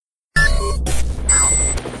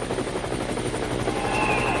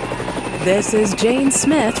This is Jane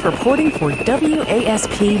Smith reporting for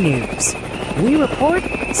WASP News. We report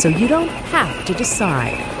so you don't have to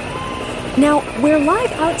decide. Now, we're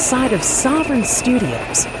live outside of Sovereign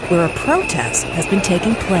Studios, where a protest has been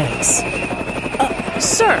taking place.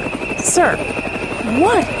 Sir,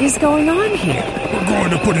 what is going on here? We're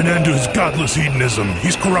going to put an end to his godless hedonism.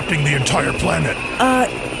 He's corrupting the entire planet.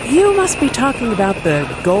 You must be talking about the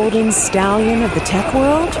golden stallion of the tech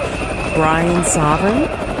world? Brian Sovereign?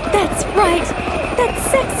 That's right. That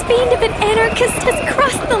sex fiend of an anarchist has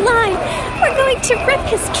crossed the line. We're going to rip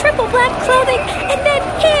his triple black clothing and then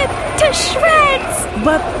him to shreds.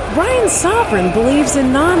 But Brian Sovereign believes in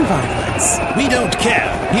nonviolence. We don't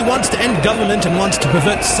care. He wants to end government and wants to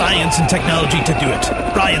pervert science and technology to do it.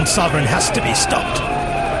 Brian Sovereign has to be stopped.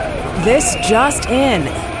 This just in.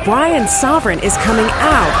 Brian Sovereign is coming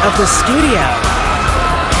out of the studio.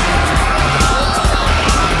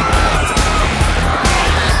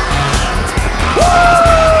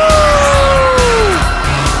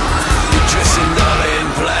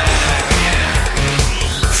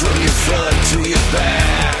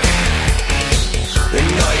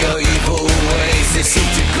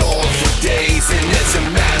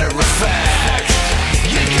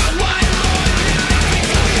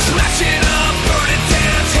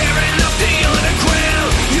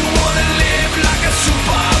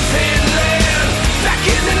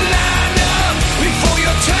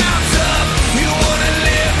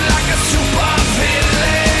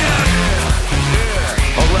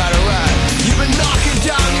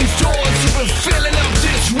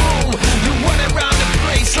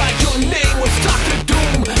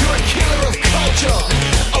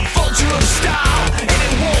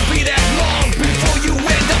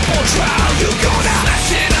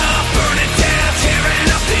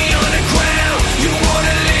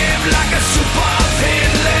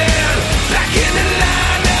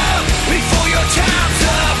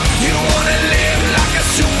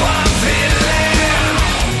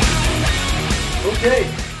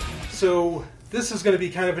 So this is going to be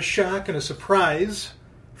kind of a shock and a surprise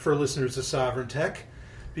for listeners of Sovereign Tech,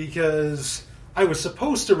 because I was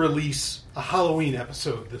supposed to release a Halloween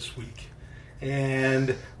episode this week,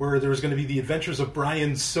 and where there was going to be the adventures of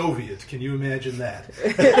Brian Soviet. Can you imagine that?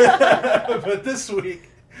 But this week,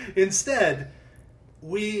 instead,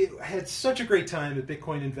 we had such a great time at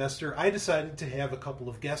Bitcoin Investor, I decided to have a couple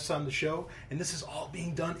of guests on the show, and this is all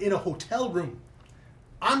being done in a hotel room,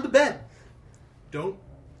 on the bed. Don't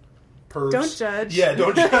judge. Yeah,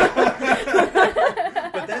 don't judge.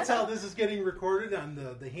 But that's how this is getting recorded on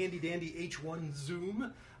the handy-dandy H1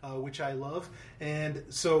 Zoom, which I love. And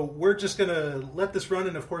so we're just going to let this run.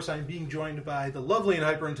 And, of course, I'm being joined by the lovely and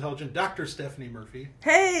hyper-intelligent Dr. Stephanie Murphy.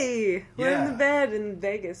 Hey! We're in the bed in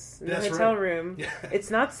Vegas, in that's the hotel right. room. Yeah.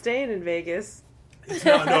 It's not staying in Vegas.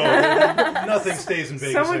 No, nothing stays in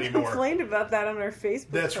Vegas Someone anymore. complained about that on our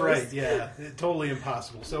Facebook That's post. right, yeah. Totally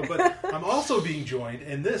impossible. So, but I'm also being joined,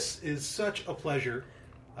 and this is such a pleasure.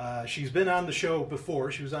 She's been on the show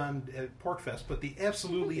before. She was on at PorkFest, but the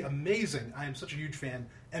absolutely amazing, I am such a huge fan,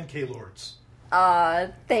 MK Lords.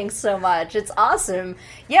 Thanks so much. It's awesome.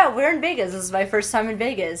 Yeah, we're in Vegas. This is my first time in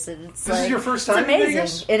Vegas. And This is your first time in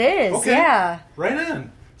Vegas? It is, okay. Yeah. Right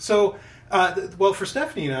on. So, well, for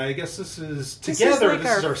Stephanie and I guess this is together.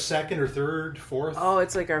 This is our second or third, fourth. Oh,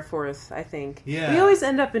 it's like our fourth, I think. Yeah. We always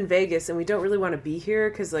end up in Vegas, and we don't really want to be here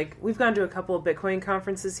because, like, we've gone to a couple of Bitcoin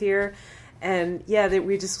conferences here, and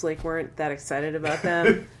we just weren't that excited about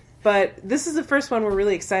them. But this is the first one we're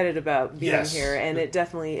really excited about being here, and it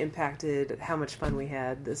definitely impacted how much fun we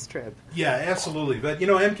had this trip. Yeah, absolutely. But,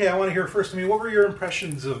 MK, I want to hear first. I mean, what were your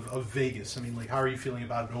impressions of Vegas? I mean, how are you feeling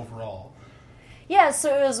about it overall? Yeah,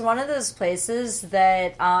 so it was one of those places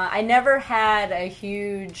that I never had a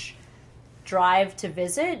huge drive to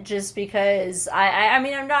visit, just because I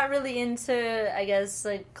mean I'm not really into, I guess,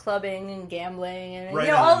 like clubbing and gambling and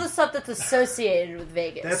all the stuff that's associated with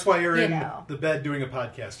Vegas. That's why you're in the bed doing a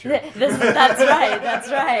podcast here. That's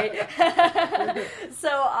right.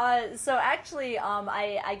 So actually,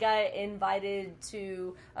 I got invited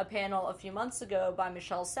to a panel a few months ago by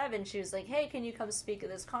Michelle Seven. She was like, "Hey, can you come speak at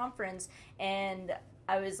this conference?" And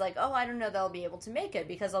I was like, oh, I don't know that I'll be able to make it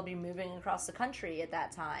because I'll be moving across the country at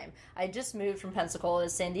that time. I just moved from Pensacola to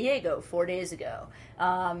San Diego 4 days ago.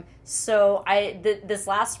 So this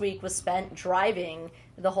last week was spent driving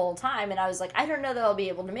the whole time, and I was like, I don't know that I'll be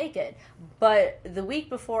able to make it. But the week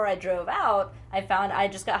before I drove out, I found I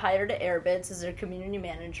just got hired at Airbits as their community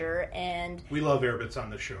manager, and we love Airbits on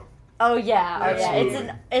this show. Oh yeah, Absolutely.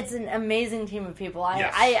 It's an amazing team of people.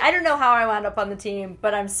 Yes. I don't know how I wound up on the team,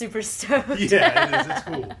 but I'm super stoked. Yeah, it is. It's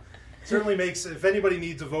cool. certainly makes, if anybody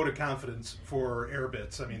needs a vote of confidence for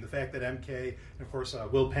Airbits, I mean, the fact that MK, and of course,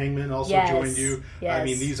 Will Pangman also joined you, I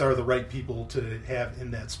mean, these are the right people to have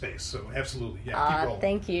in that space. So, absolutely, keep rolling.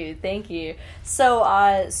 Thank you. So,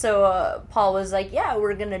 Paul was like, yeah,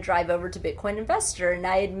 we're going to drive over to Bitcoin Investor. And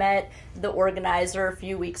I had met the organizer a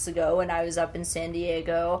few weeks ago when I was up in San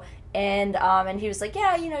Diego. And he was like,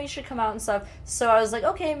 yeah, you should come out and stuff. So I was like,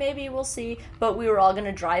 okay, maybe we'll see. But we were all going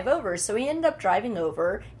to drive over. So we ended up driving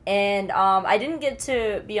over. And I didn't get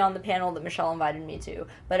to be on the panel that Michelle invited me to.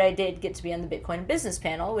 But I did get to be on the Bitcoin business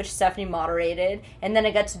panel, which Stephanie moderated. And then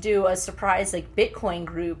I got to do a surprise Bitcoin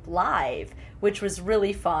group live, which was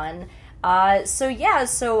really fun.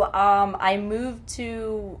 So I moved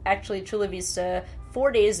to actually Chula Vista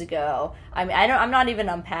 4 days ago. I mean, I'm not even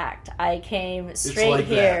unpacked. I came straight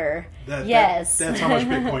here. That's how much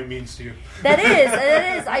Bitcoin means to you. That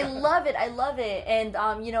is. I love it. And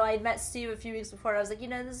I met Steve a few weeks before. I was like, he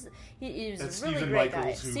was That's a really Stephen great Michaels,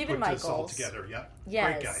 guy. who Stephen put Michaels. this all together. Yep.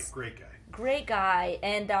 Yes. Great guy. Great guy,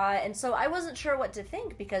 and so I wasn't sure what to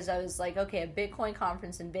think because I was like, okay, a Bitcoin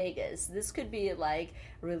conference in Vegas. This could be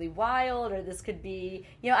really wild, or this could be,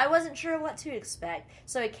 I wasn't sure what to expect.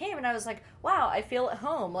 So I came and I was like, wow, I feel at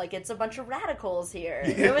home. It's a bunch of radicals here.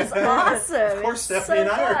 Yeah. It was awesome. Of course, Stephanie and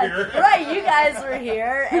I are here. Right, you guys were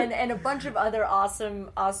here, and a bunch of other awesome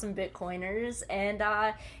Bitcoiners, and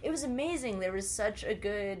it was amazing. There was such a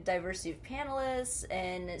good diversity of panelists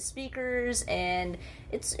and speakers, and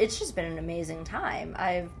it's just been an amazing time.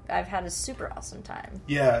 I've had a super awesome time.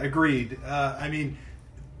 Yeah, agreed. I mean,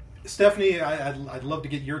 Stephanie, I'd love to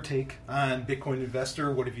get your take on Bitcoin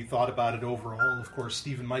Investor. What have you thought about it overall? Of course,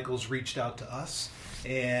 Stephen Michaels reached out to us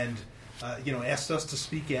and asked us to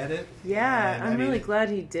speak at it. Yeah, and, I'm really glad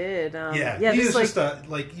he did. He is just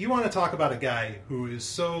you want to talk about a guy who is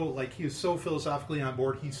so he is so philosophically on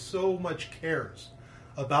board. He so much cares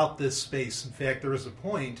about this space. In fact, there was a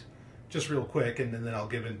point, just real quick, and then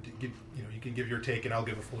I'll you can give your take and I'll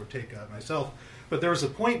give a fuller take myself. But there was a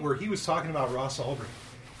point where he was talking about Ross Ulbricht,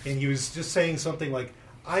 and he was just saying something like,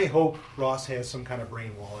 I hope Ross has some kind of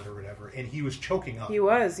brain wallet or whatever, and he was choking up. He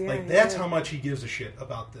was, yeah. That's how much he gives a shit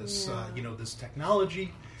about this, this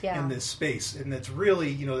technology and this space, and that's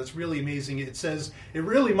really amazing. It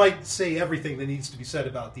really might say everything that needs to be said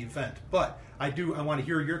about the event, but I want to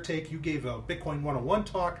hear your take. You gave a Bitcoin 101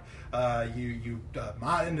 talk. You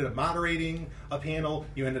ended up moderating a panel.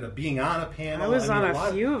 You ended up being on a panel. I was on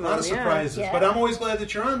a few of them. A lot of surprises, but I'm always glad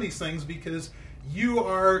that you're on these things because you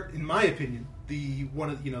are, in my opinion, one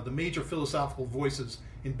of the major philosophical voices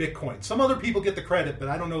in Bitcoin. Some other people get the credit, but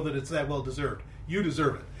I don't know that it's that well deserved. You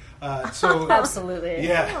deserve it. Absolutely.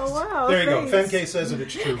 Yeah. Oh, wow. There you thanks. go. Femke says it.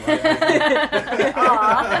 It's true. That's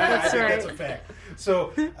right. That's a fact.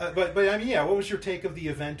 So, but I mean, what was your take of the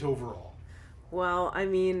event overall? Well, I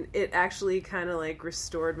mean, it actually kind of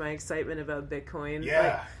restored my excitement about Bitcoin.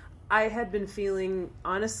 Yeah. I had been feeling,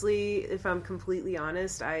 honestly, if I'm completely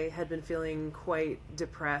honest, I had been feeling quite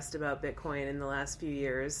depressed about Bitcoin in the last few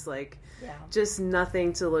years. Just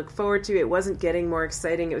nothing to look forward to. It wasn't getting more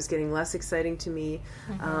exciting. It was getting less exciting to me.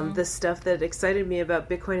 Mm-hmm. The stuff that excited me about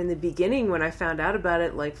Bitcoin in the beginning when I found out about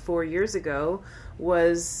it 4 years ago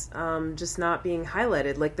was just not being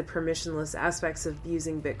highlighted, the permissionless aspects of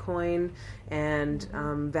using Bitcoin and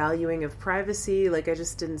valuing of privacy. I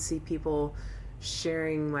just didn't see people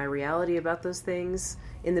sharing my reality about those things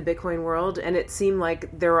in the Bitcoin world, and it seemed like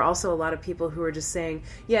there were also a lot of people who were just saying,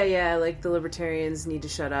 the libertarians need to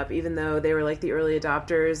shut up, even though they were the early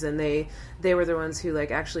adopters and they were the ones who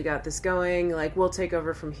actually got this going. We'll take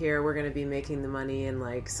over from here. We're going to be making the money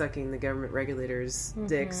and sucking the government regulators'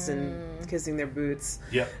 dicks and kissing their boots.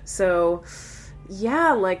 Yeah. So,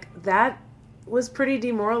 that was pretty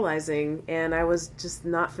demoralizing, and I was just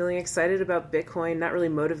not feeling excited about Bitcoin, not really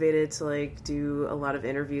motivated to do a lot of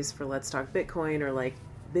interviews for Let's Talk Bitcoin or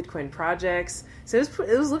Bitcoin projects. So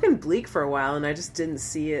it was looking bleak for a while, and I just didn't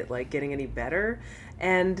see it getting any better.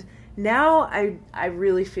 And now I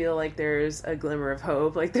really feel there's a glimmer of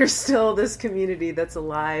hope. There's still this community that's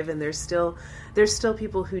alive, and there's still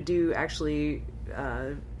people who do actually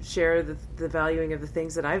share the valuing of the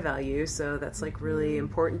things that I value. So that's really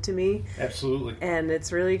important to me. Absolutely. And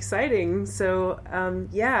it's really exciting. So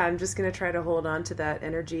I'm just going to try to hold on to that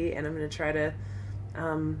energy, and I'm going to try to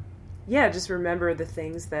just remember the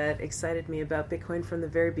things that excited me about Bitcoin from the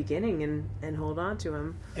very beginning and hold on to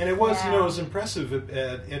them. And it was, it was impressive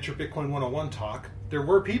at your Bitcoin 101 talk. There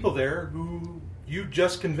were people there who you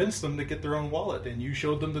just convinced them to get their own wallet, and you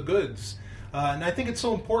showed them the goods. And I think it's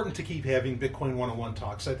so important to keep having Bitcoin 101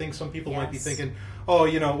 talks. I think some people might be Yes. thinking, oh,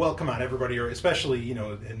 well, come on, everybody, or especially,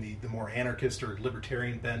 in the more anarchist or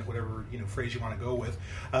libertarian bent, whatever, phrase you want to go with,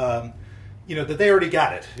 that they already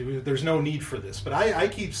got it. There's no need for this. But I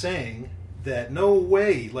keep saying that no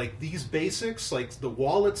way, like these basics, like the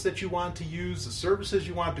wallets that you want to use, the services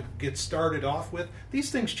you want to get started off with, these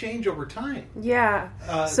things change over time. Yeah.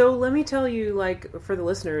 So let me tell you, like, for the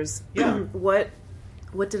listeners, Yeah. what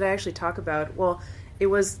did I actually talk about? Well, it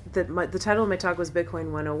was the title of my talk was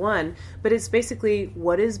Bitcoin 101, but it's basically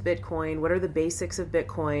what is Bitcoin, what are the basics of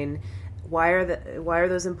Bitcoin, why are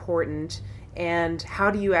those important, and how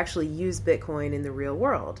do you actually use Bitcoin in the real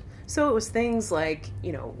world? So it was things like,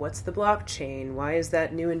 what's the blockchain? Why is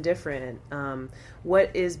that new and different?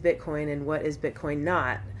 What is Bitcoin and what is Bitcoin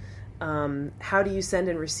not? How do you send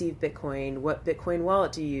and receive Bitcoin? What Bitcoin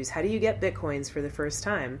wallet do you use? How do you get Bitcoins for the first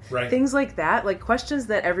time? Right. Things like that, like questions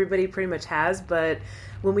that everybody pretty much has, but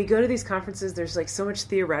when we go to these conferences, there's like so much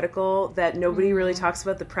theoretical that nobody really talks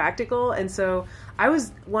about the practical. And so I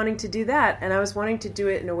was wanting to do that, and I was wanting to do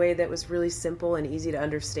it in a way that was really simple and easy to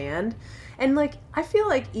understand. And like, I feel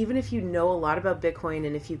like even if you know a lot about Bitcoin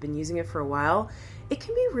and if you've been using it for a while, it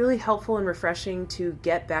can be really helpful and refreshing to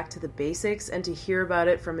get back to the basics and to hear about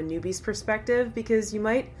it from a newbie's perspective, because you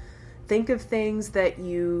might think of things that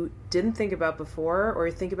you didn't think about before,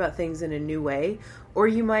 or think about things in a new way, or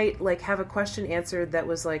you might like have a question answered that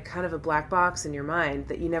was like kind of a black box in your mind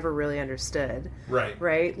that you never really understood.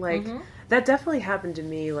 Right? Like that definitely happened to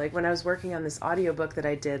me, like when I was working on this audiobook that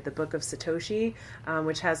I did, the Book of Satoshi,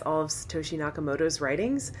 which has all of Satoshi Nakamoto's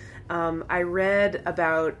writings. I read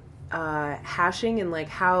about hashing and like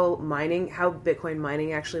how Bitcoin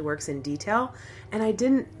mining actually works in detail, and I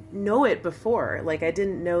didn't know it before. Like I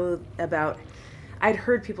didn't know about, I'd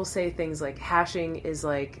heard people say things like hashing is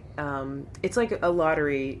like it's like a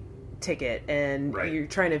lottery ticket, and you're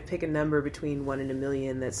trying to pick a number between 1 and a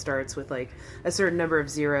million that starts with like a certain number of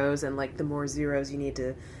zeros, and like the more zeros you need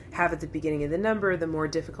to have at the beginning of the number, the more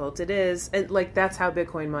difficult it is. And like that's how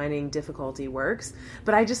Bitcoin mining difficulty works.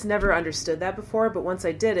 But I just never understood that before, but once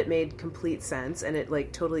I did, it made complete sense, and it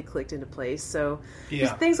like totally clicked into place. So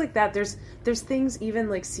there's things like that. There's things even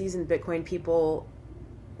like seasoned Bitcoin people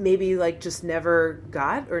maybe like just never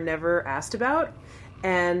got or never asked about.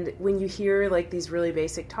 And when you hear like these really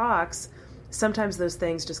basic talks, sometimes those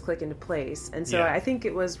things just click into place. And so I think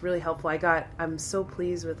it was really helpful. I'm so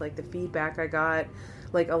pleased with like the feedback I got.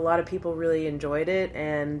 Like a lot of people really enjoyed it,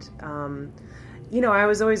 and I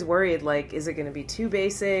was always worried, like, is it going to be too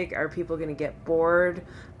basic? Are people going to get bored?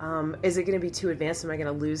 Is it going to be too advanced? Am I going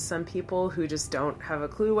to lose some people who just don't have a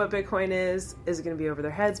clue what Bitcoin is? Is it going to be over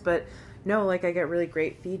their heads? But no, like I got really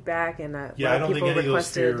great feedback, and a lot I of don't people think any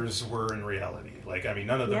requested. of those fears were in reality. Like, I mean,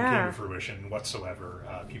 none of them came to fruition whatsoever.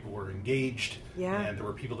 People were engaged, and there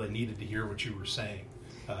were people that needed to hear what you were saying.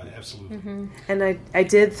 Absolutely. And I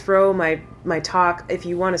did throw my talk, if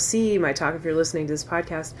you want to see my talk, if you're listening to this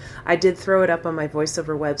podcast, I did throw it up on my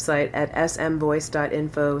VoiceOver website at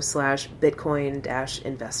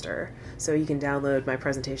smvoice.info/Bitcoin-investor. So you can download my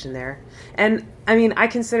presentation there. And I mean, I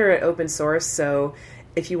consider it open source, so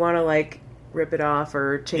if you want to like rip it off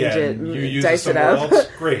or change it, dice it up. Else,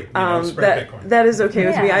 great. Spread Bitcoin. That is okay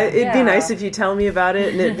with me. It'd be Yeah. nice if you tell me about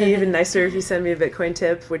it, and it'd be even nicer if you send me a Bitcoin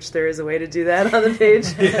tip, which there is a way to do that on the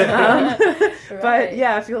page. But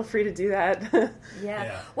yeah, feel free to do that.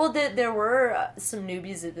 Yeah. Well, there were some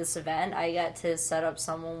newbies at this event. I got to set up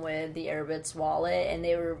someone with the Airbits wallet, and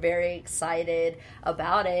they were very excited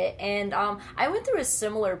about it. And I went through a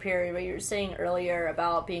similar period where you were saying earlier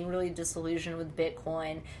about being really disillusioned with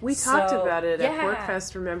Bitcoin. We talked about it at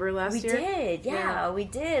WorkFest, remember, last year? We did, we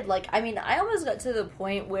did. Like, I mean, I almost got to the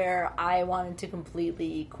point where I wanted to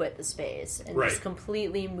completely quit the space and just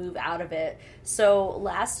completely move out of it. So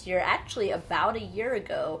last year, actually about a year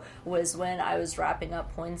ago, was when I was wrapping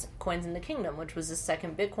up Coins in the Kingdom, which was the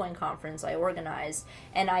second Bitcoin conference I organized,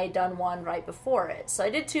 and I had done one right before it. So I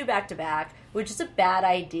did two back-to-back, which is a bad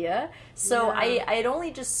idea. So I had only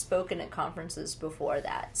just spoken at conferences before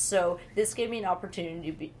that. So this gave me an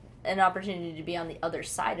opportunity to be on the other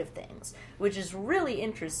side of things, which is really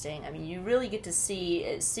interesting. I mean, you really get to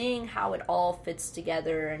seeing how it all fits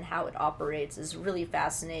together and how it operates is really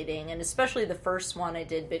fascinating. And especially the first one I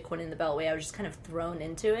did, Bitcoin in the Beltway, I was just kind of thrown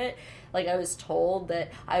into it. Like, I was told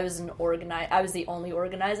that I was the only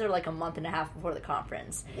organizer like a month and a half before the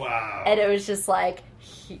conference. Wow. And it was just like,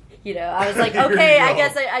 I was like, okay,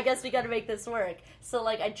 I guess we got to make this work. So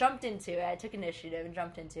like I jumped into it. I took initiative and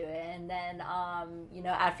jumped into it, and then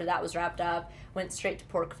after that was wrapped up, went straight to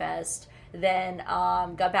PorcFest. Then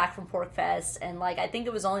got back from PorcFest, and like I think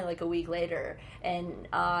it was only like a week later, and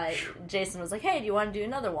Jason was like, "Hey, do you want to do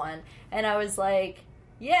another one?" And I was like,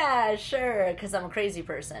 "Yeah, sure," because I'm a crazy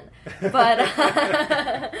person. But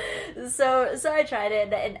so I tried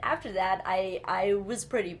it, and after that, I was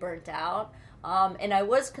pretty burnt out. And I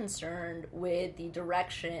was concerned with the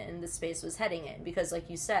direction the space was heading in, because like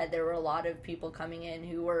you said, there were a lot of people coming in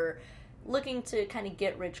who were looking to kind of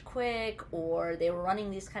get rich quick, or they were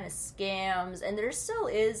running these kind of scams, and there still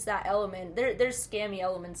is that element. There's scammy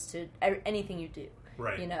elements to anything you do,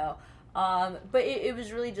 right? But it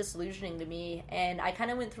was really disillusioning to me, and I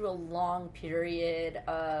kind of went through a long period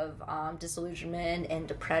of disillusionment and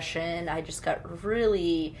depression. I just got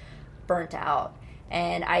really burnt out.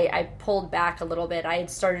 And I pulled back a little bit. I had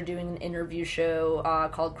started doing an interview show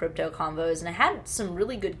called Crypto Convos, and I had some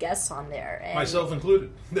really good guests on there. And myself included.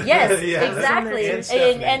 Yes, yeah, exactly.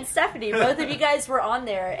 And Stephanie. Both of you guys were on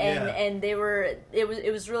there, and, yeah. and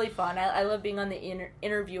it was really fun. I love being on the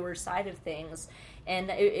interviewer side of things. And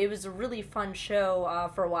it was a really fun show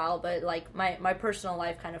for a while, but like my personal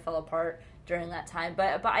life kind of fell apart during that time,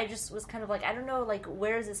 but I just was kind of like, I don't know, like,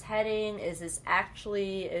 where is this heading? Is this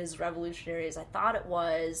actually as revolutionary as I thought it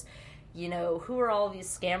was? Who are all these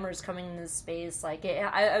scammers coming in this space? Like,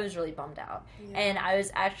 I was really bummed out. Yeah. And I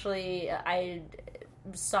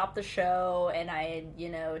stopped the show, and I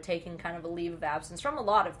had, taken kind of a leave of absence from a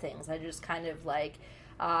lot of things. I just kind of like,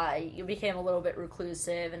 you became a little bit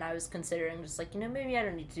reclusive, and I was considering just like, maybe I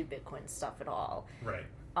don't need to do Bitcoin stuff at all. Right.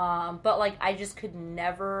 But like, I just could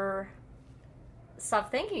never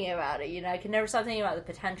stop thinking about it. I could never stop thinking about the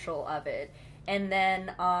potential of it. And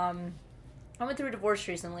then I went through a divorce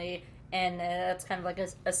recently, and that's kind of like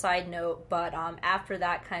a side note, but after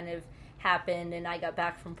that kind of happened and I got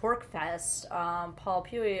back from PorcFest, Paul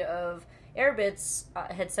Puey of Airbits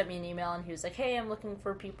had sent me an email, and he was like, "Hey, I'm looking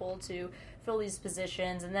for people to fill these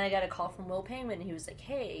positions." And then I got a call from Will Payman, and he was like,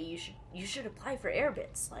 "Hey, you should apply for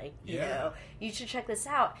Airbits. Like, you should check this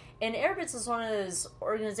out." And Airbits is one of those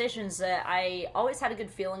organizations that I always had a good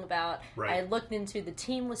feeling about. Right. I looked into, the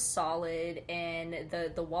team was solid, and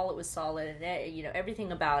the wallet was solid, and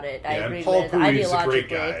everything about it. I agree Paul with Puey is a ideologically. great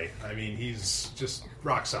guy. I mean, he's just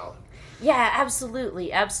rock solid. Yeah,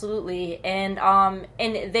 absolutely. And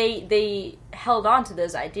they held on to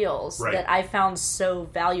those ideals right. that I found so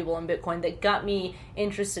valuable in Bitcoin, that got me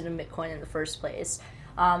interested in Bitcoin in the first place.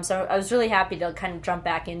 So I was really happy to kind of jump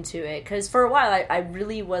back into it, because for a while I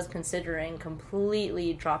really was considering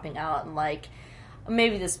completely dropping out, and like,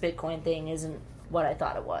 maybe this Bitcoin thing isn't what I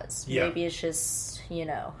thought it was. Yeah. Maybe it's just,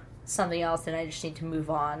 something else, and I just need to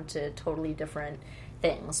move on to totally different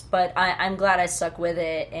things. But I'm glad I stuck with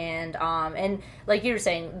it, and like you were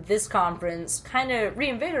saying, this conference kind of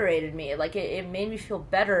reinvigorated me. Like, it made me feel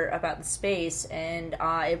better about the space, and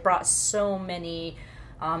it brought so many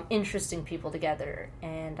interesting people together,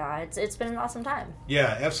 and it's been an awesome time.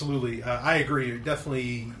 Yeah, absolutely. I agree. It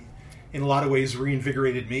definitely, in a lot of ways,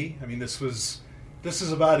 reinvigorated me. I mean, this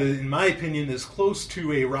is about, in my opinion, as close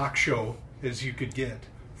to a rock show as you could get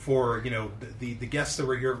for the guests that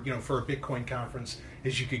were here for a Bitcoin conference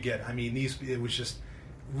as you could get. I mean, it was just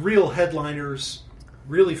real headliners,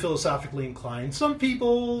 really philosophically inclined. Some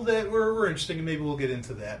people that were interesting, and maybe we'll get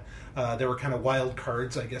into that. There were kind of wild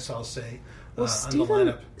cards, I guess I'll say. Well, on the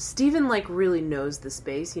lineup. Steven like really knows the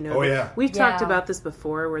space, Oh yeah, we've talked about this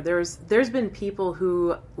before, where there's been people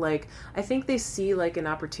who, like, I think they see like an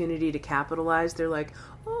opportunity to capitalize. They're like,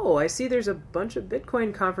 oh, I see there's a bunch of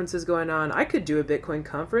Bitcoin conferences going on. I could do a Bitcoin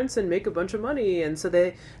conference and make a bunch of money. And so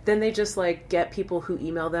they just like get people who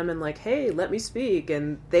email them and like, hey, let me speak.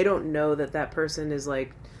 And they don't know that person is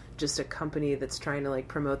like just a company that's trying to like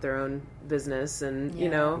promote their own business, and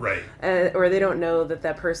right, or they don't know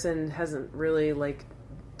that person hasn't really like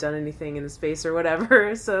done anything in the space or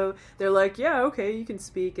whatever. So they're like, yeah, okay, you can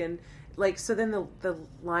speak. And like, so then the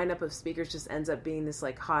lineup of speakers just ends up being this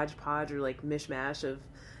like hodgepodge or like mishmash of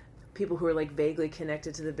people who are like vaguely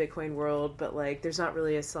connected to the Bitcoin world, but like there's not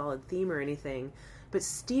really a solid theme or anything. But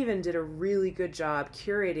Steven did a really good job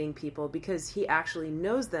curating people, because he actually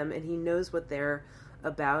knows them, and he knows what they're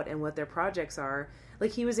about and what their projects are. Like,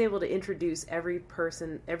 he was able to introduce every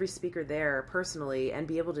speaker there personally, and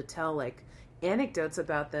be able to tell like anecdotes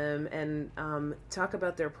about them, and talk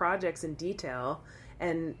about their projects in detail,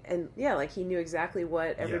 and yeah, like he knew exactly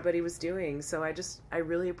what everybody was doing. So I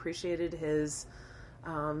really appreciated his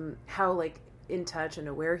how like in touch and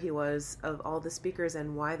aware he was of all the speakers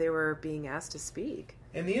and why they were being asked to speak.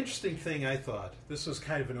 And the interesting thing, I thought, this was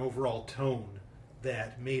kind of an overall tone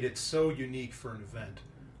that made it so unique for an event,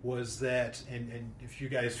 was that, and if you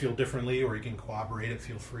guys feel differently or you can corroborate it,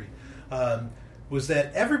 feel free, was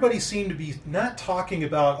that everybody seemed to be not talking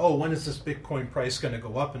about, oh, when is this Bitcoin price going to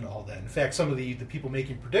go up and all that. In fact, some of the people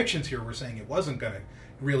making predictions here were saying it wasn't going to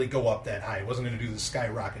really go up that high. It wasn't going to do the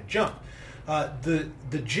skyrocket jump.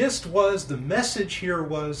 The gist was, the message here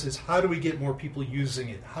is how do we get more people using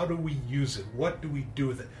it? How do we use it? What do we do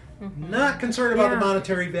with it? Not concerned about the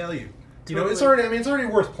monetary value. You know, it's already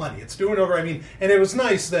worth plenty. It's doing over. And it was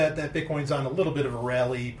nice that Bitcoin's on a little bit of a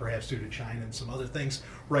rally, perhaps due to China and some other things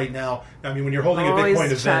right now. When you're holding always a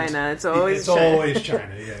Bitcoin event, China. It's always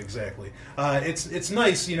China. Yeah, exactly. It's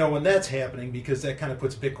nice, when that's happening, because that kind of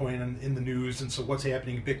puts Bitcoin in the news. And so what's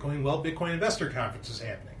happening in Bitcoin? Well, Bitcoin Investor Conference is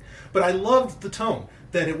happening. But I loved the tone,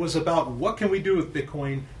 that it was about what can we do with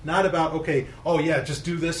Bitcoin, not about, okay, oh yeah, just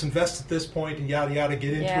do this, invest at this point, and yada yada,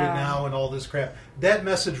 get into it now and all this crap. That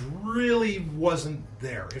message really wasn't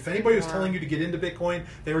there. If anybody was telling you to get into Bitcoin,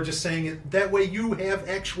 they were just saying it that way you have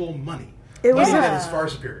actual money. Money that is far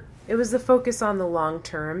superior. It was the focus on the long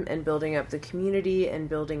term and building up the community and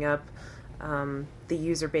building up the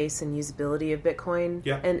user base and usability of Bitcoin.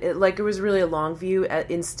 Yeah. And it was really a long view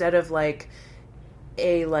instead of well,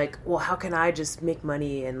 how can I just make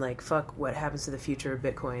money and fuck what happens to the future of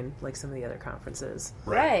Bitcoin, like some of the other conferences.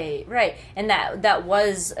 Right. And that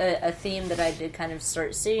was a theme that I did kind of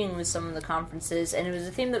start seeing with some of the conferences, and it was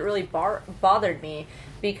a theme that really bothered me,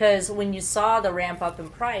 because when you saw the ramp up in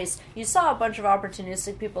price, you saw a bunch of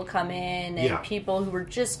opportunistic people come in and people who were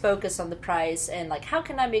just focused on the price and how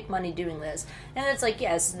can I make money doing this? And it's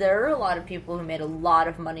yes, there are a lot of people who made a lot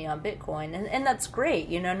of money on Bitcoin, and that's great,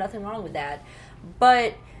 nothing wrong with that.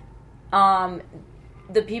 But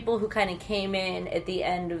the people who kind of came in at the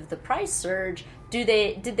end of the price surge, did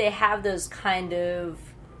they have those kind of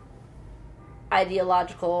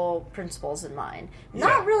ideological principles in mind?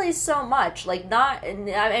 Not really so much. When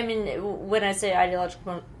I say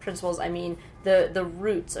ideological principles, I mean the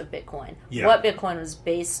roots of Bitcoin. Yeah. What Bitcoin was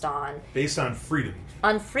based on. Based on freedom.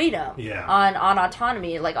 On freedom. Yeah. On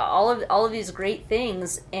autonomy. All of these great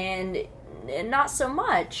things, and not so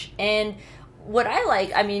much. And what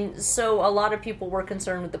I so a lot of people were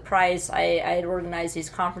concerned with the price. I had organized these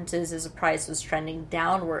conferences as the price was trending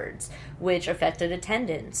downwards, which affected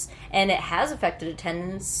attendance. And it has affected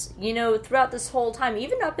attendance, throughout this whole time,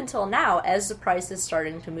 even up until now, as the price is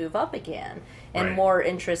starting to move up again. And more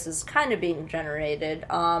interest is kind of being generated.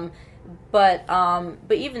 But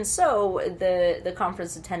even so, the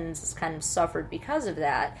conference attendance has kind of suffered because of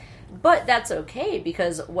that. But that's okay,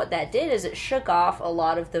 because what that did is it shook off a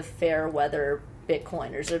lot of the fair weather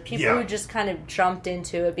Bitcoiners, or people who just kind of jumped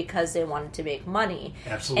into it because they wanted to make money.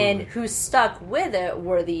 Absolutely. And who stuck with it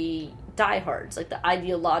were the diehards, the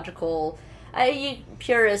ideological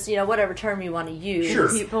purists, whatever term you want to use. Sure.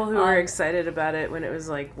 People who were excited about it when it was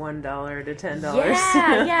 $1 to $10.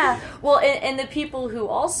 Yeah. Well, and the people who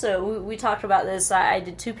also, we talked about this, I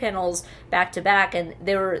did 2 panels back to back, and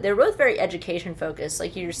they were both very education focused.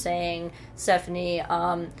 Like you were saying, Stephanie,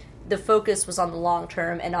 the focus was on the long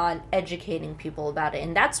term and on educating people about it.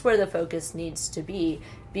 And that's where the focus needs to be,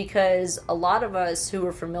 because a lot of us who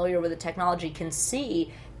are familiar with the technology can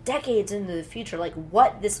see decades into the future,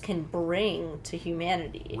 what this can bring to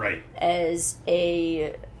humanity, as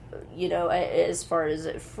as far as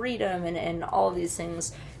freedom and all of these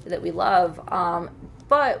things that we love.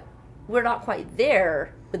 But we're not quite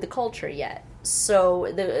there with the culture yet.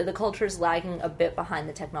 So the culture is lagging a bit behind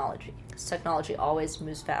the technology. Technology always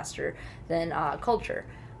moves faster than culture.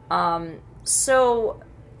 But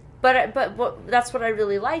that's what I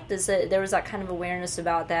really liked, is that there was that kind of awareness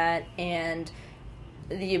about that, and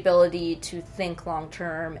the ability to think long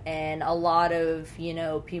term, and a lot of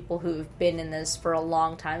people who've been in this for a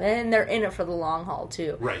long time, and they're in it for the long haul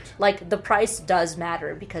too. Right. The price does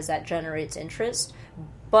matter because that generates interest,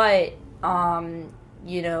 but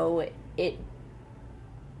it.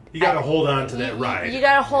 You got to hold on to that ride. You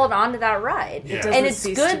got to hold on to that ride. Yeah. And it's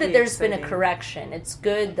good that there's been a correction. It's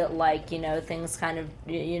good that things kind of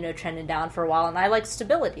trended down for a while, and I like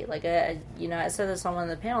stability. I said this on one of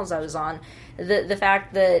the panels I was on. The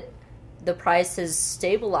fact that the price has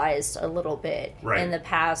stabilized a little bit in the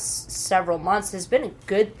past several months has been a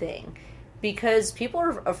good thing, because people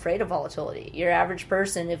are afraid of volatility. Your average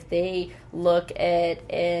person, if they look at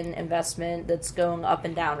an investment that's going up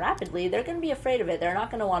and down rapidly, they're going to be afraid of it. They're not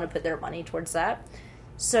going to want to put their money towards that.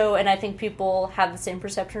 So, and I think people have the same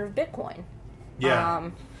perception of Bitcoin. Yeah.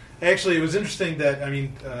 Actually, it was interesting that,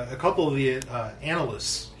 a couple of the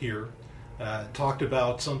analysts here talked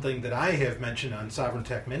about something that I have mentioned on Sovereign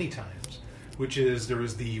Tech many times, which is there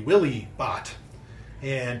was the Willy bot.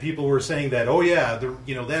 And people were saying that,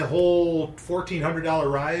 that whole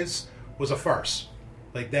 $1,400 rise was a farce.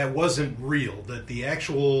 Like, that wasn't real. That the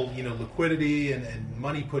actual, liquidity and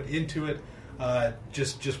money put into it,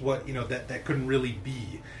 just what, that couldn't really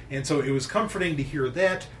be. And so it was comforting to hear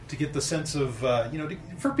that, to get the sense of,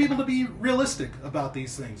 for people to be realistic about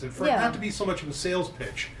these things, and for it not to be so much of a sales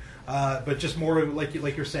pitch, but just more of, like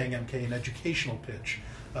you're saying, MK, an educational pitch.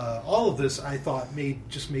 All of this, I thought,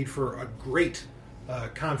 made for a great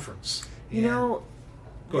conference. Go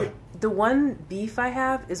ahead. The one beef I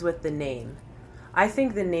have is with the name. I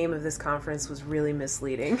think the name of this conference was really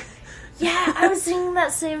misleading. Yeah, I was thinking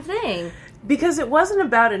that same thing. Because it wasn't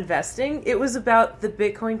about investing, it was about the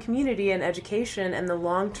Bitcoin community and education and the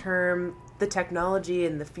long-term, the technology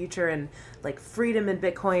and the future and, like, freedom in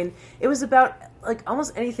Bitcoin. It was about, like,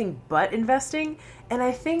 almost anything but investing. And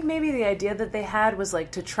I think maybe the idea that they had was,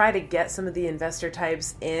 like, to try to get some of the investor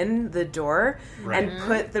types in the door and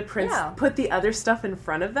put put the other stuff in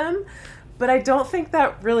front of them. But I don't think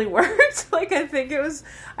that really worked. Like, I think it was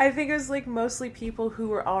like mostly people who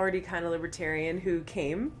were already kind of libertarian who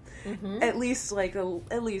came, at least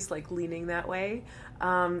leaning that way.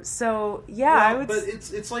 So yeah, I would. But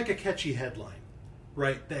it's like a catchy headline,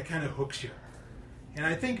 right? That kind of hooks you. And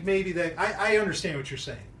I think maybe that I understand what you're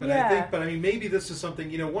saying, but maybe this is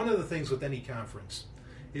something. One of the things with any conference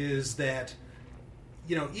is that,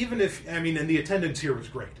 even if and the attendance here was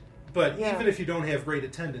great, but even if you don't have great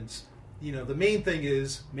attendance. The main thing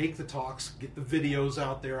is make the talks, get the videos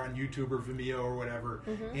out there on YouTube or Vimeo or whatever,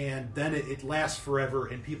 and then it lasts forever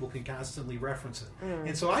and people can constantly reference it.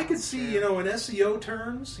 And so I could see, in SEO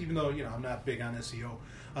terms, even though, I'm not big on SEO,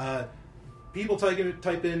 people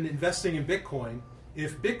type in investing in Bitcoin.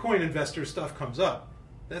 If Bitcoin investor stuff comes up,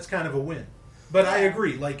 that's kind of a win. But I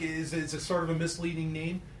agree. Like, is it sort of a misleading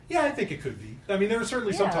name? Yeah, I think it could be. There was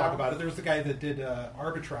certainly some talk about it. There was the guy that did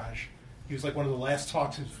arbitrage. He was like one of the last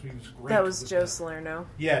talks. He was great. That was Joe Salerno.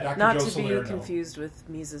 Yeah, Dr. Not Joe to Salerno. Be confused with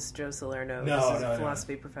Mises Joe Salerno. No, this is a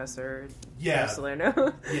philosophy professor. Joe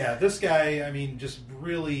Salerno. Yeah, this guy. just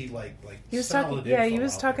really like he was solid talking. Yeah, info he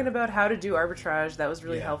was out talking there. about how to do arbitrage. That was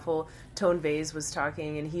really helpful. Tone Vase was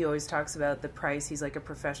talking, and he always talks about the price. He's like a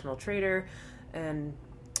professional trader, and.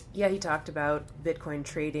 Yeah, he talked about Bitcoin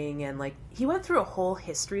trading and, like, he went through a whole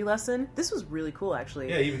history lesson. This was really cool, actually.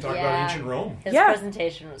 Yeah, he even talked about ancient Rome. His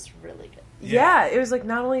presentation was really good. Yeah, it was, like,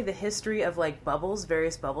 not only the history of, like,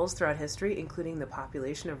 various bubbles throughout history, including the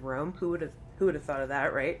population of Rome. Who would have thought of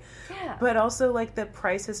that, right? Yeah. But also, like, the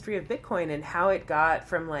price history of Bitcoin and how it got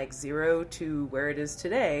from, like, zero to where it is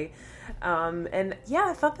today. And, yeah,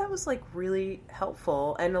 I thought that was, like, really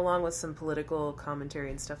helpful. And along with some political commentary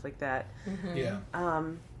and stuff like that. Yeah.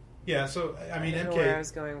 Yeah, so I don't know MK. where I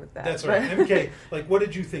was going with that. That's right. MK, like, what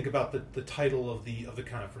did you think about the title of the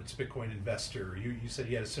conference, Bitcoin Investor? You said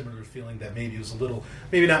you had a similar feeling that maybe it was a little,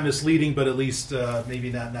 maybe not misleading, but at least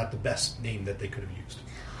maybe not the best name that they could have used.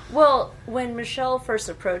 Well, when Michelle first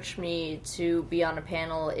approached me to be on a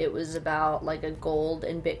panel, it was about like a gold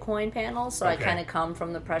and Bitcoin panel. So I kind of come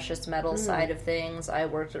from the precious metals side of things. I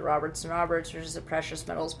worked at Robertson Roberts, which is a precious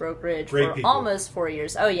metals brokerage, for almost 4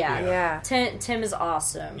 years. Oh yeah. Tim is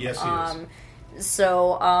awesome. Yes, he is.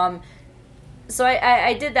 So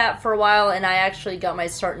I did that for a while, and I actually got my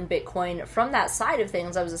start in Bitcoin from that side of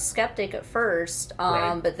things. I was a skeptic at first,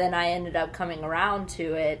 but then I ended up coming around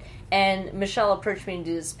to it. And Michelle approached me to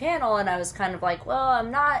do this panel, and I was kind of like, well, I'm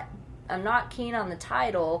not keen on the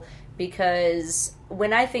title, because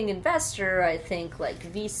when I think investor, I think like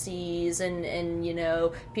VCs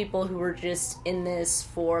and people who are just in this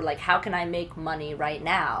for like, how can I make money right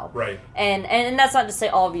now? Right. And that's not to say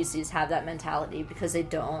all VCs have that mentality, because they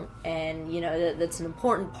don't. And that's an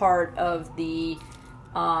important part of the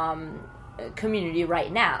community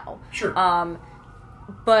right now. Sure.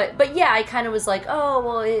 But yeah, I kind of was like, oh,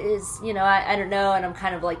 well, it is, I don't know, and I'm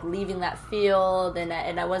kind of like leaving that field,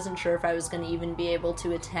 and I wasn't sure if I was going to even be able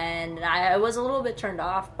to attend, and I was a little bit turned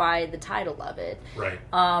off by the title of it. Right.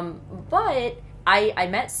 But I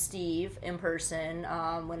met Steve in person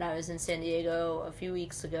when I was in San Diego a few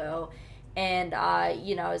weeks ago, and I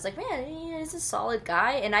was like, man, he's a solid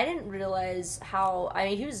guy, and I didn't realize how.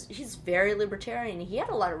 He's very libertarian. He had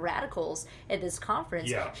a lot of radicals at this conference.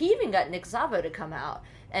 Yeah. He even got Nick Szabo to come out,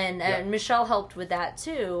 and Michelle helped with that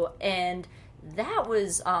too, and that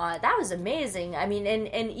was amazing. I mean,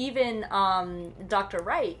 and even Dr.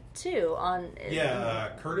 Wright too on.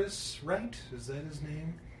 Curtis Wright, is that his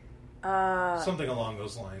name? Something along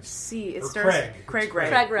those lines. C. It Or starts Craig. Craig Wright.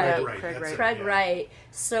 Craig Wright. Craig Wright. Craig That's Wright. it, Craig yeah. Wright.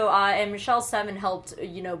 So, and Michelle 7 helped,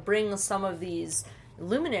 bring some of these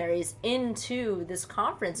luminaries into this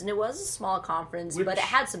conference, and it was a small conference, but it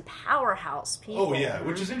had some powerhouse people. Oh yeah,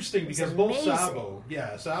 which is interesting because It's both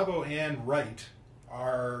amazing. Sabo and Wright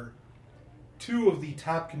are two of the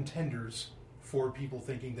top contenders for people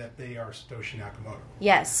thinking that they are Satoshi Nakamoto.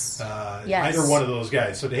 Yes. Yes. Either one of those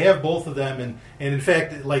guys. So to have both of them, and in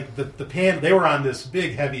fact, like the panel, they were on this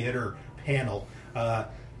big heavy hitter panel,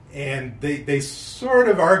 and they sort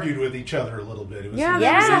of argued with each other a little bit. It was Yeah, really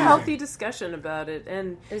there was a amazing. healthy discussion about it,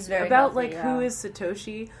 and It was very about healthy, like who is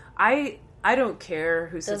Satoshi. I don't care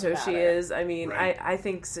who Doesn't Satoshi matter. is. I mean, Right. I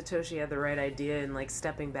think Satoshi had the right idea in like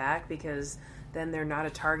stepping back, because then they're not a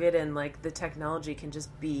target, and like the technology can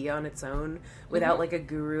just be on its own without like a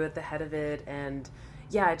guru at the head of it. And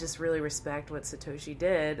yeah, I just really respect what Satoshi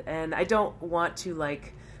did, and I don't want to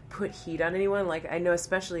like put heat on anyone. Like I know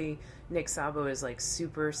especially Nick Szabo is like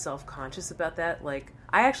super self-conscious about that. Like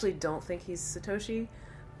I actually don't think he's Satoshi,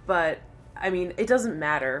 but I mean, it doesn't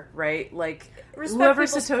matter, right? Like Respect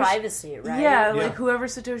people's privacy, right? Yeah, Yeah. like whoever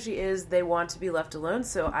Satoshi is, they want to be left alone,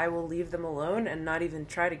 so I will leave them alone and not even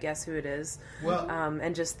try to guess who it is. Well-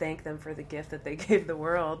 and just thank them for the gift that they gave the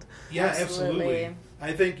world. Yeah, Absolutely. absolutely.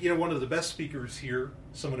 I think one of the best speakers here,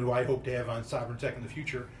 someone who I hope to have on Sovereign Tech in the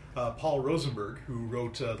future, Paul Rosenberg, who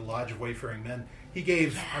wrote The Lodge of Wayfaring Men. He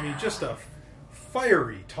gave, just a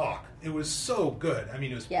fiery talk. It was so good. I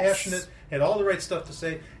mean, it was Yes. passionate, had all the right stuff to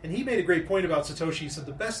say, and he made a great point about Satoshi. He said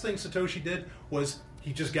the best thing Satoshi did was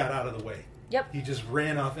he just got out of the way. Yep. He just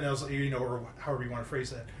ran off, and I was, or however you want to phrase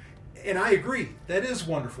that. And I agree. That is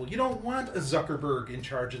wonderful. You don't want a Zuckerberg in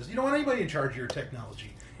charge of this. You don't want anybody in charge of your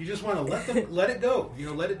technology. You just want to let it go.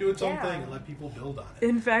 Let it do its own Yeah. thing and let people build on it.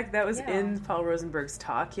 In fact, that was Yeah. in Paul Rosenberg's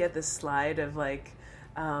talk. He had this slide of like,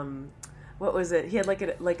 what was it? He had like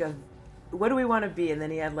a what do we want to be? And then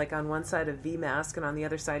he had like on one side a V mask, and on the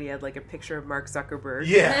other side he had like a picture of Mark Zuckerberg.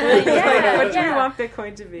 Yeah. Yeah, What do we yeah. want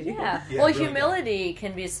Bitcoin to be? Yeah. Yeah, Well, really humility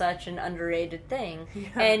can be such an underrated thing.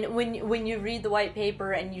 And when you read the white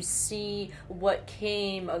paper and you see what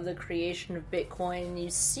came of the creation of Bitcoin, you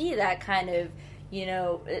see that kind of,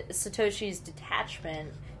 Satoshi's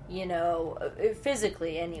detachment,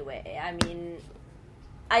 physically anyway. I mean,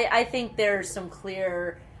 I think there's some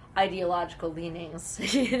clear ideological leanings,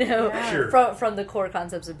 Sure. from the core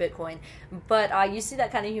concepts of Bitcoin. But you see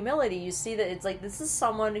that kind of humility. You see that it's like, this is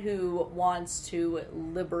someone who wants to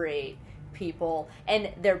liberate people, and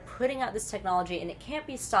they're putting out this technology, and it can't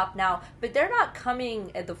be stopped now, but they're not coming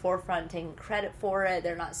at the forefront taking credit for it.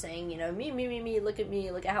 They're not saying, me, look at me,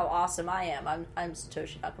 look at how awesome I am. I'm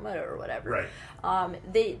Satoshi Nakamoto or whatever. Right.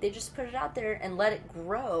 They just put it out there and let it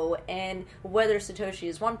grow, and whether Satoshi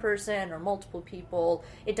is one person or multiple people,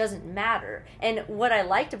 it doesn't matter. And what I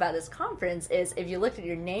liked about this conference is if you looked at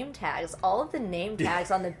your name tags, all of the name tags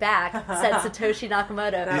on the back said Satoshi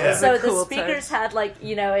Nakamoto. That was So a cool the speakers touch. had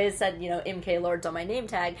it said, MK Lords on my name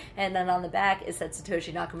tag, and then on the back it said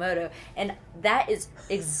Satoshi Nakamoto. And that is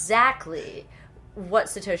exactly what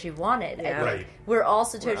Satoshi wanted. I Yeah. think. Right. We're all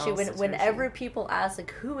Satoshi. We're all Satoshi. Whenever people ask,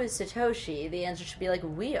 like, who is Satoshi? The answer should be, like,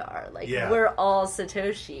 we are. Like, Yeah. we're all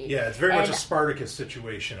Satoshi. Yeah, it's very much And a Spartacus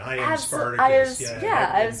situation. I am Absolutely. Spartacus.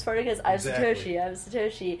 I am Spartacus. I'm Exactly. Satoshi. I'm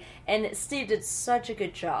Satoshi. And Steve did such a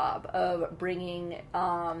good job of bringing,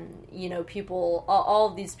 people, all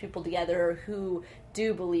of these people together who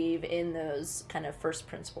do believe in those kind of first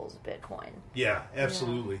principles of Bitcoin. Yeah,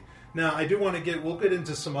 absolutely. Now, I do want to we'll get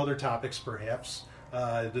into some other topics perhaps.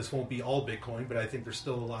 This won't be all Bitcoin, but I think there's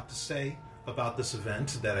still a lot to say about this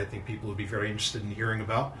event that I think people would be very interested in hearing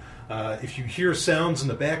about. If you hear sounds in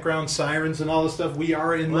the background, sirens and all this stuff, we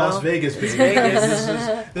are in Las Vegas, baby.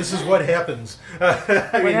 This is what happens. What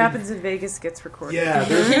happens in Vegas gets recorded. Yeah,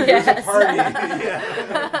 there's a party.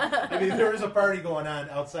 Yeah. I mean, there is a party going on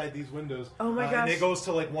outside these windows. Oh my And gosh. it goes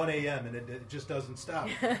till like 1 a.m. and it just doesn't stop.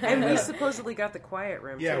 And we supposedly got the quiet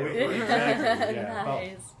room, Yeah, too. exactly. Yeah. Well,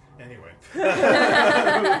 Nice. anyway.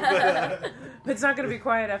 It's not going to be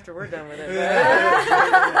quiet after we're done with it.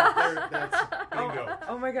 That's bingo.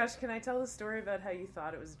 Oh my gosh, can I tell the story about how you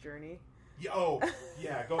thought it was Journey? Go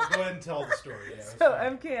ahead and tell the story. Yeah, that's So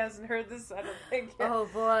fine. MK hasn't heard this, I don't think. Yet. Oh,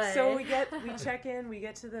 boy. So we check in, we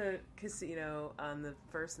get to the casino on the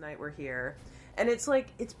first night we're here, and it's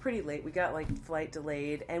pretty late. We got flight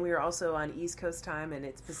delayed, and we were also on East Coast time, and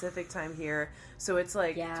it's Pacific time here, so it's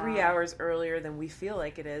 3 hours earlier than we feel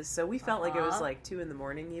like it is. So we felt like it was 2 in the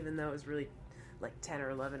morning, even though it was really 10 or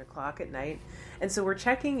 11 o'clock at night. And so we're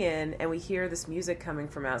checking in, and we hear this music coming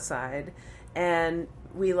from outside, and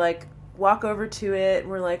we walk over to it,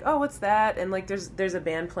 and we're like, oh, what's that? And like there's a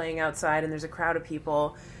band playing outside, and there's a crowd of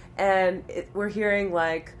people, and we're hearing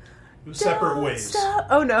like Separate Ways. Stop.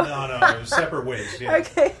 Oh no. No, it was Separate Ways. Yeah.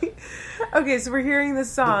 Okay, so we're hearing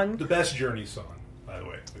this song. The best Journey song, by the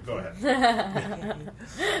way. But go ahead.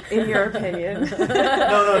 In your opinion.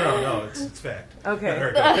 No. It's fact.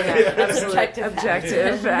 Okay. Absolutely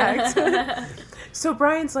objective fact. So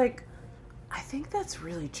Brian's like, I think that's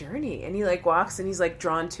really Journey. And he like walks and he's like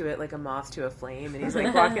drawn to it like a moth to a flame. And he's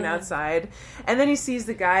like walking outside. And then he sees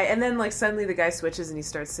the guy. And then like suddenly the guy switches and he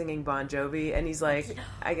starts singing Bon Jovi. And he's like,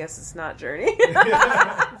 I guess it's not Journey.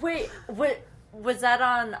 Wait, what was that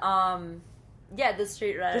on? The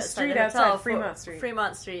street right The street outside Fremont Street.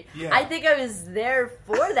 Fremont Street. Yeah. I think I was there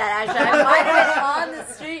for that, actually. I might have been on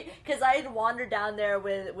the street, because I had wandered down there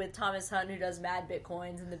with Thomas Hunt, who does Mad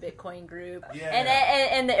Bitcoins in the Bitcoin group. Yeah.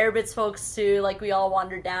 And the Airbits folks, too. Like, we all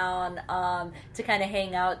wandered down to kind of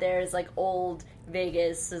hang out there. It's like old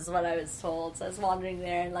Vegas is what I was told. So I was wandering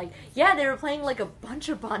there, and like, yeah, they were playing like a bunch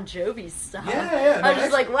of Bon Jovi stuff. Yeah. I was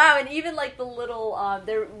just like, wow. And even like the little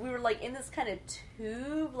we were like in this kind of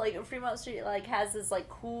tube, like Fremont Street like has this like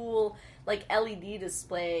cool like LED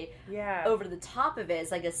display over the top of it.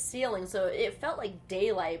 It's like a ceiling, so it felt like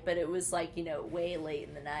daylight, but it was like, you know, way late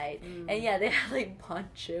in the night. And yeah, they had like Bon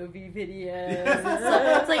Jovi videos.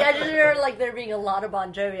 So it's like I just remember like there being a lot of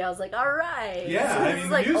Bon Jovi. I was like, all right. Yeah, I mean,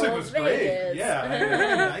 the like music old was Vegas. great.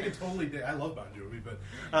 Yeah, I could totally. I love Bon Jovi, but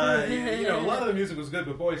you know, a lot of the music was good.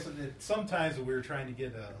 But boy, sometimes we were trying to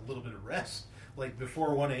get a little bit of rest, like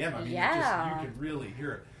before 1 a.m. I mean, you could really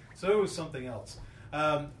hear it. So it was something else.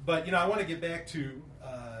 But you know, I want to get back to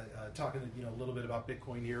talking, you know, a little bit about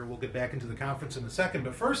Bitcoin here. We'll get back into the conference in a second.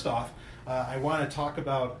 But first off, I want to talk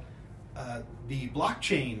about the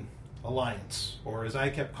blockchain alliance, or as I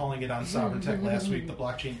kept calling it on Sovereign Tech last week, the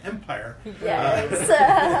blockchain empire. Yes.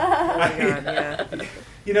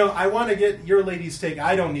 You know, I want to get your ladies' take.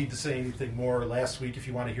 I don't need to say anything more. Last week, if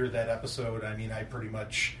you want to hear that episode, I mean, I pretty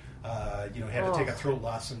much, had to take a throat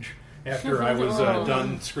lozenge after I was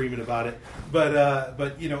done screaming about it.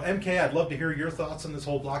 But you know, MK, I'd love to hear your thoughts on this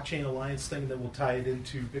whole blockchain alliance thing that will tie it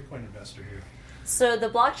into Bitcoin Investor here. So the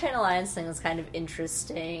blockchain alliance thing is kind of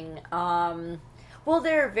interesting. Well,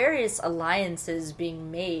 there are various alliances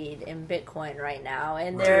being made in Bitcoin right now,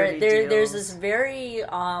 and there's this very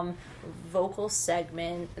vocal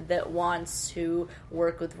segment that wants to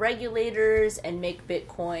work with regulators and make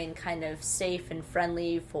Bitcoin kind of safe and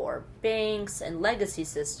friendly for banks and legacy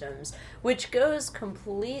systems, which goes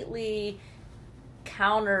completely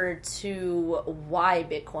counter to why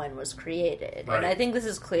Bitcoin was created. Right. And I think this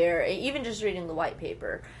is clear, even just reading the white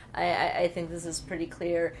paper. I think this is pretty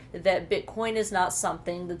clear that Bitcoin is not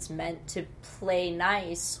something that's meant to play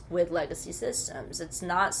nice with legacy systems. It's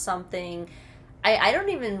not something... I don't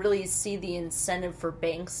even really see the incentive for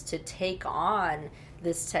banks to take on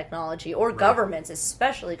this technology, or governments,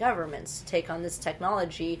 especially governments, to take on this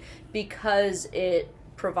technology, because it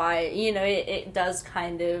provide, you know, it does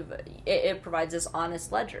kind of, it provides this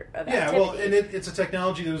honest ledger of activity. Well, and it's a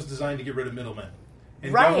technology that was designed to get rid of middlemen.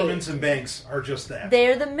 And governments and banks are just that.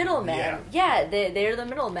 They're the middlemen. Yeah, they're the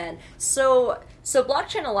middlemen. So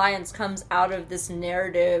Blockchain Alliance comes out of this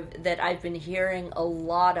narrative that I've been hearing a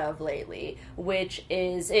lot of lately, which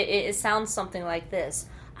is, it sounds something like this.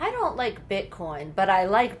 I don't like Bitcoin, but I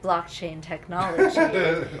like blockchain technology.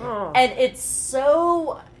 And it's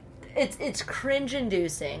so... It's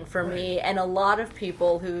cringe-inducing for me and a lot of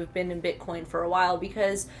people who've been in Bitcoin for a while,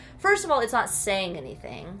 because, first of all, it's not saying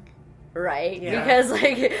anything, right? Yeah. Because,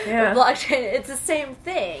 like, the blockchain, it's the same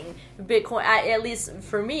thing. Bitcoin, at least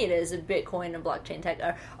for me it is, Bitcoin and blockchain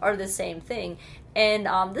tech are the same thing. And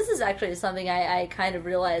this is actually something I kind of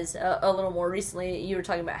realized a little more recently. You were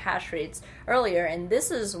talking about hash rates earlier, and this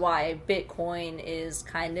is why Bitcoin is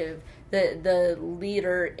kind of the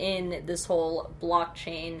leader in this whole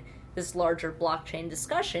blockchain, this larger blockchain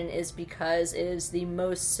discussion, is because it is the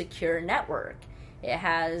most secure network. It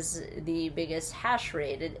has the biggest hash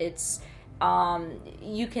rate. It's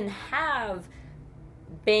you can have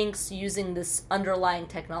banks using this underlying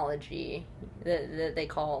technology that they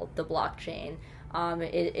call the blockchain.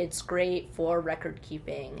 It's great for record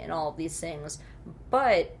keeping and all of these things,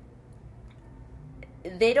 but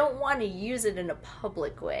they don't want to use it in a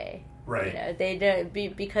public way. Right. You know, they don't,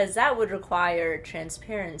 because that would require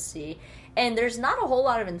transparency, and there's not a whole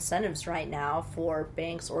lot of incentives right now for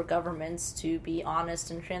banks or governments to be honest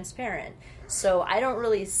and transparent. So I don't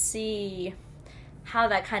really see how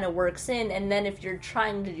that kind of works in. And then if you're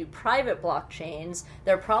trying to do private blockchains,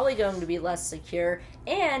 they're probably going to be less secure.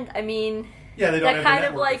 And I mean, they don't have kind the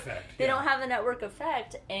of network like effect. They don't have the network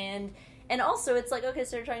effect, and And also, it's like, okay,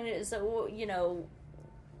 so you're trying to, so, you know,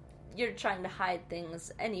 you're trying to hide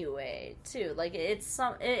things anyway, too. Like,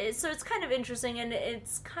 so it's kind of interesting, and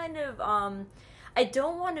it's kind of, I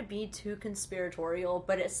don't want to be too conspiratorial,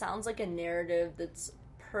 but it sounds like a narrative that's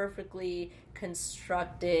perfectly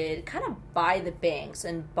constructed kind of by the banks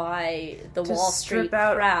and by the Wall Street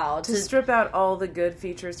crowd. To strip out all the good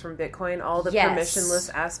features from Bitcoin, all the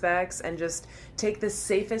permissionless aspects, and just take the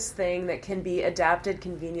safest thing that can be adapted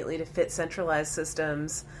conveniently to fit centralized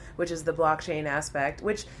systems, which is the blockchain aspect,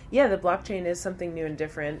 which, yeah, the blockchain is something new and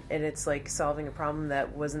different, and it's like solving a problem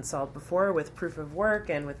that wasn't solved before with proof of work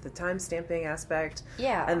and with the time stamping aspect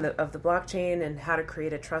and of the blockchain, and how to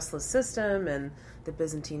create a trustless system, and the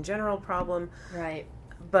Byzantine general problem. Right.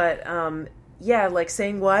 But, yeah, like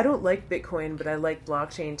saying, well, I don't like Bitcoin, but I like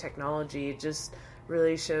blockchain technology, just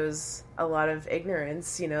really shows a lot of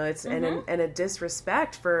ignorance, you know, it's and a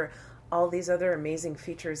disrespect for all these other amazing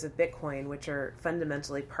features of Bitcoin, which are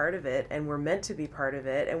fundamentally part of it, and were meant to be part of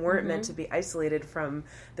it, and weren't meant to be isolated from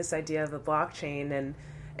this idea of a blockchain. And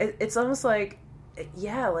it's almost like,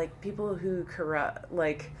 yeah, like people who corrupt,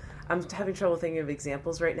 like, I'm having trouble thinking of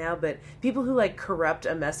examples right now, but people who, like, corrupt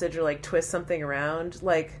a message or, like, twist something around,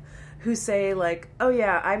 like, who say, like, oh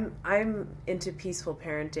yeah, I'm into peaceful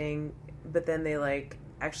parenting, but then they, like,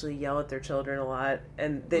 actually yell at their children a lot,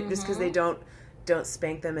 and they, just because they don't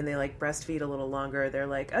spank them and they like breastfeed a little longer, they're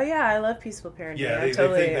like, oh yeah, I love peaceful parenting. Yeah, they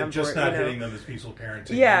think that just not hitting them is peaceful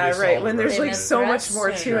parenting. Yeah, right. When there's like so much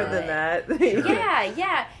more to it than that.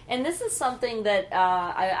 Yeah. And this is something that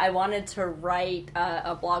I wanted to write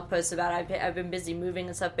a blog post about. I've been busy moving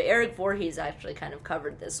and stuff, but Eric Voorhees actually kind of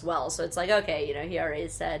covered this well. So it's like, okay, you know, he already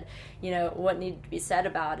said, you know, what needed to be said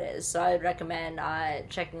about it. So I would recommend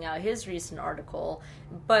checking out his recent article.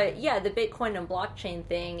 But yeah, the Bitcoin and blockchain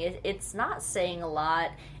thing, it's not saying a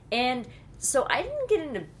lot. And so I didn't get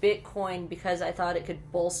into Bitcoin because I thought it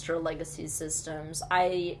could bolster legacy systems.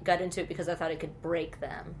 I got into it because I thought it could break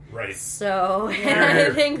them. Right. So and I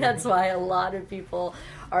think that's why a lot of people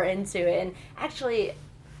are into it. And actually,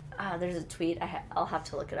 there's a tweet, I'll have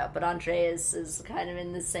to look it up, but Andreas is kind of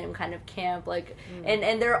in the same kind of camp. Like,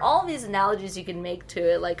 and there are all these analogies you can make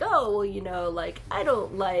to it. Like, oh, well, you know, like, I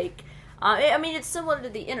don't like... I mean, it's similar to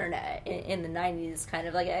the internet in the 90s, kind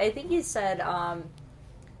of. Like, I think he said,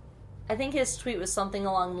 I think his tweet was something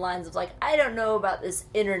along the lines of, like, I don't know about this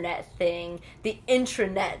internet thing. The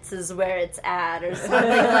intranets is where it's at, or something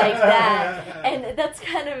like that. And that's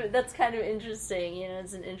kind of interesting. You know,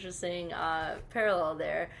 it's an interesting parallel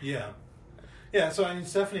there. Yeah. Yeah, so, I mean,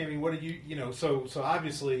 Stephanie, I mean, what did you know, so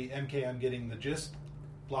obviously, MK, I'm getting the gist.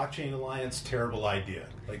 Blockchain Alliance, terrible idea.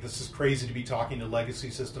 Like, this is crazy to be talking to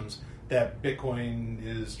legacy systems that Bitcoin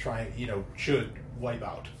is trying, you know, should wipe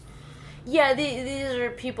out. Yeah, these are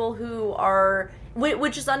people who are,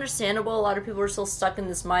 which is understandable. A lot of people are still stuck in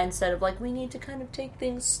this mindset of like, we need to kind of take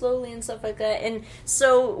things slowly and stuff like that. And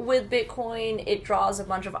so with Bitcoin, it draws a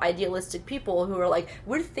bunch of idealistic people who are like,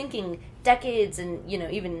 we're thinking decades and, you know,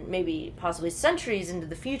 even maybe possibly centuries into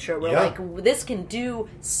the future. We're like, this can do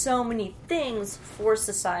so many things for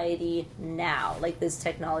society now. Like, this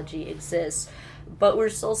technology exists. But we're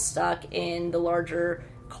still stuck in the larger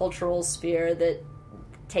cultural sphere that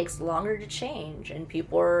takes longer to change, and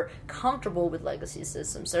people are comfortable with legacy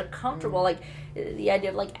systems. They're comfortable, like the idea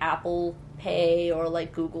of like Apple Pay or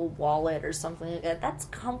like Google Wallet or something like that. That's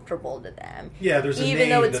comfortable to them. Yeah, there's a even name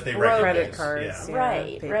though it's that they recognize. Credit cards,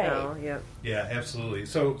 right, PayPal, right. Yep. Yeah, absolutely.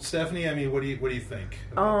 So, Stephanie, I mean, what do you think?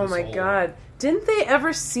 Oh my God! Didn't they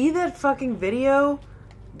ever see that fucking video?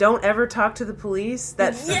 Don't ever talk to the police.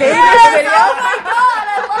 That famous video. Oh my God!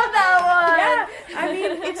 I love that one. Yeah, I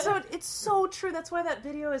mean, it's so true. That's why that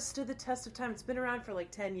video has stood the test of time. It's been around for like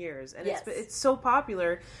 10 years, and it's so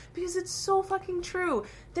popular because it's so fucking true.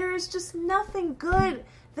 There is just nothing good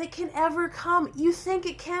that can ever come. You think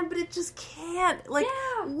it can, but it just can't. Like,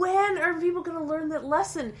 when are people going to learn that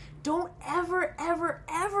lesson? Don't ever, ever,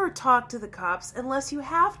 ever talk to the cops unless you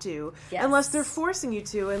have to. Yes. Unless they're forcing you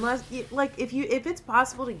to. Unless, like, if it's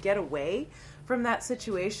possible to get away from that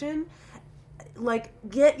situation, like,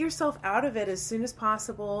 get yourself out of it as soon as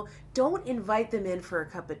possible. Don't invite them in for a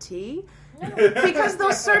cup of tea. Because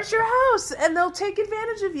they'll search your house and they'll take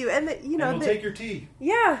advantage of you, and they'll take your tea.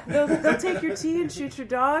 Yeah, they'll take your tea and shoot your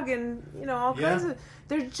dog, and all kinds of.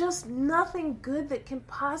 There's just nothing good that can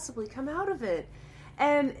possibly come out of it,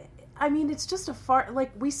 and I mean, it's just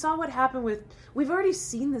we saw what happened with. We've already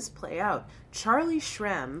seen this play out. Charlie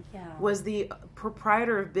Shrem was the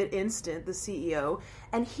proprietor of BitInstant, the CEO,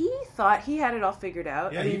 and he thought he had it all figured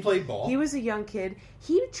out. Yeah, he played ball. He was a young kid.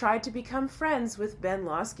 He tried to become friends with Ben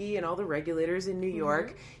Losky and all the regulators in New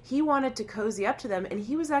York. He wanted to cozy up to them, and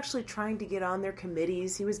he was actually trying to get on their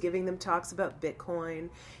committees. He was giving them talks about Bitcoin.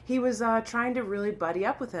 He was trying to really buddy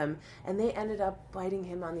up with them, and they ended up biting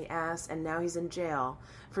him on the ass, and now he's in jail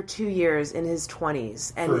for 2 years in his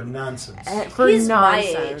 20s. And for nonsense. He's my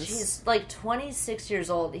age. He's like 26 years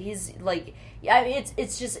old. He's like, I mean,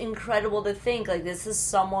 it's just incredible to think like this is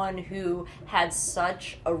someone who had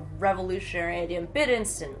such a revolutionary idea. And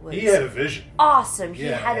BitInstant was he had a vision. Awesome. He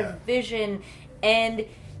had a vision, and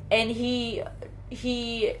he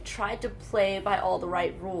tried to play by all the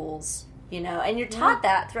right rules. You know, and you're taught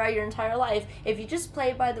that throughout your entire life. If you just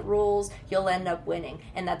play by the rules, you'll end up winning,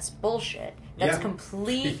 and that's bullshit. That's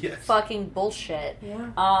complete fucking bullshit.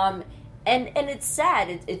 Yeah. And it's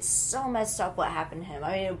sad. It's so messed up what happened to him.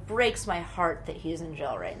 I mean, it breaks my heart that he's in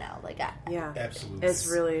jail right now. Like, absolutely, it's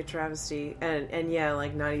really a travesty. And yeah,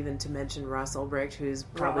 like not even to mention Ross Ulbricht, who's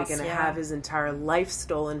probably going to have his entire life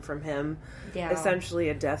stolen from him. Yeah. Essentially,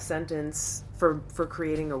 a death sentence for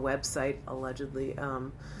creating a website allegedly.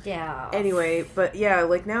 Anyway, but yeah,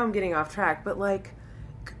 like now I'm getting off track. But like,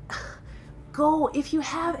 go if you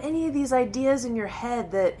have any of these ideas in your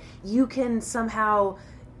head that you can somehow.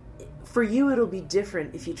 For you, it'll be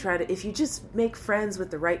different if you just make friends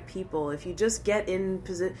with the right people. If you just get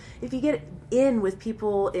if you get in with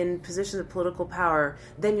people in positions of political power,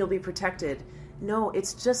 then you'll be protected. No,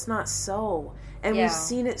 it's just not so. And we've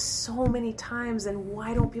seen it so many times. And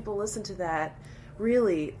why don't people listen to that?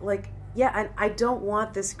 Really, like, and I don't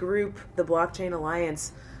want this group, the Blockchain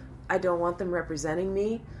Alliance. I don't want them representing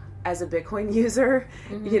me as a Bitcoin user.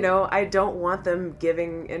 You know, I don't want them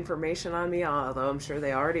giving information on me, although I'm sure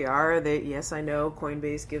they already are. Yes, I know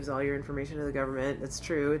Coinbase gives all your information to the government. That's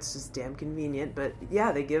true. It's just damn convenient. But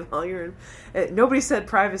yeah, they give all your... nobody said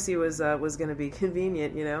privacy was going to be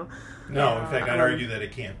convenient, you know? No, in fact, I'd argue that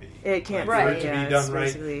it can't be. It can't be. For it to be done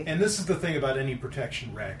right. And this is the thing about any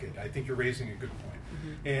protection racket. I think you're raising a good point.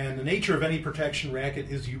 And the nature of any protection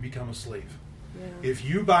racket is you become a slave. Yeah. If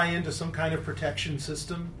you buy into some kind of protection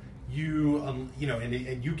system...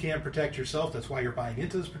 and you can't protect yourself. That's why you're buying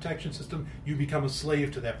into this protection system. You become a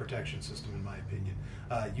slave to that protection system, in my opinion.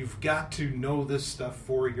 You've got to know this stuff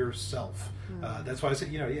for yourself. That's why I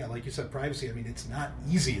said, like you said, privacy. I mean, it's not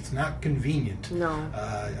easy. It's not convenient. No.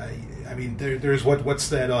 I mean, there's what's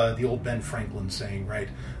that? The old Ben Franklin saying, right?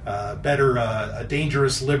 Better a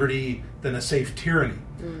dangerous liberty than a safe tyranny.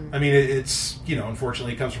 I mean, it's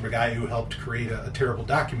unfortunately, it comes from a guy who helped create a terrible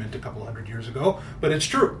document a couple hundred years ago, but it's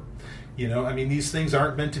true. I mean, these things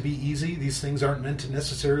aren't meant to be easy. These things aren't meant to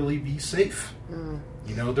necessarily be safe.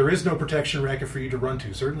 There is no protection racket for you to run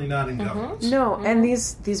to, certainly not in governments. No, and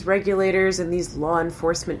these regulators and these law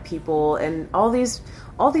enforcement people and all these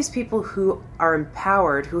people who are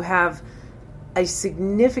empowered, who have a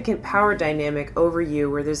significant power dynamic over you,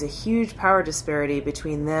 where there's a huge power disparity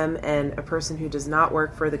between them and a person who does not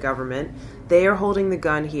work for the government. They are holding the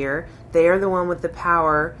gun here. They are the one with the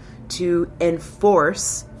power to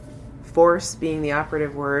enforce, force being the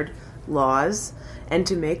operative word, laws, and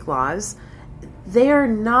to make laws. They are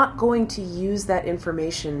not going to use that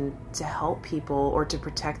information to help people or to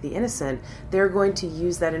protect the innocent. They're going to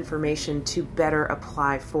use that information to better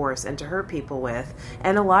apply force and to hurt people with.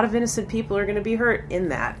 And a lot of innocent people are going to be hurt in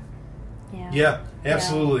that. Yeah,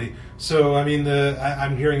 absolutely. Yeah. So, I mean,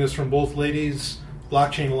 I'm hearing this from both ladies.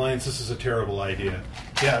 Blockchain Alliance, this is a terrible idea.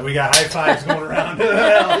 Yeah, we got high fives going around.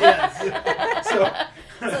 Hell, yes. So,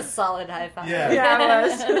 it's a solid high five. Yeah, it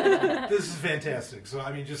was. This is fantastic. So,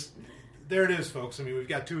 I mean, just... There it is, folks. I mean, we've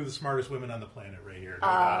got two of the smartest women on the planet right here. No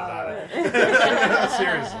doubt about it.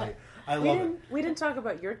 Seriously. I love it. We didn't talk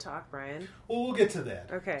about your talk, Brian. Well, we'll get to that.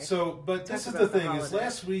 Okay. So, but this is the thing, is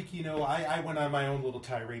last week, I went on my own little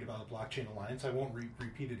tirade about the Blockchain Alliance. I won't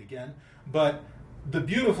repeat it again. But the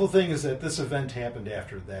beautiful thing is that this event happened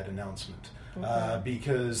after that announcement,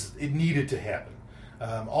 because it needed to happen.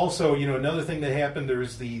 Also, another thing that happened,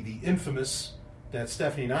 there's the infamous... that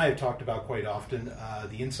Stephanie and I have talked about quite often,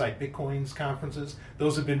 the Inside Bitcoins conferences.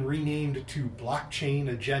 Those have been renamed to Blockchain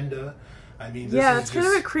Agenda. I mean, this is it's kind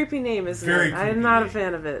of a creepy name, isn't it? I'm not a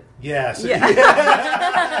fan of it. Yes. Yeah.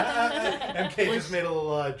 MK just made a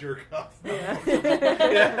little jerk off.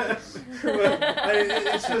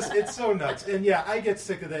 It's so nuts. And I get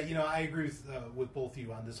sick of that. I agree with both of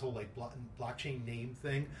you on this whole blockchain name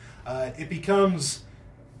thing. It becomes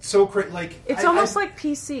so like it's almost like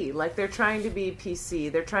PC. Like they're trying to be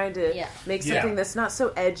PC. They're trying to make something that's not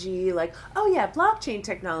so edgy. Like, oh yeah, blockchain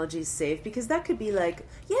technology is safe because that could be like,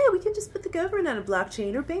 yeah, we can just put the government on a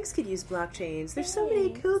blockchain, or banks could use blockchains. There's so many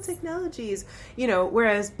cool technologies,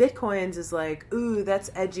 whereas Bitcoins is like, ooh, that's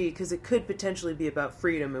edgy because it could potentially be about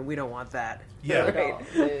freedom, and we don't want that. Yeah,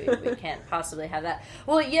 right. We can't possibly have that.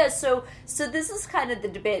 Well, yeah. So this is kind of the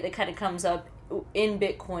debate that kind of comes up in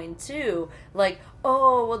Bitcoin too. Like,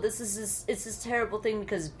 oh, well, it's this terrible thing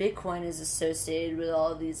because Bitcoin is associated with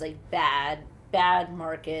all of these like bad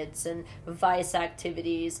markets and vice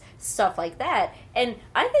activities, stuff like that. And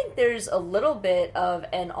I think there's a little bit of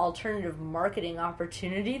an alternative marketing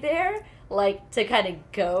opportunity there, like to kind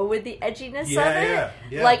of go with the edginess of it.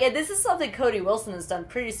 Yeah. Like, and this is something Cody Wilson has done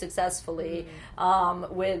pretty successful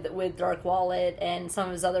with Dark Wallet and some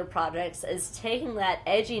of his other projects, is taking that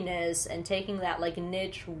edginess and taking that like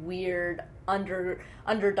niche, weird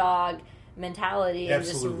underdog mentality and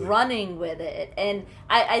just running with it. And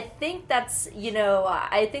I think that's,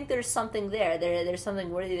 I think there's something there. There's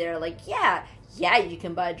something worthy there. Like, yeah, you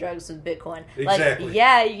can buy drugs with Bitcoin. Exactly. Like,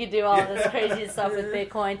 yeah, you can do all this crazy stuff with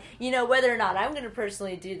Bitcoin. Whether or not I'm going to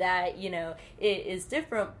personally do that, it is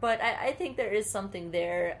different. But I think there is something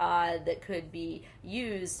there that could be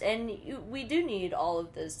used. And we do need all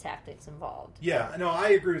of those tactics involved. Yeah, no, I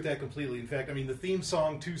agree with that completely. In fact, I mean, the theme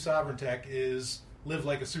song to Sovereign Tech is live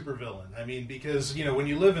like a supervillain. I mean, because, when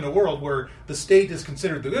you live in a world where the state is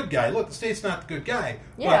considered the good guy, look, the state's not the good guy.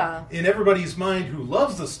 Yeah. But in everybody's mind who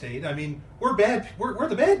loves the state, I mean, we're bad. We're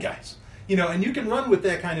the bad guys. And you can run with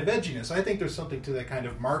that kind of edginess. I think there's something to that kind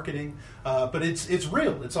of marketing, but it's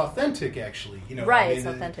real. It's authentic, actually. Right, I mean, it's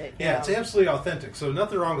authentic. Yeah, it's absolutely authentic. So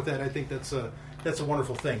nothing wrong with that. I think that's a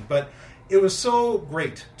wonderful thing. But it was so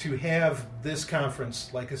great to have this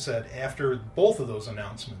conference, like I said, after both of those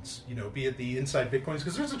announcements, be it the Inside Bitcoins,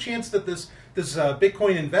 because there's a chance that this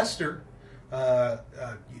Bitcoin investor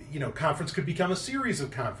conference could become a series of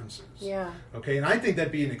conferences. Yeah. Okay, and I think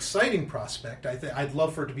that'd be an exciting prospect. I'd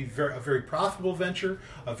love for it to be a very profitable venture,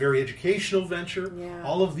 a very educational venture,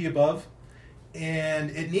 all of the above.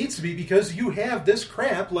 And it needs to be, because you have this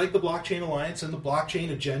crap like the Blockchain Alliance and the blockchain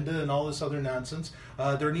agenda and all this other nonsense.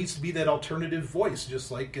 There needs to be that alternative voice,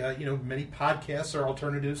 just like many podcasts are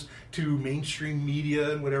alternatives to mainstream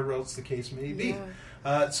media and whatever else the case may be.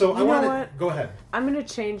 So I want to go ahead. I'm going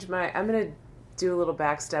to do a little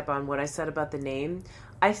backstep on what I said about the name.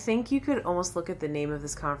 I think you could almost look at the name of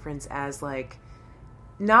this conference as like,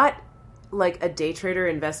 not like a day trader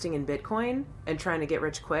investing in Bitcoin and trying to get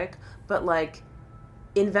rich quick, but like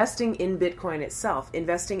investing in Bitcoin itself,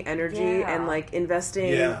 investing energy and like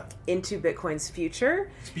investing into Bitcoin's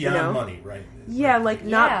future. It's beyond money, right? Yeah, like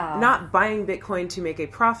not buying Bitcoin to make a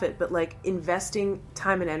profit, but like investing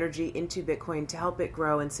time and energy into Bitcoin to help it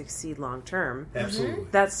grow and succeed long term. Absolutely.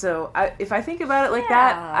 That's so. If I think about it like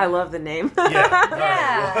that, I love the name. No,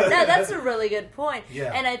 that's a really good point.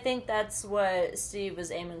 Yeah. And I think that's what Steve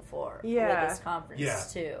was aiming for with this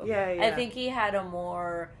conference too. I think he had a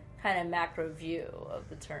more kind of macro view of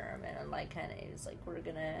the term, and like kind of it's like we're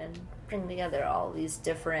gonna bring together all these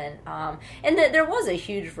different and there was a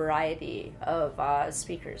huge variety of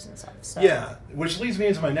speakers and stuff. So. Which leads me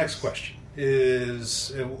into my next question.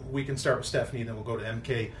 Is we can start with Stephanie, then we'll go to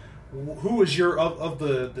MK. Who was your of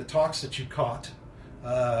the talks that you caught?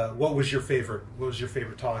 What was your favorite? What was your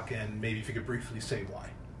favorite talk? And maybe if you could briefly say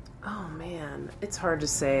why. Oh man, it's hard to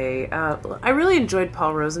say. I really enjoyed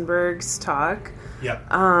Paul Rosenberg's talk.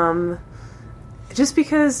 Yeah. Just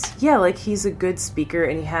because, like he's a good speaker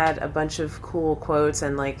and he had a bunch of cool quotes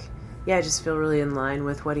and like, I just feel really in line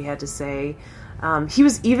with what he had to say. He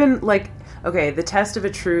was even like, okay, the test of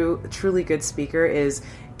a truly good speaker is,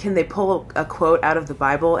 can they pull a quote out of the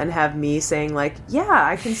Bible and have me saying like,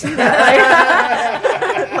 I can see that.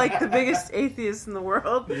 Like the biggest atheist in the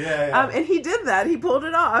world. And he did that. He pulled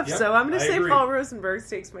it off. So I'm going to say agree. Paul Rosenberg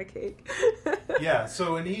takes my cake.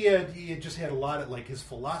 So and he had just had a lot of, like, his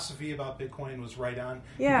philosophy about Bitcoin was right on.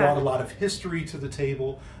 He brought a lot of history to the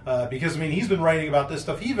table. Because, I mean, he's been writing about this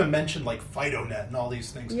stuff. He even mentioned, like, FidoNet and all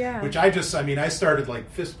these things. Which I started, like,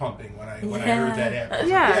 fist pumping when I heard that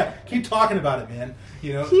happen. Keep talking about it, man.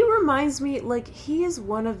 He reminds me, like, he is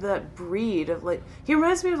one of that breed of, like, he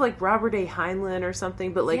reminds me of, like, Robert A. Heinlein or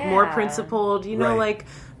something, but, like, more principled, like,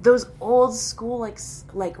 those old school,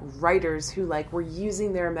 like writers who, like, were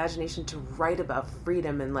using their imagination to write about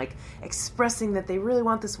freedom and, like, expressing that they really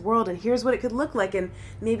want this world and here's what it could look like, and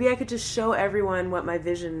maybe I could just show everyone what my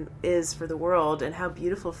vision is for the world and how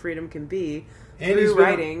beautiful freedom can be. And through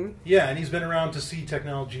writing. And he's been around to see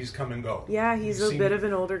technologies come and go. Yeah, he's a bit of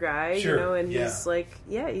an older guy, Sure, and he's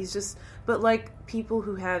he's just, but like people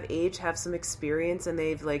who have age have some experience and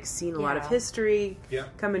they've like seen a lot of history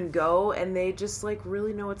come and go, and they just like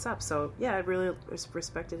really know what's up. So yeah, I really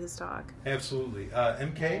respected his talk. Absolutely.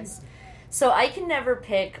 MK? So I can never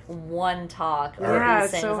pick one talk or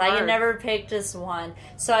these things. So I can never pick just one.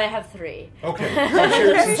 So I have 3. Okay.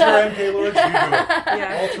 Since you're MK Lawrence, you do it.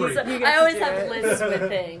 Yeah. All 3. So I always have lists with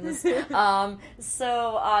things.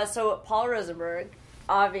 So Paul Rosenberg,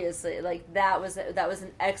 obviously, like that was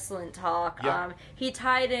an excellent talk. Yep. He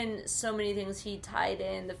tied in so many things. He tied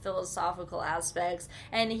in the philosophical aspects,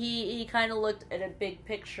 and he kind of looked at a big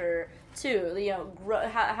picture too. You know,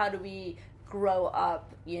 how do we grow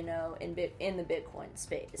up, you know, in the Bitcoin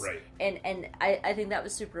space, right? And I think that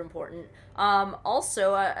was super important.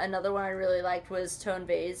 Also, another one I really liked was Tone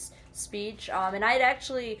Vays' speech, and I'd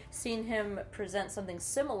actually seen him present something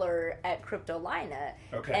similar at Cryptolina,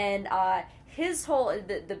 and his whole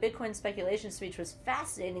the Bitcoin speculation speech was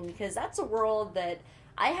fascinating because that's a world that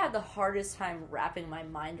I had the hardest time wrapping my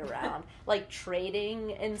mind around, like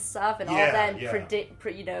trading and stuff and all that, and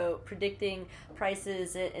predicting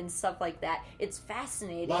prices and stuff like that. It's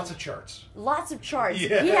fascinating. Lots of charts.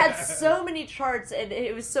 Yeah. He had so many charts, and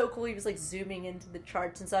it was so cool. He was like zooming into the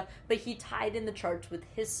charts and stuff, but he tied in the charts with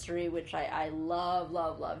history, which I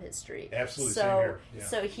love history. Absolutely. So, same here. Yeah.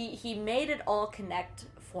 So he made it all connect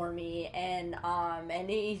for me, and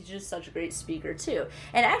he's just such a great speaker too.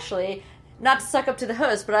 And actually, not to suck up to the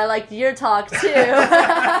host, but I liked your talk too.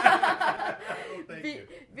 Thank you.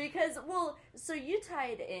 Because, so you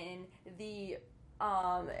tied in the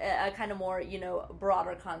a kind of more,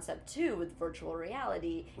 broader concept too with virtual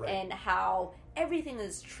reality, and how everything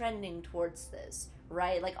is trending towards this,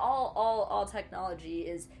 right? Like all technology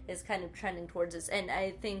is kind of trending towards this, and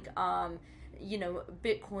I think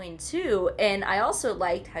Bitcoin too. And I also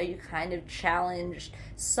liked how you kind of challenged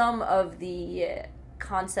some of the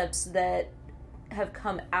concepts that have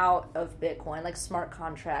come out of Bitcoin, like smart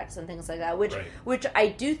contracts and things like that, which I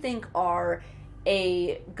do think are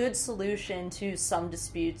a good solution to some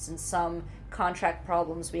disputes and some contract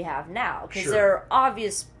problems we have now. Because there are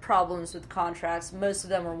obvious problems with contracts. Most of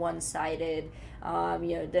them are one-sided.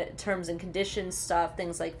 The terms and conditions stuff,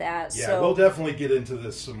 things like that. Yeah, so, we'll definitely get into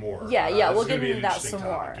this some more. We'll get into that some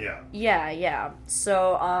more. Yeah.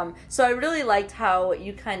 So I really liked how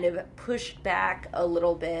you kind of pushed back a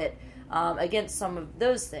little bit against some of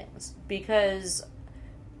those things, because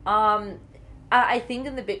I think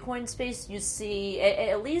in the Bitcoin space you see,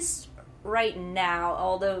 at least right now,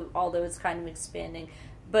 although it's kind of expanding,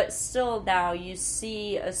 but still now you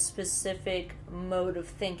see a specific mode of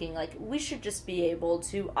thinking. Like, we should just be able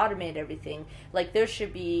to automate everything. Like, there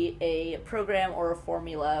should be a program or a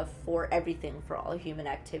formula for everything, for all human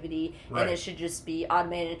activity, and it should just be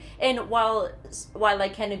automated. And while I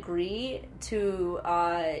can agree to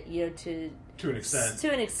an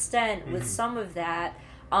extent with some of that,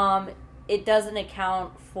 it doesn't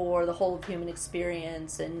account for the whole of human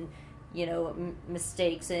experience and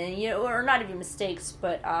mistakes, and or not even mistakes,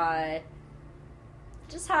 but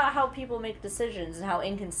just how people make decisions and how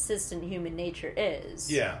inconsistent human nature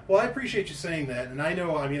is. Yeah, well, I appreciate you saying that, and I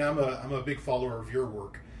know, I'm a big follower of your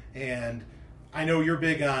work, and I know you're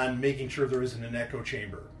big on making sure there isn't an echo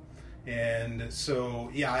chamber. And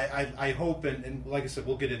so, I hope, and like I said,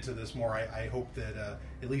 we'll get into this more. I hope that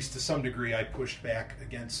at least to some degree, I pushed back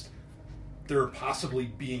against there possibly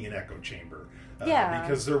being an echo chamber.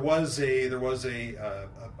 Because there was a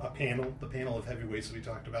panel, the panel of heavyweights that we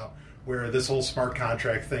talked about, where this whole smart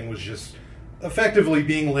contract thing was just effectively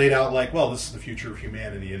being laid out like, well, this is the future of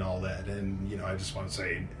humanity and all that. And I just want to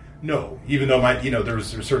say no, even though there's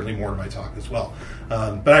certainly more to my talk as well.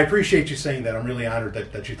 But I appreciate you saying that. I'm really honored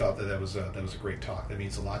that you thought that was a great talk. That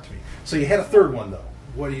means a lot to me. So you had a third one though.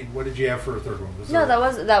 What did you have for a third one? That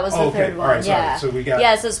was the third one. All right, sorry. So we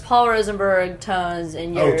got so it's Paul Rosenberg, Tones,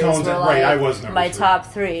 and yours. Tones, were right? I was number my 3. top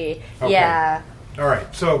 3. Okay. Yeah. All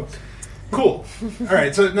right. So cool. All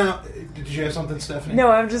right. So now, did you have something, Stephanie?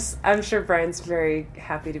 No, I'm sure Brian's very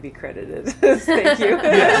happy to be credited. Thank you.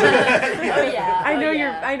 I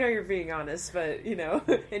know you're being honest, but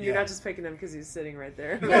and you're not just picking him because he's sitting right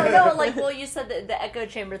there. No, you said the echo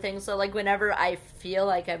chamber thing. So whenever I feel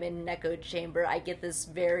like I'm in an echo chamber, I get this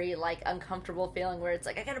very uncomfortable feeling where it's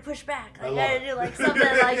like I gotta push back. I gotta do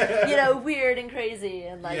something weird and crazy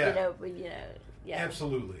and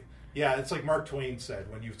Absolutely. Yeah, it's like Mark Twain said,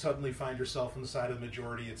 when you suddenly find yourself on the side of the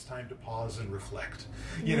majority, it's time to pause and reflect.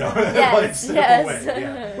 You know, like step away.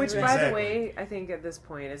 Yeah, Which, by exactly. the way, I think at this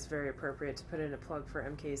point it's very appropriate to put in a plug for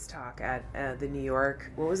MK's talk at the New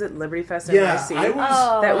York, what was it, Liberty Fest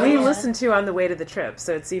NYC? We listened to on the way to the trip,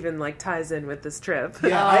 so it's even like ties in with this trip.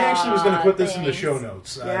 Yeah, I actually was going to put this in the show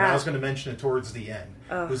notes. And I was going to mention it towards the end.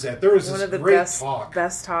 Was that there was one this of the great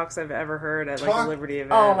best talks I've ever heard at like a Liberty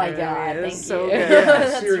event. Oh my god, it was thank so you. good. Yeah,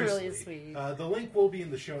 That's seriously. really sweet. The link will be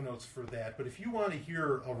in the show notes for that. But if you want to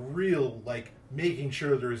hear a real, like, making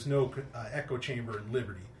sure there is no echo chamber in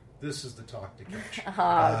Liberty, this is the talk to catch.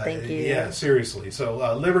 Thank you. Yeah, seriously. So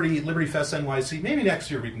Liberty Fest NYC. Maybe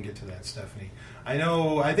next year we can get to that, Stephanie.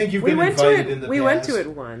 I think you've been invited in the past. We went to it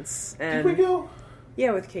once. And did we go?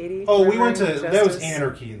 Yeah, with Katie. Oh, we went to Justice. that was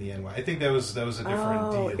Anarchy in the NY. I think that was a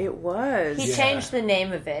different deal. It was. He changed the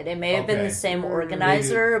name of it. It may have been the same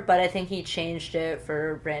organizer, but I think he changed it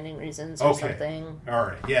for branding reasons or something. All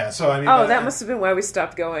right. Yeah. So I mean. That must have been why we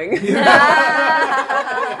stopped going.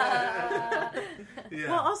 Yeah.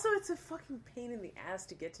 Well, also it's a fucking pain in the ass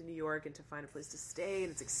to get to New York and to find a place to stay,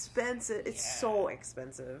 and it's expensive. It's so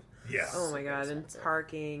expensive. Yeah. Oh my god, and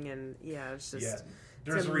parking and it's just. Yeah.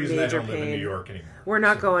 There's a reason I don't live in New York anymore. We're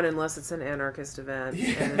not going unless it's an anarchist event.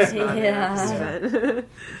 And it's not an anarchist event.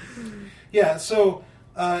 Yeah, so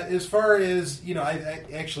as far as, I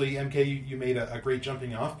actually, MK, you made a great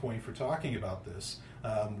jumping off point for talking about this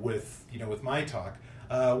with my talk.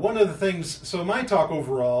 One of the things, so my talk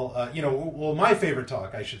overall, my favorite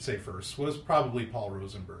talk, I should say first, was probably Paul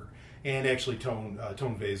Rosenberg. And actually Tone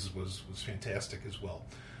Vase was fantastic as well.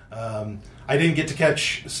 I didn't get to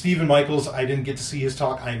catch Stephen Michaels. I didn't get to see his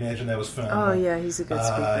talk. I imagine that was phenomenal. Oh, yeah, he's a good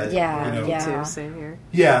speaker. Me too, same here.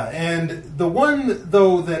 Yeah, and the one,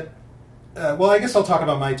 though, that... I guess I'll talk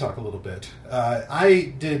about my talk a little bit.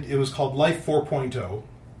 It was called Life 4.0.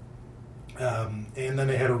 And then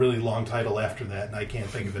it had a really long title after that, and I can't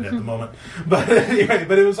think of it at the moment. But anyway,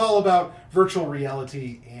 it was all about virtual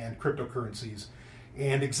reality and cryptocurrencies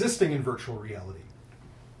and existing in virtual reality.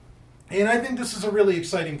 And I think this is a really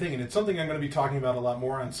exciting thing, and it's something I'm going to be talking about a lot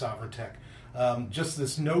more on Sovereign Tech. Just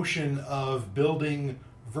this notion of building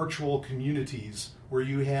virtual communities where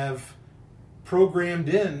you have programmed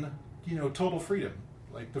in, total freedom,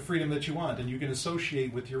 like the freedom that you want, and you can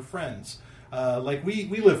associate with your friends. Like we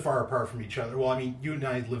live far apart from each other. Well, I mean, you and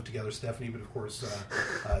I live together, Stephanie, but of course,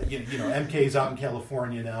 MK's out in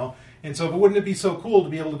California now. And so, but wouldn't it be so cool to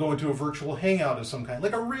be able to go into a virtual hangout of some kind,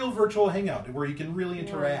 like a real virtual hangout where you can really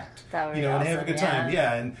interact, and have a good time.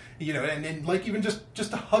 Yeah, and and like even just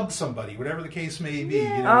to hug somebody, whatever the case may be.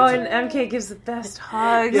 Yeah. And MK gives the best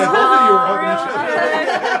hugs. Yeah, both of you are hugging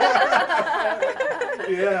each other.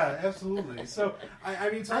 Yeah, absolutely. So I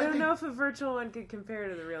mean, I don't know if a virtual one could compare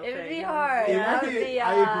to the real thing. It would be hard. I agree. Yeah.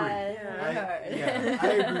 I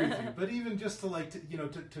agree with you. But even just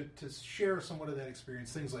to share somewhat of that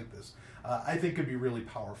experience, things like this, I think could be really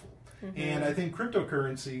powerful. Mm-hmm. And I think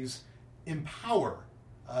cryptocurrencies empower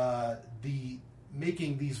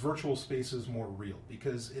making these virtual spaces more real,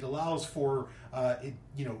 because it allows for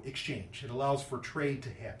exchange. It allows for trade to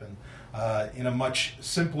happen in a much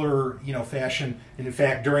simpler fashion. And in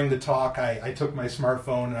fact, during the talk, I took my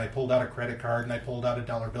smartphone and I pulled out a credit card and I pulled out a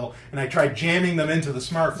dollar bill and I tried jamming them into the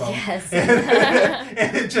smartphone. Yes.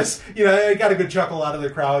 And it just I got a good chuckle out of the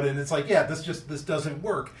crowd, and it's like, this doesn't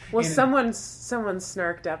work. Well, and someone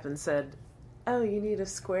snarked up and said, "Oh, you need a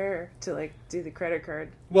Square to do the credit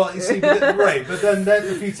card." Well, you see, right, but then that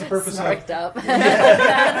defeats the purpose Snarked up.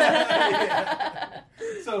 Yeah.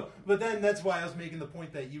 So, but then that's why I was making the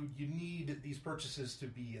point that you need these purchases to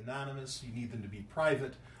be anonymous. You need them to be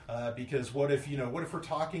private, because what if we're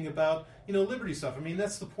talking about liberty stuff? I mean,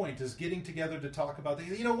 that's the point, is getting together to talk about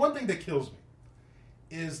one thing that kills me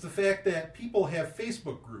is the fact that people have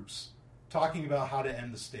Facebook groups talking about how to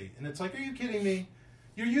end the state, and it's like, are you kidding me?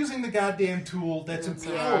 You're using the goddamn tool that's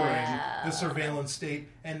empowering the surveillance state,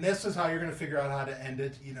 and this is how you're going to figure out how to end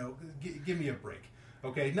it. Give me a break.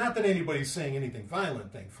 Okay, not that anybody's saying anything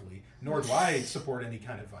violent, thankfully, nor do I support any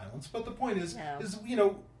kind of violence. But the point is,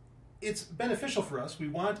 it's beneficial for us. We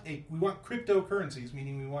want cryptocurrencies,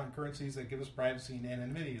 meaning we want currencies that give us privacy and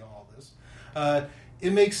anonymity and all this.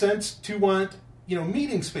 It makes sense to want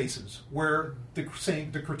meeting spaces where the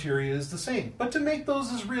criteria is the same, but to make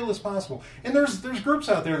those as real as possible. And there's groups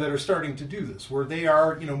out there that are starting to do this, where they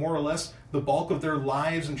are more or less the bulk of their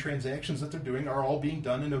lives and transactions that they're doing are all being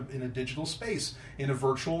done in a digital space, in a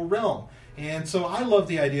virtual realm. And so I love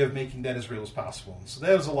the idea of making that as real as possible. And so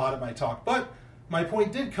that was a lot of my talk. But my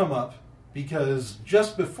point did come up because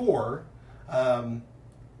just before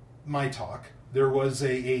my talk, there was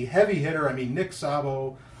a heavy hitter. I mean, Nick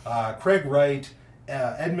Szabo Craig Wright,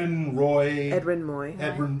 Edmund Moy. Edwin Moy,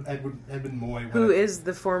 Who is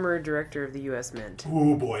the former director of the U.S. Mint.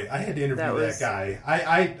 Oh boy, I had to interview that guy.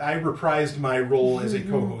 I reprised my role as a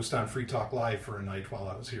co-host on Free Talk Live for a night while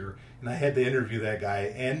I was here, and I had to interview that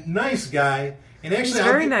guy. And nice guy. And actually, he's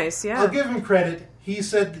very nice. Yeah, I'll give him credit. He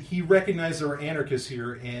said he recognized there were anarchists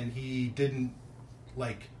here, and he didn't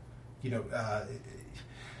he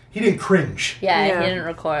didn't cringe. Yeah, he didn't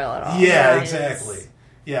recoil at all. Yeah, exactly.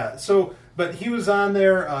 Yeah, so, but he was on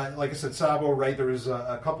there, like I said, Sabo, right? There was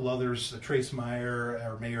a couple others, Trace Mayer,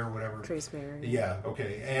 or Mayer, whatever. Trace Mayer. Yeah,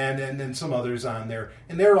 okay. And then some others on there.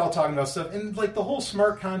 And they were all talking about stuff. And, like, the whole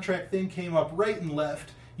smart contract thing came up right and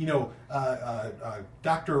left. You know,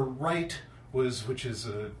 Dr. Wright which is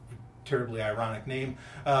a terribly ironic name,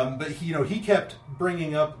 but he kept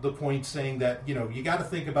bringing up the point saying that, you got to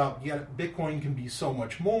think about, Bitcoin can be so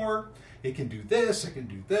much more. It can do this, it can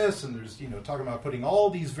do this, and there's, talking about putting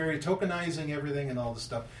all these tokenizing everything and all this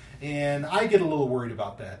stuff. And I get a little worried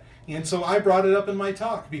about that. And so I brought it up in my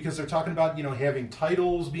talk because they're talking about, having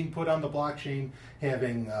titles being put on the blockchain,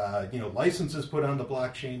 having, licenses put on the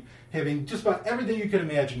blockchain, having just about everything you can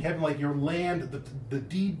imagine, having like your land, the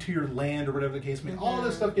deed to your land or whatever the case may be, all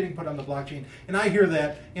this stuff getting put on the blockchain. And I hear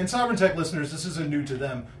that, and Sovereign Tech listeners, this isn't new to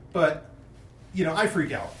them, but, I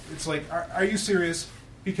freak out. It's like, are you serious?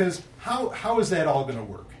 Because how is that all going to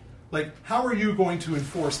work? Like, how are you going to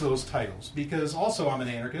enforce those titles? Because also I'm an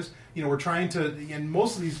anarchist. We're trying to, and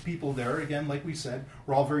most of these people there, again, like we said,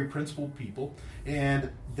 we're all very principled people,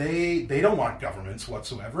 and they don't want governments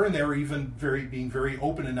whatsoever, and they're even being very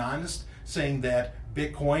open and honest, saying that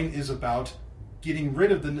Bitcoin is about getting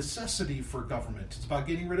rid of the necessity for government. It's about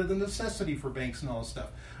getting rid of the necessity for banks and all this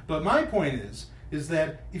stuff. But my point is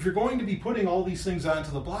that if you're going to be putting all these things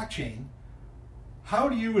onto the blockchain, how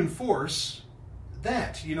do you enforce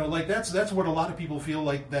that? That's what a lot of people feel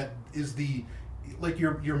like that is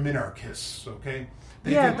you're minarchists, okay?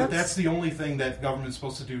 They think that's the only thing that government's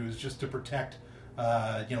supposed to do is just to protect,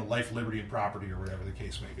 life, liberty, and property, or whatever the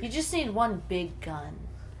case may be. You just need one big gun.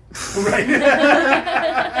 Right.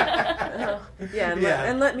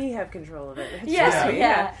 And let me have control of it.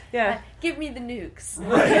 Yeah. Give me the nukes.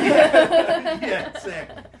 Right. Yeah,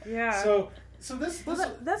 exactly. Yeah. So this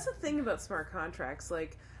that's the thing about smart contracts.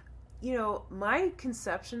 Like, my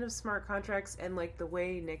conception of smart contracts and like the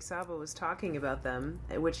way Nick Szabo was talking about them,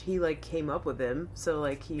 which he like came up with them. So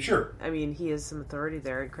like he has some authority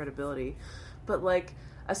there and credibility, but like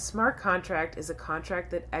a smart contract is a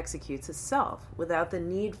contract that executes itself without the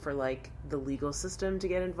need for like the legal system to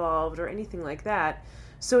get involved or anything like that.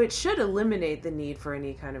 So it should eliminate the need for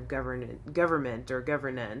any kind of government or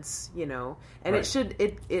governance, and right.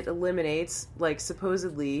 It eliminates like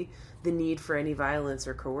supposedly the need for any violence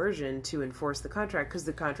or coercion to enforce the contract, because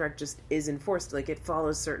the contract just is enforced. Like, it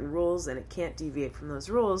follows certain rules and it can't deviate from those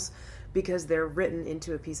rules because they're written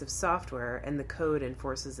into a piece of software and the code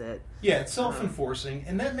enforces it. Yeah, it's self-enforcing,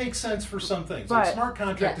 and that makes sense for some things. Like smart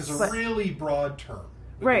contract is a really broad term.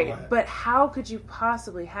 Right, but how could you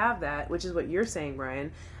possibly have that, which is what you're saying,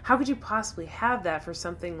 Brian, how could you possibly have that for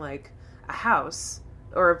something like a house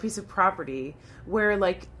or a piece of property where,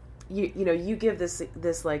 like, you give this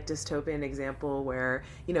like dystopian example where,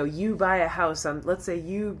 you buy a house on, let's say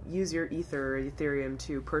you use your Ether or Ethereum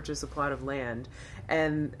to purchase a plot of land,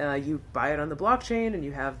 and you buy it on the blockchain, and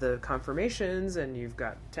you have the confirmations, and you've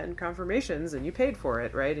got 10 confirmations, and you paid for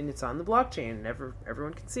it, right? And it's on the blockchain, and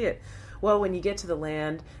everyone can see it. Well, when you get to the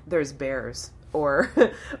land, there's bears, or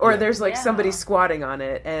there's like somebody squatting on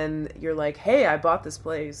it, and you're like, "Hey, I bought this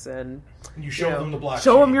place," and you show them the blockchain.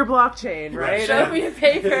 Show them your blockchain, right? Show them your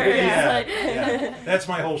paper. That's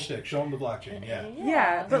my whole shtick. Show them the blockchain.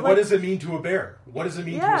 Yeah. But what does it mean to a bear? What does it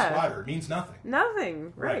mean to a squatter? It means nothing.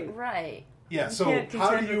 Nothing. Right. Yeah, so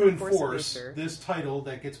how do you enforce this title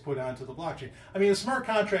that gets put onto the blockchain? I mean, a smart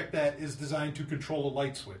contract that is designed to control a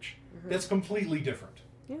light switch, that's completely different.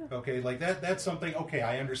 Yeah. Okay, like that's something, okay,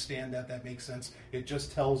 I understand that makes sense. It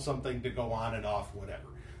just tells something to go on and off, whatever.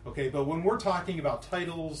 Okay, but when we're talking about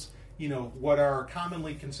titles, what are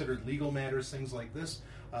commonly considered legal matters, things like this,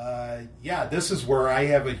 this is where I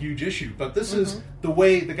have a huge issue. But this is the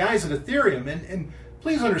way the guys at Ethereum, and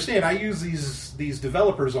please understand, I use these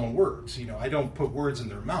developers' own words. I don't put words in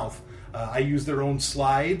their mouth. I use their own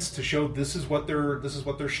slides to show this is what they're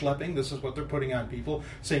schlepping, this is what they're putting on people,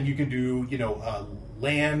 saying you can do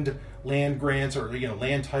land grants or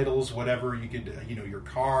land titles, whatever you could your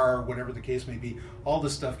car, whatever the case may be. All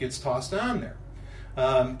this stuff gets tossed on there,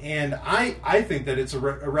 and I think that it's a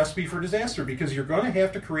recipe for disaster, because you're going to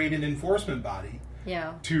have to create an enforcement body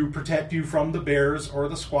to protect you from the bears or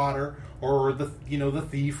the squatter or the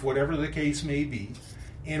thief, whatever the case may be.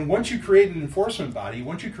 And once you create an enforcement body,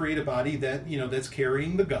 once you create a body that that's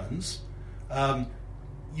carrying the guns,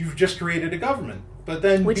 you've just created a government. But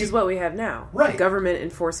then, which is what we have now, right? Government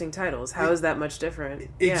enforcing titles. How is that much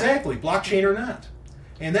different? Exactly, blockchain or not.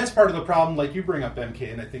 And that's part of the problem. Like you bring up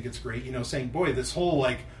MK, and I think it's great. Saying, boy, this whole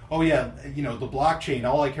like, oh yeah, the blockchain.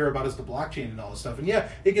 All I care about is the blockchain and all this stuff. And yeah,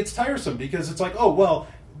 it gets tiresome because it's like, oh well.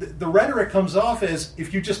 The rhetoric comes off as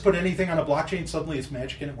if you just put anything on a blockchain, suddenly it's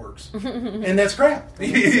magic and it works, and that's crap.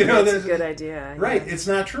 That's a good idea, right? Yeah. It's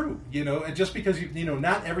not true, and just because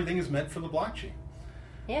not everything is meant for the blockchain.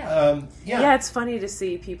 Yeah. Yeah, it's funny to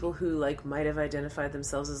see people who like might have identified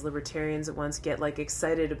themselves as libertarians at once get like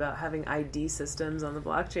excited about having ID systems on the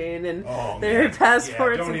blockchain and their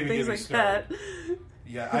passports and things like that.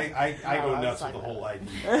 Yeah, I go nuts with the whole ID.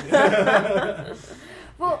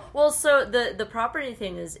 Well, so the property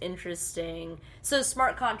thing is interesting. So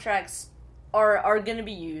smart contracts are going to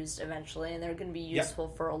be used eventually, and they're going to be useful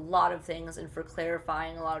for a lot of things and for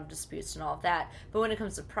clarifying a lot of disputes and all of that. But when it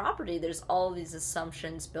comes to property, there's all these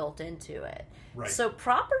assumptions built into it. Right. So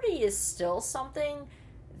property is still something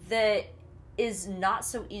that is not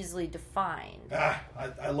so easily defined.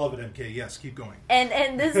 I love it, MK. Yes, keep going.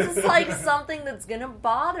 And this is like something that's going to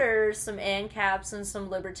bother some ANCAPs and some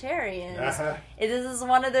libertarians. This is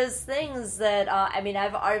one of those things that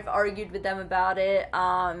I've argued with them about it.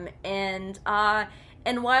 And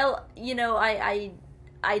while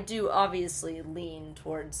I do obviously lean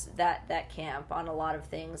towards that camp on a lot of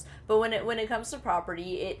things, but when it comes to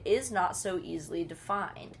property, it is not so easily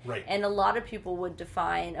defined. Right. And a lot of people would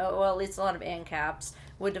define, at least a lot of ANCAPs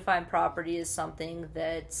would define property as something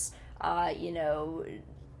that's,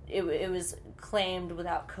 it was claimed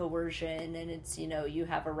without coercion, and it's, you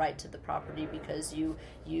have a right to the property because you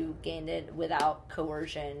gained it without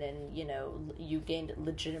coercion, and you gained it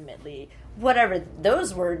legitimately, whatever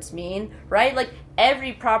those words mean, right? Like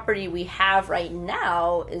every property we have right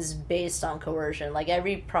now is based on coercion. Like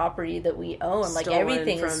every property that we own, like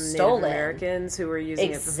everything from is stolen. Native Americans who were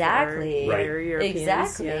using exactly. it before, Europeans.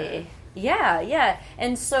 Exactly. Yeah.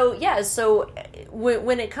 And so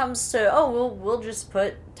when it comes to, we'll just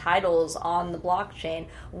put titles on the blockchain,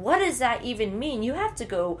 what does that even mean? You have to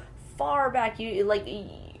go far back.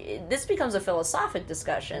 This becomes a philosophic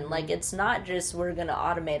discussion. Like, it's not just we're going to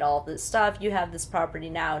automate all this stuff. You have this property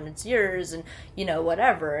now and it's yours and,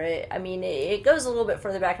 whatever. It goes a little bit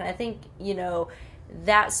further back, and I think,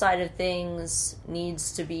 that side of things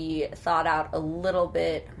needs to be thought out a little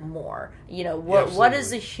bit more. What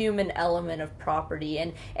is the human element of property?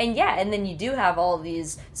 And then you do have all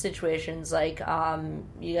these situations like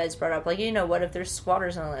you guys brought up, like, what if there's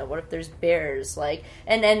squatters on the land? What if there's bears? Like,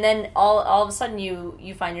 and then all of a sudden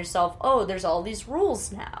you find yourself, there's all these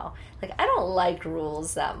rules now. Like, I don't like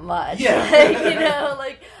rules that much. Yeah.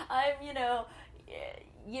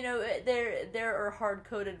 There are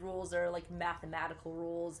hard-coded rules. There are like mathematical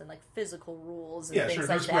rules and like physical rules and things like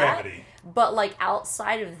there's that. gravity. But like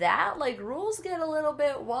outside of that, like rules get a little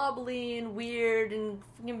bit wobbly and weird and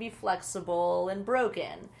can be flexible and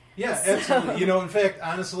broken. Yeah, absolutely. In fact,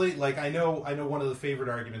 honestly, like I know one of the favorite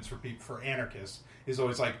arguments for anarchists is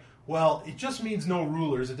always like, well, it just means no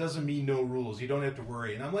rulers. It doesn't mean no rules. You don't have to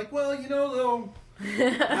worry. And I'm like, well, though.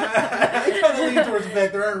 I kind of lean towards the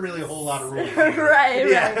fact there aren't really a whole lot of rules. Right.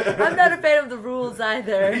 I'm not a fan of the rules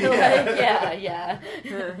either.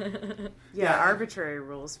 Yeah, arbitrary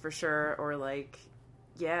rules for sure, or like,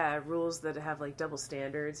 rules that have like double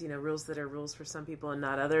standards. Rules that are rules for some people and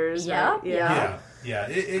not others. Yeah. Right? Yeah.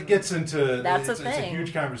 It gets into that's it's a thing. It's a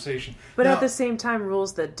huge conversation. But at the same time,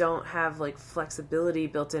 rules that don't have like flexibility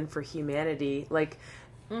built in for humanity, like.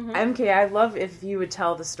 MK, I'd love if you would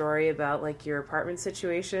tell the story about like your apartment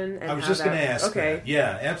situation. And I was just going to ask. Okay. That.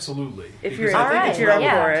 Yeah, absolutely. If you're up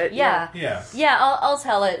for it. Yeah. I'll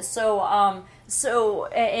tell it. So,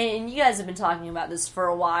 and you guys have been talking about this for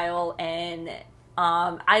a while, and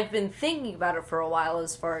I've been thinking about it for a while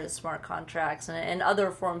as far as smart contracts and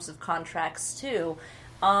other forms of contracts too.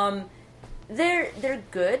 They're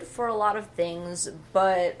good for a lot of things,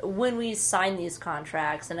 but when we sign these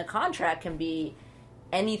contracts, and a contract can be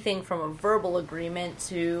anything from a verbal agreement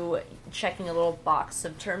to checking a little box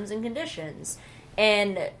of terms and conditions.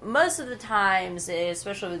 And most of the times,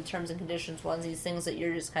 especially with terms and conditions ones, these things that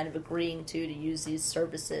you're just kind of agreeing to use these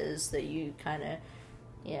services that you kind of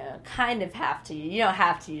have to. You don't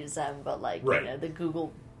have to use them, but like, the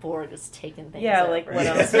Google board is taking things over. Like what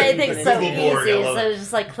else? It's made things so easy, so it's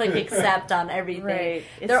just like click accept on everything. Right.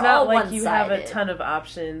 They're it's not all like one-sided. you have a ton of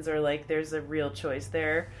options or like there's a real choice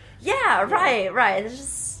there. Yeah, right. It's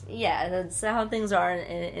just, that's how things are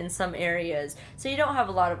in some areas. So you don't have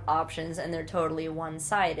a lot of options, and they're totally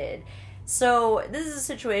one-sided. So this is a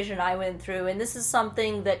situation I went through, and this is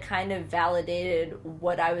something that kind of validated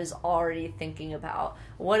what I was already thinking about.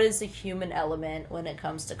 What is the human element when it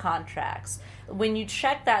comes to contracts? When you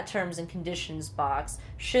check that terms and conditions box,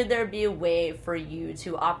 should there be a way for you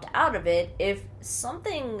to opt out of it if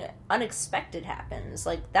something unexpected happens?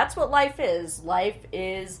 Like, that's what life is. Life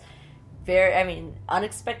is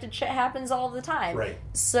unexpected shit happens all the time. Right.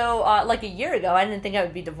 So, like a year ago, I didn't think I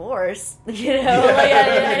would be divorced. I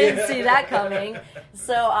didn't see that coming.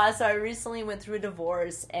 So I recently went through a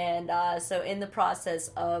divorce, and so in the process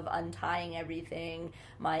of untying everything,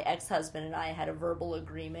 my ex-husband and I had a verbal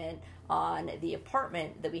agreement on the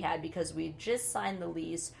apartment that we had because we just signed the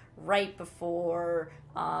lease right before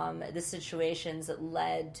the situations that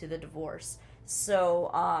led to the divorce.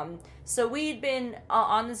 So we'd been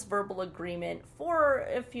on this verbal agreement for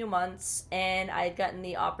a few months, and I had gotten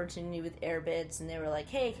the opportunity with Airbits, and they were like,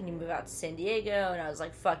 "Hey, can you move out to San Diego?" And I was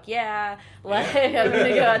like, "Fuck yeah!" Like, I'm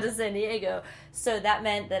gonna go out to San Diego. So that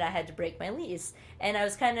meant that I had to break my lease, and I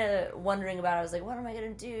was kind of wondering about it. I was like, "What am I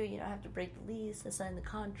gonna do? You know, I have to break the lease, I signed the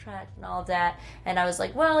contract, and all of that." And I was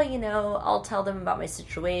like, "Well, you know, I'll tell them about my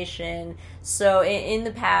situation." So in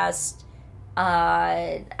the past,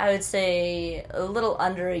 I would say a little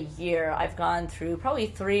under a year, I've gone through probably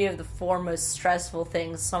 3 of the 4 most stressful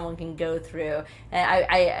things someone can go through. And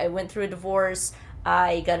I went through a divorce,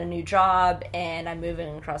 I got a new job, and I'm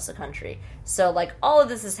moving across the country. So, like, all of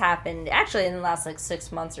this has happened actually in the last, like,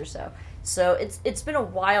 6 months or so. So it's been a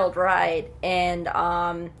wild ride, and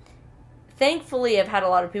thankfully I've had a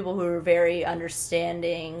lot of people who are very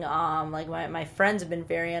understanding. Like, my friends have been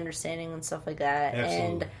very understanding and stuff like that. Absolutely.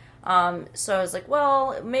 And so I was like,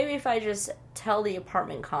 well, maybe if I just tell the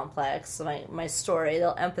apartment complex my story,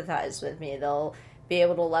 they'll empathize with me. They'll be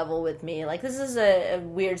able to level with me. Like, this is a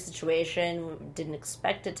weird situation. Didn't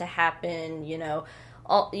expect it to happen, you know.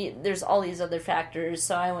 There's all these other factors.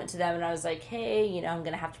 So I went to them and I was like, hey, you know, I'm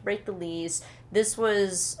going to have to break the lease. This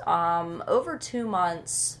was over 2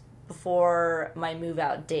 months before my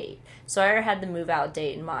move-out date. So I already had the move-out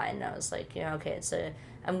date in mind. And I was like, yeah, okay,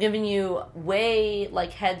 I'm giving you way,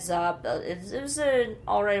 like, heads up. It was an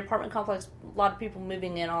alright apartment complex. A lot of people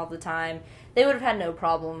moving in all the time. They would have had no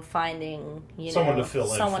problem finding, someone to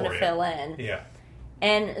fill in. Yeah.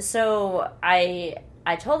 And so I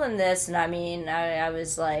told them this, and I mean, I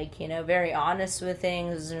was, like, you know, very honest with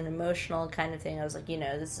things. It was an emotional kind of thing. I was like, you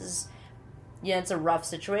know, this is, you know, it's a rough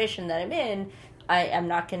situation that I'm in. I'm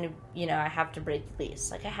not going to, you know, I have to break the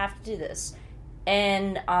lease. Like, I have to do this.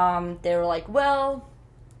 And they were like, well,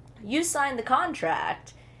 you signed the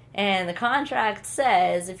contract, and the contract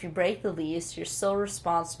says if you break the lease, you're still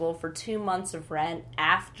responsible for 2 months of rent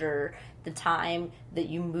after the time that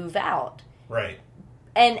you move out. Right.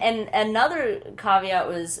 And another caveat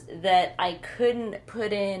was that I couldn't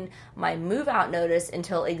put in my move-out notice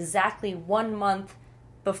until exactly 1 month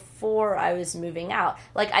before I was moving out.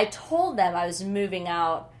 Like, I told them I was moving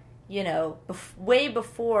out, you know, way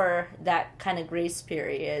before that kind of grace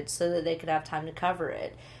period so that they could have time to cover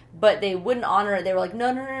it. But they wouldn't honor it. They were like,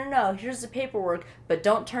 no, here's the paperwork, but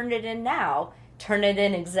don't turn it in now. Turn it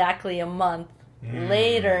in exactly a month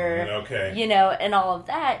later. Okay. You know, and all of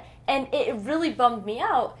that. And it really bummed me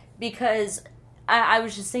out because I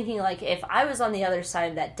was just thinking, like, if I was on the other side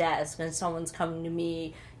of that desk and someone's coming to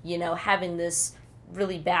me, you know, having this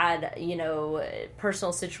really bad, you know,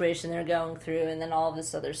 personal situation they're going through, and then all of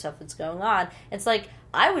this other stuff that's going on, it's like,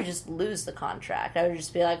 I would just lose the contract. I would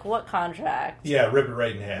just be like, what contract? Yeah, rip it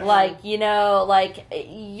right in half. Like, you know, like,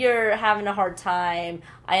 you're having a hard time.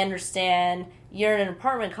 I understand you're in an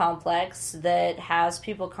apartment complex that has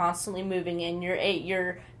people constantly moving in.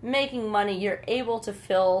 You're making money. You're able to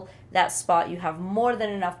fill that spot. You have more than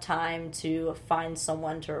enough time to find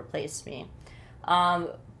someone to replace me.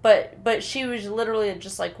 But she was literally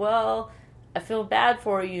just like, well, I feel bad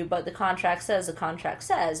for you, but the contract says.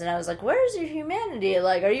 And I was like, where's your humanity?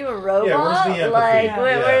 Like, are you a robot? Yeah, where's the empathy? Like,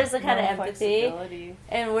 where's the kind of empathy? Flexibility.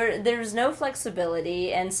 And there's no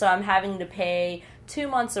flexibility, and so I'm having to pay 2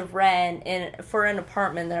 months of rent for an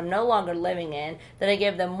apartment that I'm no longer living in, that I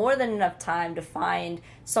gave them more than enough time to find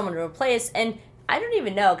someone to replace. And I don't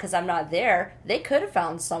even know, because I'm not there. They could have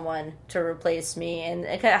found someone to replace me. And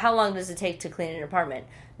how long does it take to clean an apartment?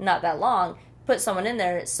 Not that long. Put someone in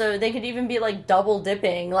there, so they could even be, like, double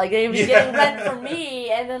dipping. Like, they'd be getting rent from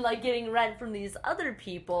me, and then, like, getting rent from these other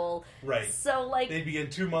people. Right. So, like, they'd be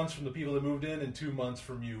getting 2 months from the people that moved in and 2 months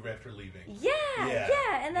from you after leaving.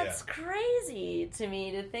 Yeah, and that's crazy to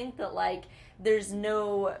me to think that, like, there's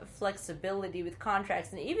no flexibility with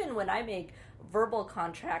contracts. And even when I make verbal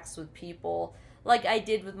contracts with people, like I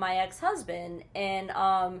did with my ex-husband, and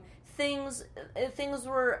things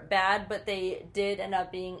were bad, but they did end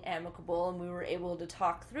up being amicable, and we were able to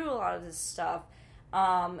talk through a lot of this stuff.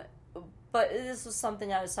 But this was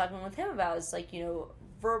something I was talking with him about. It's like,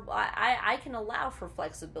 I can allow for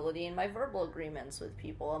flexibility in my verbal agreements with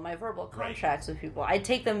people and my verbal contracts with people. I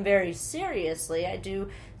take them very seriously. I do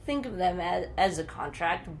think of them as a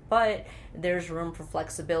contract, but there's room for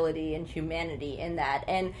flexibility and humanity in that.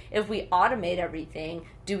 And if we automate everything,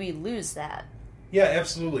 do we lose that? Yeah,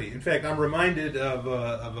 absolutely. In fact, I'm reminded of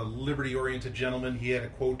a liberty-oriented gentleman. He had a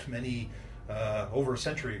quote over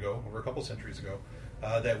a couple centuries ago,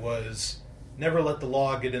 that was, "Never let the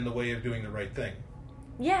law get in the way of doing the right thing."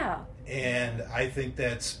 Yeah. And I think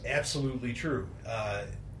that's absolutely true.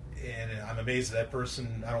 And I'm amazed that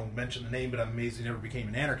person, I don't mention the name, but I'm amazed he never became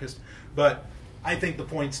an anarchist. But I think the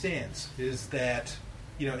point stands, is that,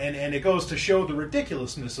 and it goes to show the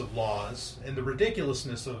ridiculousness of laws and the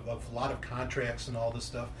ridiculousness of a lot of contracts and all this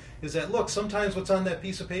stuff, is that, look, sometimes what's on that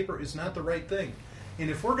piece of paper is not the right thing.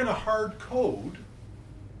 And if we're going to hard code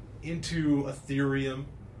into Ethereum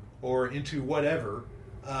or into whatever,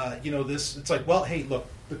 it's like, well, hey, look,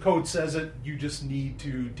 the code says it, you just need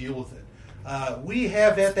to deal with it. We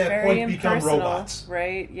have at that point become robots.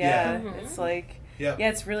 Right? Yeah. Mm-hmm. It's like, yeah,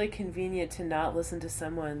 it's really convenient to not listen to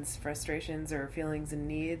someone's frustrations or feelings and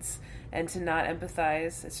needs and to not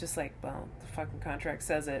empathize. It's just like, well, the fucking contract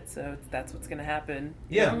says it, so that's what's going to happen.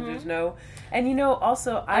 Yeah. There's no... And,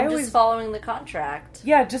 also, I'm just following the contract.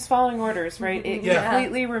 Yeah, just following orders, right? It Yeah.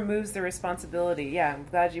 completely removes the responsibility. Yeah, I'm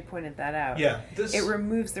glad you pointed that out. Yeah. It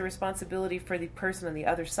removes the responsibility for the person on the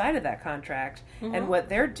other side of that contract and what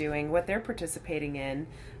they're doing, what they're participating in,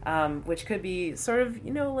 which could be sort of,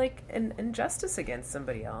 like an injustice against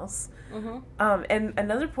somebody else. And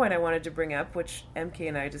another point I wanted to bring up, which MK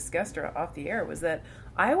and I discussed off the air, was that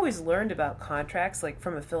I always learned about contracts, like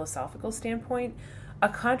from a philosophical standpoint. A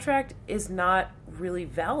contract is not really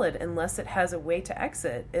valid unless it has a way to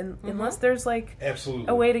exit, and unless there's like absolutely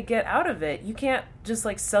a way to get out of it. You can't just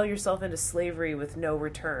like sell yourself into slavery with no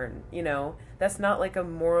return. That's not like a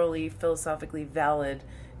morally, philosophically valid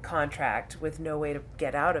contract with no way to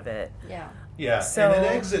get out of it. Yeah. Yeah, So, and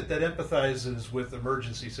an exit that empathizes with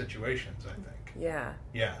emergency situations, I think. Yeah.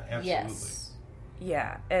 Yeah, absolutely. Yes.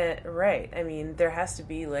 Yeah, right. I mean, there has to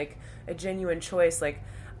be like a genuine choice. Like,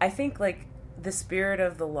 I think like the spirit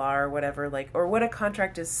of the law or whatever, like, or what a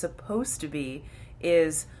contract is supposed to be,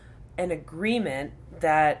 is an agreement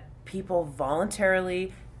that people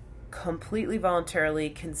completely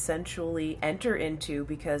voluntarily, consensually enter into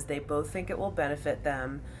because they both think it will benefit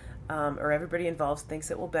them, or everybody involved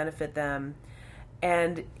thinks it will benefit them.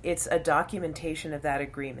 And it's a documentation of that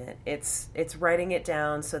agreement. It's writing it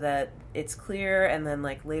down so that it's clear, and then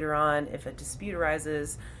like later on, if a dispute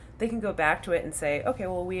arises, they can go back to it and say, okay,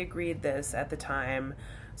 well, we agreed this at the time,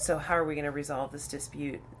 so how are we going to resolve this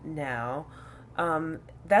dispute now?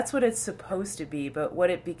 That's what it's supposed to be, but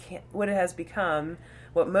what it has become,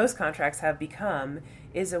 what most contracts have become,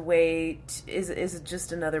 is a way is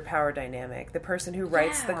just another power dynamic. The person who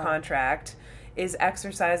writes the contract is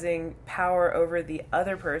exercising power over the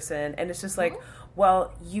other person, and it's just like,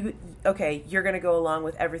 well, you're going to go along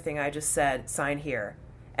with everything I just said, sign here.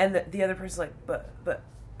 And the other person's like, but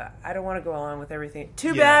I don't want to go along with everything.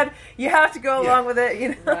 Too bad, you have to go along with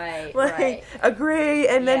it, Right, like, right. Agree,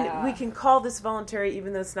 and then we can call this voluntary,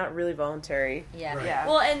 even though it's not really voluntary. Yeah. Right. Yeah.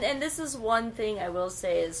 Well, and this is one thing I will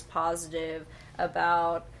say is positive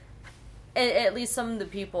about at least some of the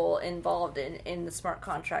people involved in the smart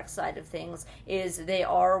contract side of things, is they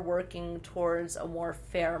are working towards a more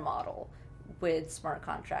fair model with smart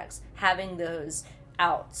contracts, having those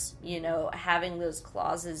outs, having those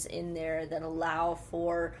clauses in there that allow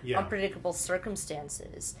for unpredictable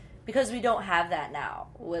circumstances, because we don't have that now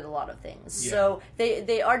with a lot of things. Yeah. So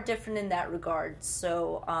they are different in that regard.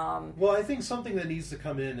 So well, I think something that needs to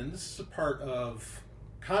come in, and this is a part of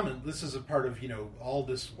all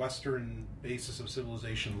this Western basis of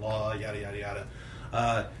civilization law, yada yada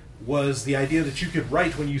yada, was the idea that you could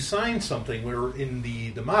write when you sign something, where in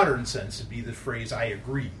the modern sense it'd be the phrase "I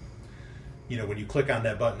agree." When you click on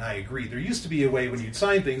that button, I agree. There used to be a way when you'd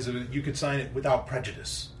sign things, you could sign it without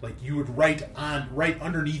prejudice. Like you would write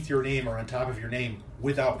underneath your name or on top of your name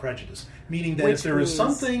without prejudice. Meaning that if there is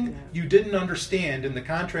something you didn't understand in the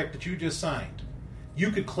contract that you just signed,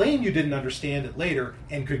 you could claim you didn't understand it later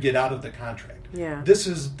and could get out of the contract. Yeah.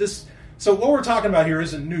 So what we're talking about here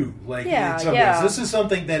isn't new. In some ways, this is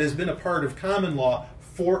something that has been a part of common law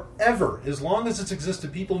forever. As long as it's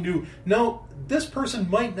existed, people knew, no, this person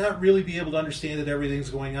might not really be able to understand that everything's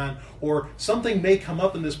going on, or something may come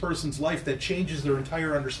up in this person's life that changes their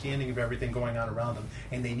entire understanding of everything going on around them,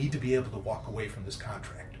 and they need to be able to walk away from this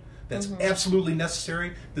contract. That's absolutely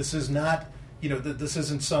necessary. This is not, this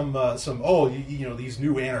isn't some these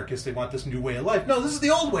new anarchists, they want this new way of life. No, this is the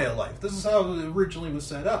old way of life. This is how it originally was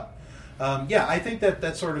set up. I think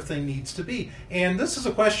that sort of thing needs to be. And this is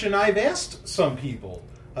a question I've asked some people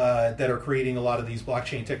that are creating a lot of these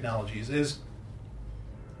blockchain technologies is,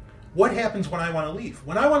 what happens when I want to leave?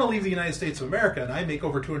 When I want to leave the United States of America and I make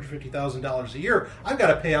over $250,000 a year, I've got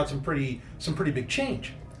to pay out some pretty big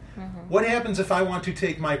change. What happens if I want to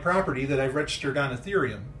take my property that I've registered on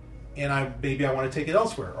Ethereum and maybe I want to take it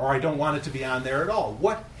elsewhere, or I don't want it to be on there at all?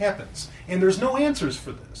 What happens? And there's no answers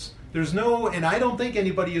for this. And I don't think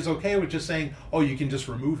anybody is okay with just saying, oh, you can just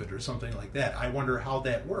remove it or something like that. I wonder how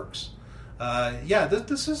that works.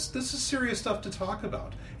 This is serious stuff to talk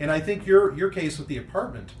about. And I think your case with the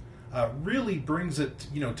apartment really brings it,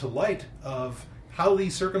 to light of how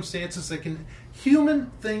these circumstances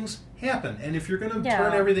human things happen. And if you're going to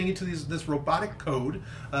turn everything into this robotic code,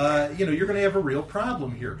 you're going to have a real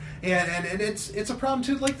problem here. And it's a problem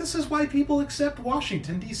too. Like, this is why people accept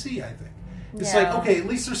Washington D.C. I think it's like, okay, at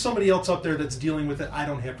least there's somebody else up there that's dealing with it. I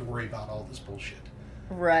don't have to worry about all this bullshit.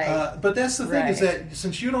 Right. But that's the thing, is that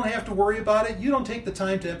since you don't have to worry about it, you don't take the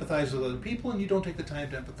time to empathize with other people, and you don't take the time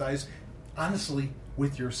to empathize, honestly,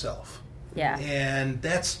 with yourself. Yeah. And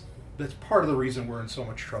that's part of the reason we're in so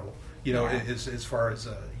much trouble, as far as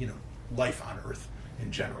life on Earth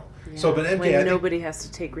in general. Yeah. So, but when nobody has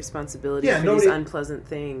to take responsibility for these unpleasant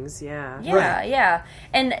things. Yeah. Right. Yeah.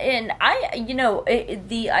 And I,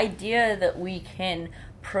 the idea that we can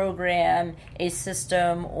program a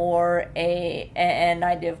system or an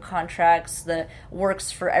idea of contracts that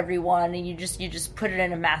works for everyone, and you just put it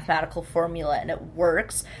in a mathematical formula and it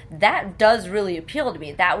works, that does really appeal to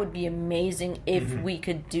me. That would be amazing if we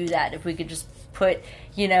could do that, if we could just put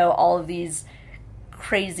all of these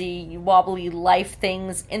crazy wobbly life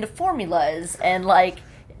things into formulas and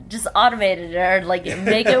just automate it or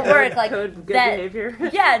make it work code behavior.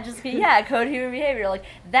 Code human behavior.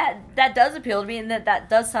 That does appeal to me, and that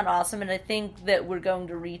does sound awesome. And I think that we're going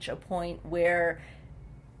to reach a point where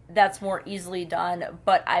that's more easily done.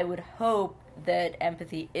 But I would hope that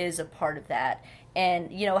empathy is a part of that.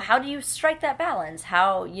 And how do you strike that balance?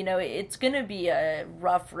 How it's going to be a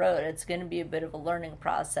rough road. It's going to be a bit of a learning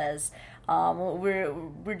process.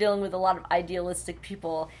 We're dealing with a lot of idealistic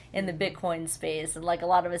people in the Bitcoin space, and a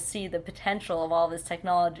lot of us see the potential of all this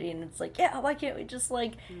technology, and it's why can't we just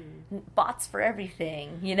bots for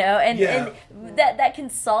everything, and that can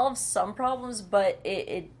solve some problems, but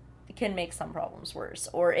it can make some problems worse,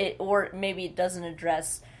 or maybe it doesn't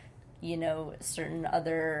address certain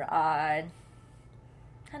other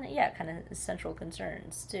kind of central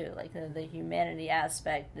concerns too, the humanity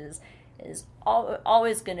aspect is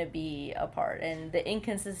always going to be a part, and the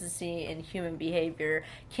inconsistency in human behavior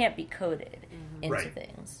can't be coded into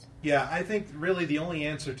things. Yeah, I think really the only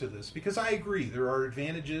answer to this, because I agree there are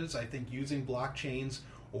advantages, I think, using blockchains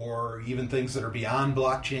or even things that are beyond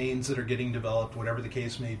blockchains that are getting developed, whatever the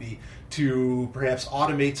case may be, to perhaps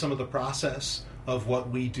automate some of the process of what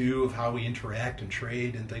we do, of how we interact and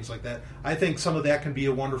trade and things like that. I think some of that can be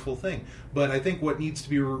a wonderful thing. But I think what needs to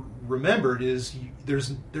be remembered is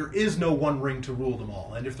there is no one ring to rule them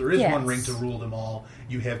all. And if there is one ring to rule them all,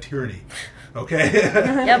 you have tyranny. Okay?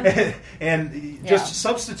 Yep. and just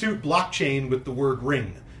substitute blockchain with the word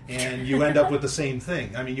ring, and you end up with the same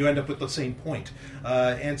thing. I mean, you end up with the same point.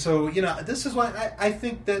 And so, this is why I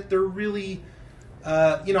think that they're really...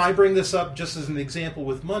 I bring this up just as an example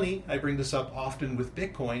with money. I bring this up often with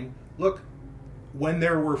Bitcoin. Look, when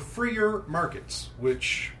there were freer markets,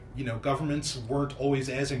 which, governments weren't always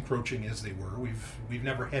as encroaching as they were. We've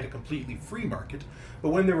never had a completely free market. But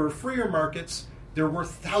when there were freer markets, there were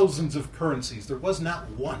thousands of currencies. There was not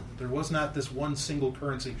one. There was not this one single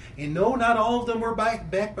currency. And no, not all of them were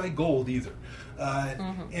backed by gold either.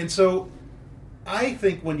 And so I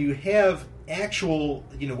think when you have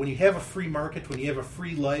when you have a free market, when you have a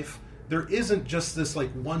free life, there isn't just this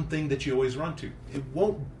one thing that you always run to. It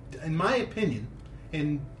won't, in my opinion,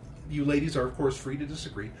 and you ladies are of course free to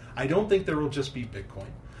disagree, I don't think there will just be Bitcoin.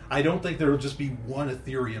 I don't think there will just be one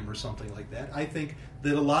Ethereum or something like that. I think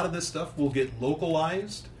that a lot of this stuff will get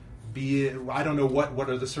localized, be it, I don't know what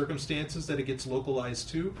are the circumstances that it gets localized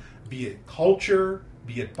to, be it culture,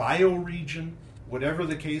 be it bioregion, whatever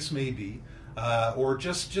the case may be. Or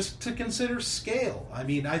just to consider scale. I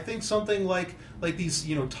mean, I think something like these,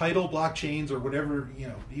 tidal blockchains or whatever,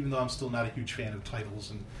 even though I'm still not a huge fan of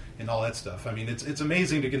titles and all that stuff. I mean, it's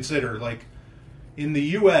amazing to consider, in the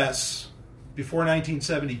U.S., before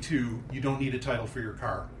 1972, you don't need a title for your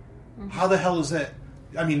car. How the hell is that?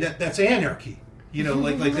 I mean, that's anarchy. You know,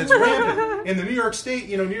 like that's rampant. In the New York State,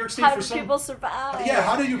 New York State How for do some people survive? Yeah,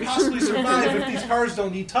 how do you possibly survive if these cars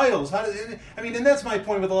don't need titles? And that's my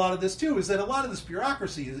point with a lot of this too, is that a lot of this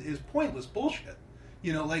bureaucracy is pointless bullshit.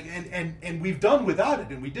 And we've done without it,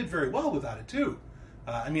 and we did very well without it too.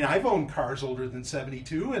 I've owned cars older than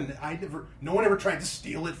 72, and no one ever tried to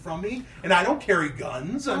steal it from me, and I don't carry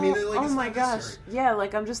guns. Oh my gosh. Yeah,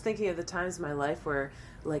 I'm just thinking of the times in my life where,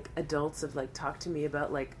 adults have, talked to me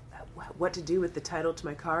about, what to do with the title to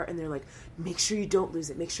my car, and they're like, make sure you don't lose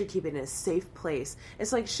it, make sure you keep it in a safe place.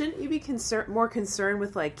 It's like, shouldn't you be more concerned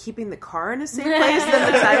with keeping the car in a safe place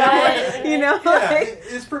than the title?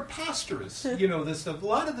 It's preposterous. This stuff, a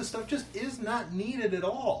lot of this stuff just is not needed at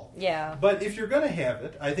all. Yeah. But if you're going to have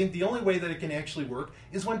it, I think the only way that it can actually work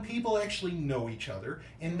is when people actually know each other,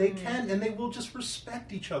 and they can, and they will just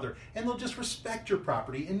respect each other, and they'll just respect your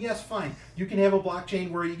property. And yes, fine, you can have a blockchain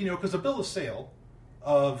where because a bill of sale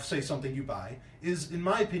of, say, something you buy is, in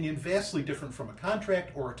my opinion, vastly different from a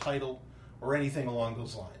contract or a title or anything along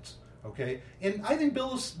those lines. Okay? And I think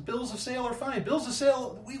bills of sale are fine. Bills of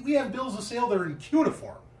sale, we have bills of sale that are in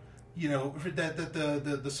cuneiform, that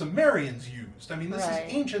the Sumerians used. This is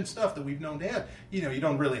ancient stuff that we've known to have. You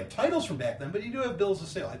don't really have titles from back then, but you do have bills of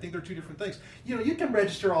sale. I think they're two different things. You can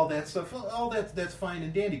register all that stuff. All that's fine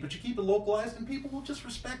and dandy, but you keep it localized and people will just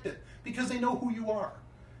respect it because they know who you are.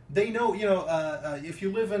 They know, if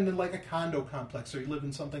you live in a condo complex or you live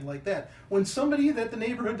in something like that, when somebody that the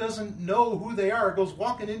neighborhood doesn't know who they are goes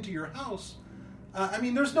walking into your house,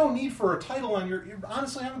 there's no need for a title on your...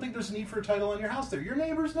 Honestly, I don't think there's a need for a title on your house there. Your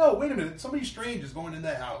neighbors know, wait a minute, somebody strange is going in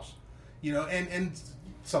that house, and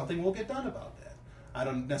something will get done about that. I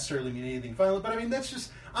don't necessarily mean anything violent, but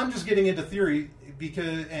I'm just getting into theory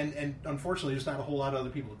because, and unfortunately, there's not a whole lot of other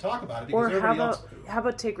people to talk about it. Because how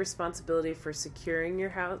about take responsibility for securing your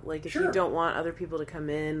house? If you don't want other people to come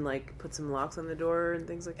in, put some locks on the door and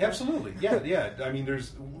things like that. Absolutely, yeah.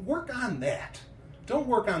 There's work on that. Don't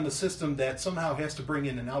work on the system that somehow has to bring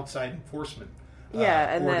in an outside enforcement.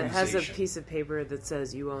 And that has a piece of paper that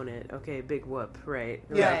says you own it. Okay, big whoop, right?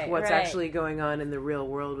 Yeah. What's actually going on in the real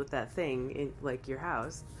world with that thing, in, your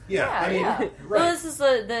house? Yeah. Right. Well, this is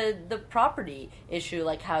the property issue.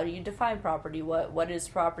 How do you define property? What is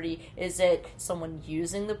property? Is it someone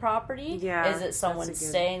using the property? Yeah. Is it someone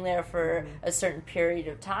staying there for a certain period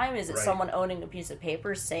of time? Is it someone owning a piece of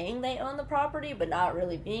paper saying they own the property but not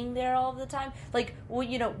really being there all of the time?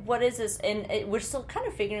 What is this? And we're still kind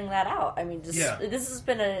of figuring that out. This has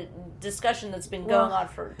been a discussion that's been going on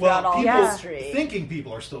throughout all history. Thinking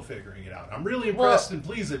people are still figuring it out. I'm really impressed and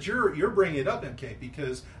pleased that you're bringing it up, MK,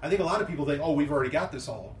 because I think a lot of people think, we've already got this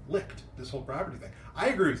all licked, this whole property thing. I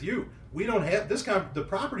agree with you. We don't have this. The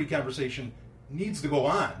property conversation needs to go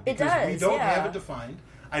on because we don't have it defined.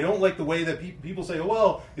 I don't like the way that people say,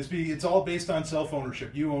 it's all based on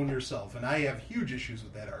self-ownership. You own yourself, and I have huge issues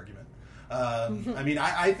with that argument.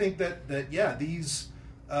 I think that these.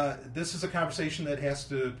 This is a conversation that has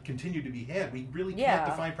to continue to be had. We really can't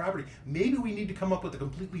define property. Maybe we need to come up with a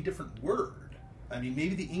completely different word.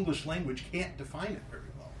 Maybe the English language can't define it very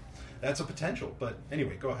well. That's a potential. But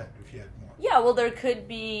anyway, go ahead if you had more. Yeah, well, there could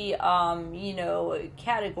be,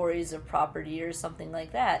 categories of property or something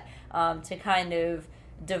like that to kind of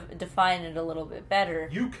define it a a little bit better.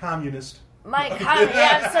 You communist. I'm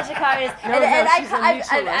such a communist.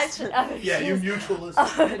 I'm actually... you mutualist.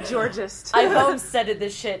 Georgist. I homesteaded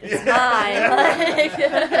this shit. It's mine.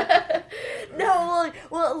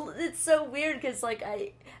 Well, it's so weird because,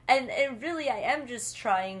 I am just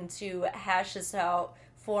trying to hash this out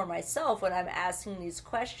for myself when I'm asking these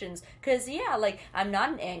questions. Because, I'm not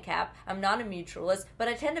an ANCAP, I'm not a mutualist, but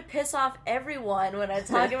I tend to piss off everyone when I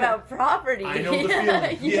talk about property. I know the feeling.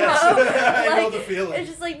 I know the feeling.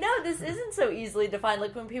 It's just no, this isn't so easily defined.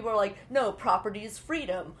 When people are like, no, property is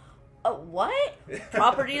freedom. What?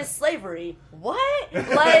 Property is slavery. What?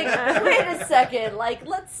 Wait a second.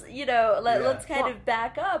 Let's kind of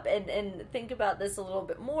back up and think about this a little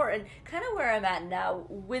bit more. And kind of where I'm at now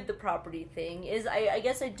with the property thing is I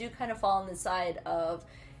guess I do kind of fall on the side of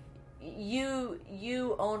you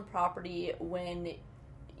own property when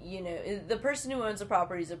the person who owns the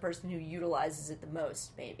property is the person who utilizes it the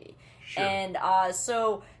most, maybe. Sure. And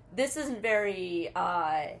so this isn't very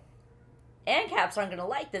ANCAPs aren't going to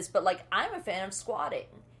like this, but I'm a fan of squatting.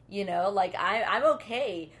 I'm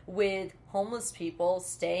okay with homeless people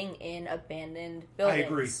staying in abandoned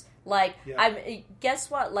buildings. I agree. Guess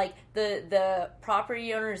what? The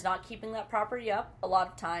property owner is not keeping that property up a lot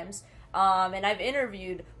of times. And I've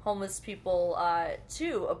interviewed homeless people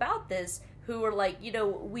too about this, who are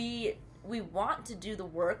we want to do the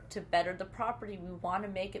work to better the property. We want to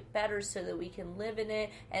make it better so that we can live in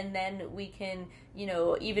it, and then we can,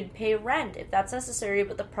 even pay rent if that's necessary.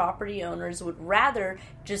 But the property owners would rather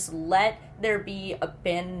just let there be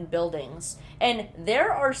abandoned buildings. And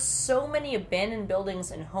there are so many abandoned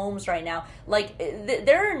buildings and homes right now. Like,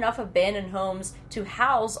 there are enough abandoned homes to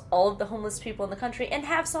house all of the homeless people in the country and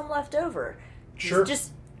have some left over. Sure.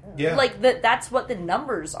 Just Yeah. like that's what the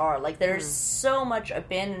numbers are. Like, there's so much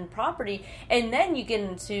abandoned property, and then you get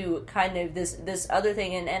into kind of this other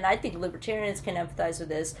thing, and I think libertarians can empathize with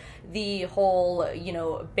this, the whole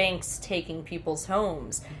banks taking people's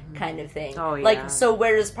homes kind of thing. Oh, yeah. Like, so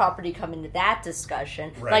where does property come into that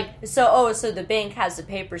discussion? Right. Like, so the bank has the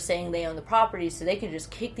paper saying they own the property, so they can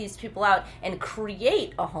just kick these people out and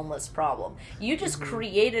create a homeless problem. You just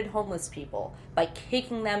created homeless people by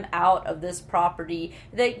kicking them out of this property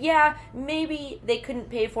that, maybe they couldn't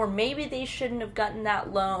pay for, maybe they shouldn't have gotten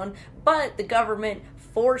that loan, but the government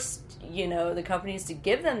forced, the companies to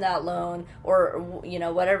give them that loan, or,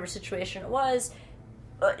 whatever situation it was.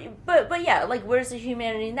 But yeah, like, where's the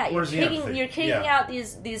humanity in that? You're kicking out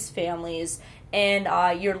these families,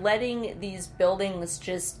 and you're letting these buildings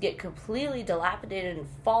just get completely dilapidated and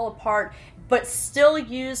fall apart, but still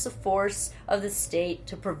use the force of the state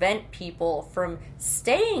to prevent people from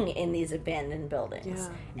staying in these abandoned buildings.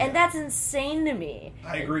 Yeah. And that's insane to me.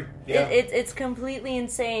 I agree. Yeah. It's completely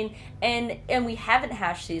insane, and we haven't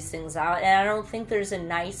hashed these things out, and I don't think there's a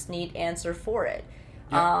nice, neat answer for it.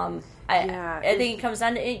 Yeah. I think it comes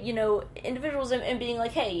down to, individuals and being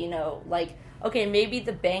like, hey, okay, maybe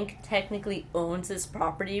the bank technically owns this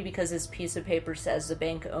property because this piece of paper says the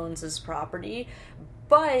bank owns this property,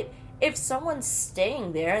 but if someone's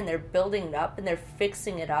staying there and they're building it up and they're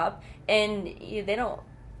fixing it up, and they don't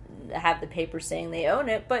have the paper saying they own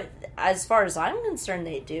it, but as far as I'm concerned,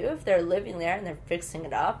 they do. If they're living there and they're fixing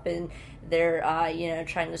it up and they're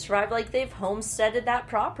trying to survive, like, they've homesteaded that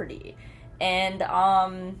property. And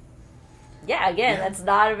that's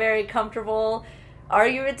not a very comfortable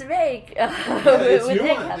argument to make. It's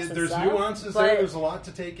nuanced. There's nuances there. There's a lot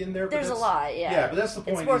to take in there. There's a lot, yeah. Yeah, but that's the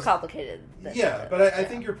point. It's more complicated. But I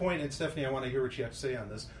think your point, and Stephanie, I want to hear what you have to say on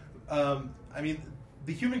this.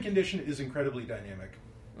 The human condition is incredibly dynamic.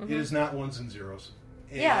 It is not ones and zeros.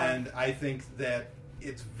 And I think that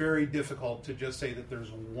it's very difficult to just say that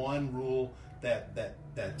there's one rule that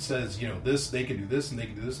says, this, they can do this, and they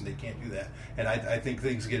can do this, and they can't do that. And I think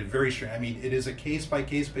things get very strange. I mean, it is a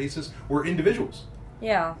case-by-case basis. We're individuals.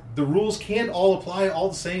 Yeah. The rules can't all apply all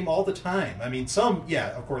the same all the time. I mean, some,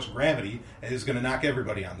 of course, gravity is going to knock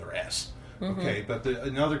everybody on their ass. Okay, but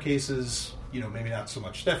in other cases, maybe not so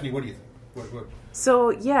much. Stephanie, what do you think? What?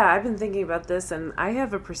 So, I've been thinking about this, and I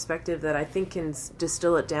have a perspective that I think can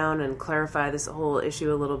distill it down and clarify this whole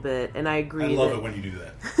issue a little bit, and I agree. I love it when you do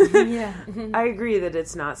that. I agree that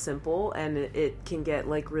it's not simple, and it can get,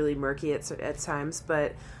 really murky at times,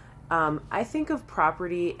 but I think of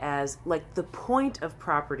property as, the point of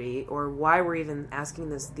property, or why we're even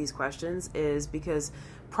asking these questions, is because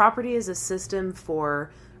property is a system for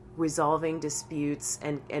resolving disputes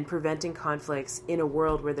and preventing conflicts in a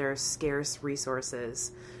world where there are scarce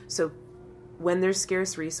resources. So when there's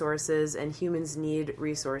scarce resources and humans need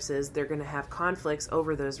resources, they're going to have conflicts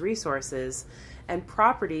over those resources. And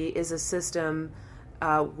property is a system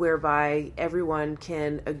whereby everyone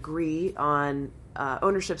can agree on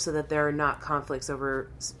ownership so that there are not conflicts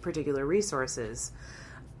over particular resources.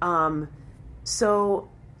 I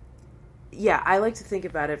like to think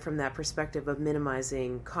about it from that perspective of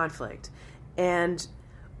minimizing conflict. And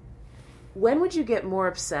when would you get more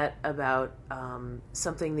upset about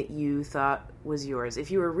something that you thought was yours?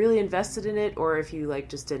 If you were really invested in it, or if you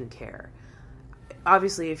just didn't care?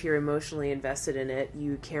 Obviously, if you're emotionally invested in it,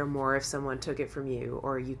 you care more if someone took it from you,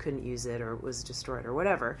 or you couldn't use it, or it was destroyed, or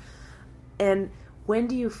whatever. And when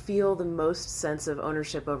do you feel the most sense of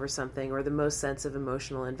ownership over something, or the most sense of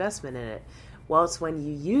emotional investment in it? Well, it's when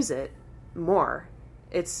you use it more.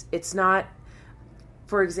 It's not,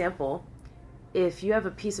 for example, if you have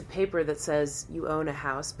a piece of paper that says you own a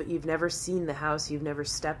house, but you've never seen the house, you've never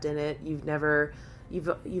stepped in it,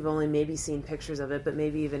 you've only maybe seen pictures of it, but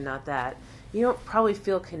maybe even not that, you don't probably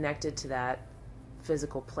feel connected to that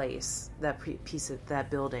physical place, that piece of that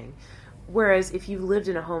building. Whereas if you've lived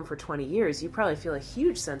in a home for 20 years, you probably feel a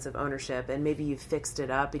huge sense of ownership, and maybe you've fixed it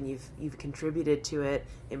up and you've contributed to it,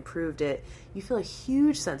 improved it. You feel a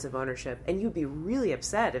huge sense of ownership, and you'd be really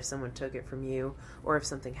upset if someone took it from you or if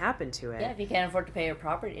something happened to it. Yeah, if you can't afford to pay your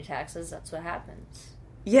property taxes, that's what happens.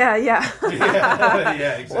 Yeah. yeah,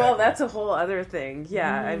 exactly. Well, that's a whole other thing.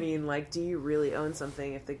 Yeah, I mean, like, do you really own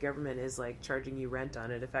something if the government is like charging you rent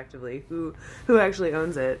on it? Effectively, who actually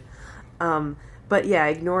owns it? But yeah,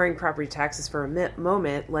 ignoring property taxes for a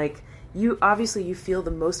moment, like, you feel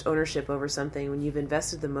the most ownership over something when you've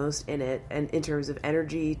invested the most in it, and in terms of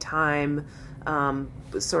energy, time,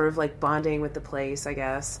 sort of like bonding with the place, I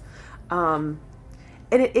guess. And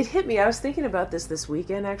it hit me. I was thinking about this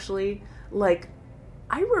weekend, actually. Like,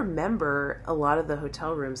 I remember a lot of the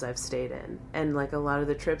hotel rooms I've stayed in, and like a lot of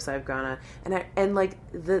the trips I've gone on, and like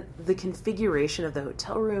the configuration of the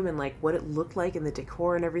hotel room, and like what it looked like, and the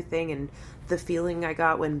decor and everything, and the feeling I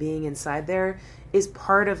got when being inside there is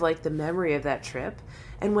part of like the memory of that trip.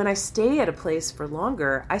 And when I stay at a place for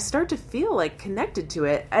longer, I start to feel like connected to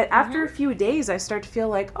it. After a few days, I start to feel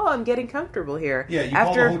like, oh, I'm getting comfortable here. Yeah, you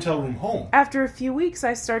call the hotel room home. After a few weeks,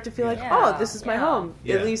 I start to feel like, oh, this is my home.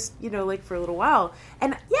 Yeah. At least, like for a little while.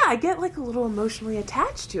 And yeah, I get like a little emotionally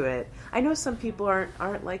attached to it. I know some people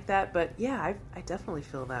aren't like that, but yeah, I definitely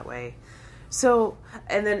feel that way. So,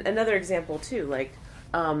 and then another example too, like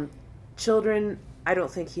children. I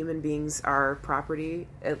don't think human beings are property,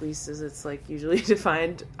 at least as it's like usually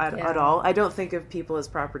defined at all. I don't think of people as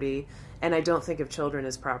property, and I don't think of children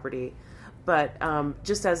as property. But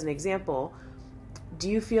just as an example,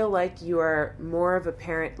 do you feel like you are more of a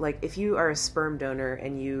parent, like if you are a sperm donor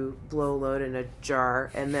and you blow a load in a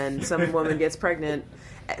jar and then some woman gets pregnant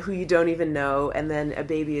who you don't even know, and then a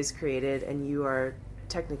baby is created and you are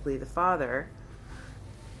technically the father,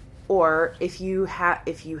 or if you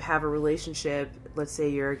have a relationship, let's say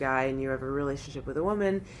you're a guy and you have a relationship with a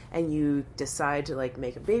woman and you decide to like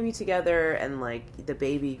make a baby together, and like the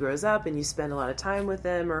baby grows up and you spend a lot of time with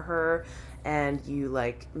them or her, and you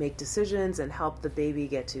like make decisions and help the baby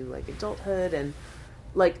get to like adulthood, and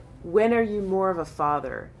like when are you more of a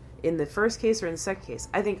father, in the first case or in the second case?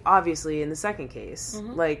 I think obviously in the second case.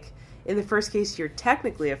 Like in the first case you're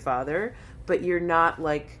technically a father, but you're not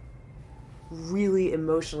like really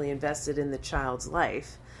emotionally invested in the child's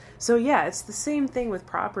life. So yeah, it's the same thing with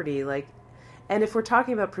property. Like, and if we're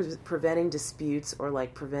talking about preventing disputes or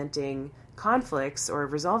like preventing conflicts or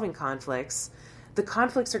resolving conflicts, the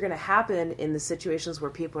conflicts are going to happen in the situations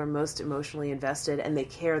where people are most emotionally invested and they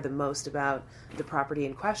care the most about the property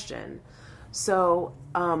in question. So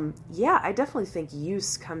yeah, I definitely think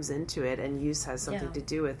use comes into it, and use has something to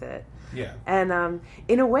do with it. Yeah. And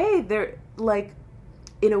in a way,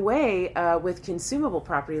 with consumable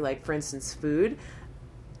property, like for instance food,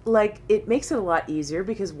 like it makes it a lot easier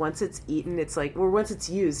because once it's eaten, it's like, or once it's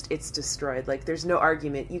used, it's destroyed. Like there's no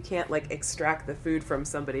argument. You can't like extract the food from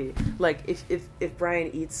somebody. Like if Brian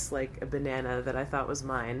eats like a banana that I thought was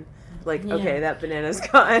mine, like okay, that banana's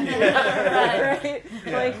gone. Right?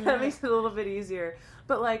 Yeah. Like that makes it a little bit easier.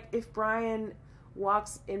 But like if Brian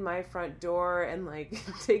walks in my front door and like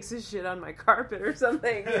takes his shit on my carpet or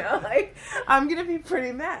something, like I'm gonna be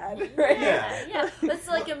pretty mad, right? Yeah. It's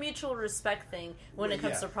like a mutual respect thing when it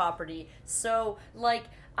comes to property. So like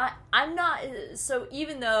I'm not, so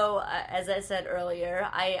even though as I said earlier,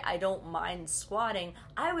 I don't mind squatting,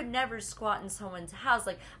 I would never squat in someone's house.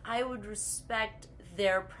 Like I would respect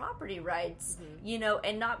their property rights,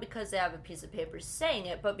 and not because they have a piece of paper saying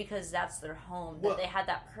it, but because that's their home, that they had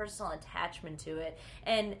that personal attachment to it.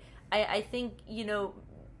 And I think,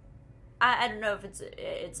 I don't know if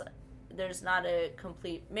there's not a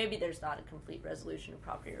complete resolution of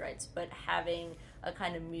property rights, but having a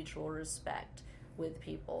kind of mutual respect with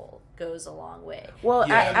people goes a long way. Well,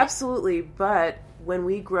 absolutely. But when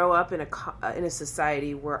we grow up in a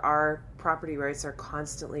society where our property rights are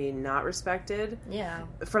constantly not respected,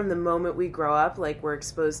 from the moment we grow up, like we're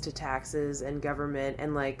exposed to taxes and government,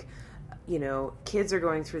 and like, kids are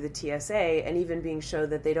going through the TSA and even being shown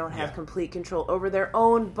that they don't have complete control over their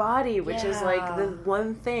own body, which is like the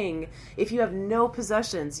one thing. If you have no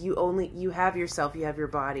possessions, you have yourself, you have your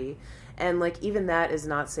body, and like even that is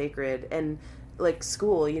not sacred. And like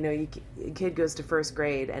school, a kid goes to first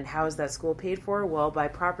grade, and how is that school paid for? Well, by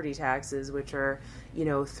property taxes, which are,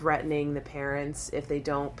 threatening the parents if they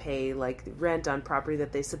don't pay like rent on property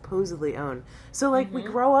that they supposedly own. So like we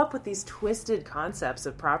grow up with these twisted concepts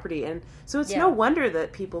of property, and so it's no wonder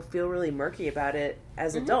that people feel really murky about it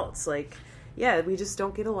as adults. Like, we just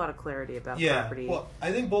don't get a lot of clarity about property. Well,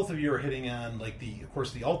 I think both of you are hitting on like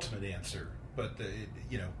the ultimate answer. But,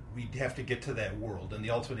 we have to get to that world. And the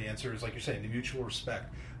ultimate answer is, like you're saying, the mutual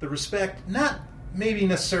respect. The respect, not maybe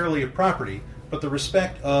necessarily of property, but the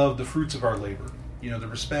respect of the fruits of our labor. The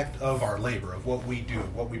respect of our labor, of what we do,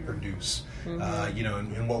 what we produce,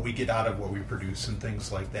 and what we get out of what we produce and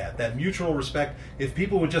things like that. That mutual respect, if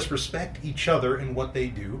people would just respect each other and what they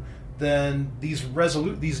do, then these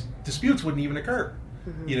disputes wouldn't even occur.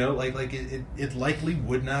 You know, like it likely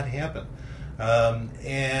would not happen.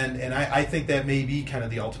 And I think that may be kind of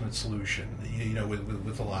the ultimate solution, you know,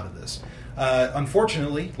 with a lot of this.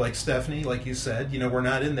 Unfortunately, like Stephanie, like you said, you know, we're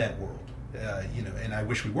not in that world. You know, and I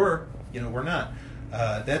wish we were. You know, we're not.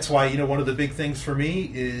 That's why, you know, one of the big things for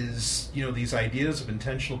me is, you know, these ideas of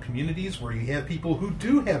intentional communities where you have people who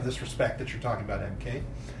do have this respect that you're talking about, MK,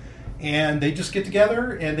 and they just get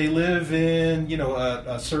together and they live in, you know,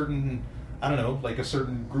 a certain, I don't know, like a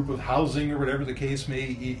certain group of housing or whatever the case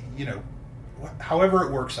may, you know, however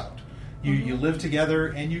it works out. You live together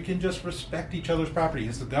and you can just respect each other's property.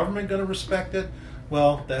 Is the government going to respect it?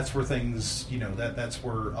 Well, that's where things, you know, that's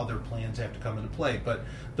where other plans have to come into play. But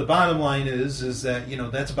the bottom line is that, you know,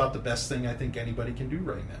 that's about the best thing I think anybody can do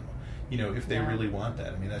right now, you know, if they really want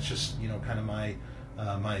that. I mean, that's just, you know, kind of my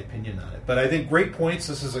opinion on it. But I think great points.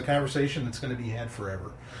 This is a conversation that's going to be had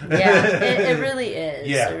forever. Yeah, it really is.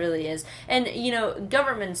 Yeah. It really is. And, you know,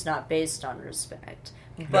 government's not based on respect,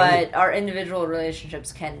 but our individual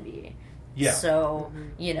relationships can be. Yeah. So,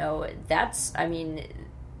 you know, that's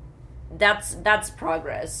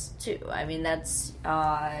progress too. I mean, that's,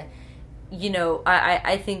 you know,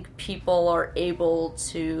 I think people are able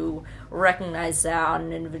to recognize that on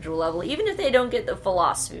an individual level, even if they don't get the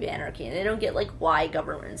philosophy of anarchy and they don't get like why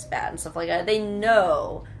government's bad and stuff like that. They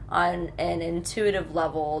know on an intuitive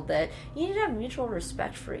level that you need to have mutual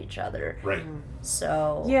respect for each other. Right.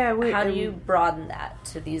 So how do you broaden that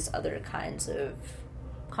to these other kinds of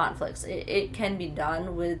conflicts? It can be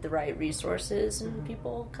done with the right resources and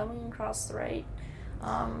people coming across the right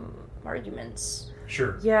arguments.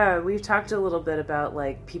 Sure. Yeah, we've talked a little bit about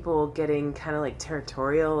like people getting kind of like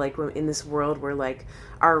territorial, like in this world where like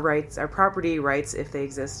our rights, our property rights, if they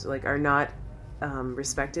exist, like are not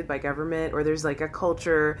respected by government, or there's like a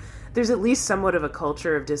culture, there's at least somewhat of a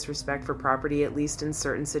culture of disrespect for property, at least in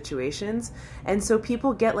certain situations. And so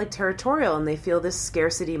people get like territorial and they feel this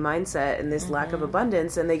scarcity mindset and this lack of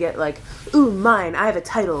abundance, and they get like, ooh, mine, I have a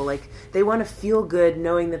title. Like they want to feel good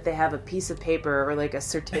knowing that they have a piece of paper or like a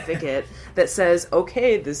certificate that says,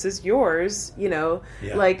 okay, this is yours, you know,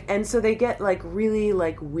 like, and so they get like really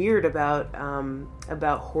like weird about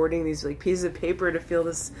hoarding these like pieces of paper to feel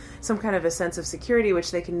this, some kind of a sense of security,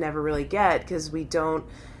 which they can never really get because we don't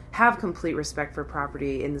have complete respect for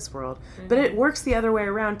property in this world. But it works the other way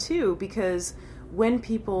around too, because when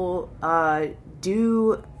people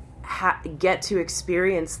do get to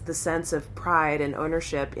experience the sense of pride and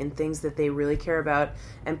ownership in things that they really care about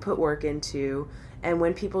and put work into, and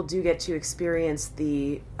when people do get to experience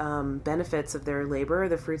the benefits of their labor,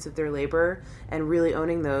 the fruits of their labor, and really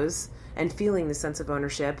owning those and feeling the sense of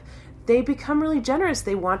ownership, they become really generous.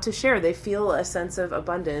 They want to share. They feel a sense of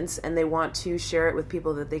abundance, and they want to share it with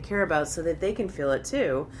people that they care about so that they can feel it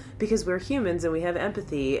too, because we're humans and we have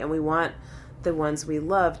empathy, and we want the ones we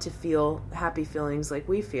love to feel happy feelings like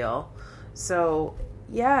we feel. So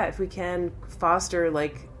yeah, if we can foster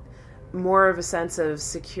like more of a sense of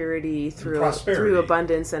security through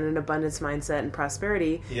abundance and an abundance mindset and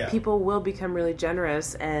prosperity, people will become really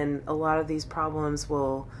generous, and a lot of these problems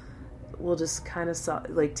will just kind of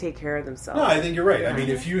like take care of themselves. No, I think you're right. I mean,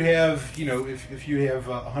 if you have, you know, if you have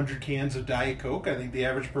 100 cans of Diet Coke, I think the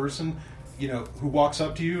average person, you know, who walks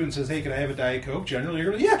up to you and says, "Hey, can I have a Diet Coke?" Generally,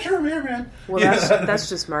 you're going, "Yeah, sure, here, man." Well, that's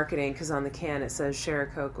just marketing, because on the can it says "Share a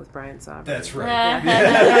Coke with Brian Sovereign." That's right.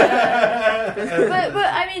 but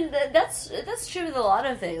I mean, that's true with a lot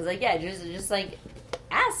of things. Like, yeah, just like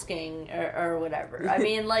asking or whatever. I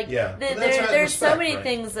mean, like, there's so many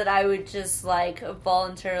things that I would just like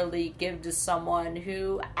voluntarily give to someone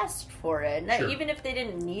who asked for it, even if they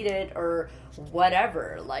didn't need it or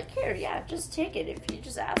whatever. Like, here, just take it if you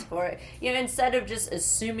just ask for it. You know, instead of just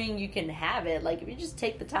assuming you can have it. Like, if you just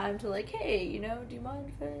take the time to like, hey, you know, do you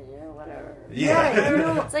mind if whatever?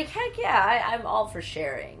 Yeah, it's like, heck yeah, I'm all for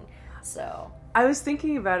sharing. So I was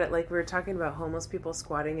thinking about it, like we were talking about homeless people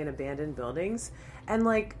squatting in abandoned buildings, and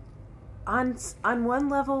like on one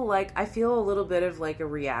level, like I feel a little bit of like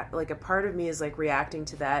a part of me is like reacting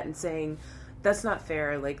to that and saying that's not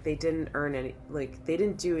fair. Like they didn't earn any, like they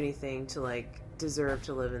didn't do anything to like deserve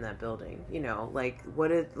to live in that building. You know, like why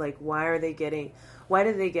did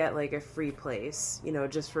they get like a free place? You know,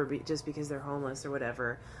 just because they're homeless or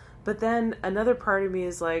whatever. But then another part of me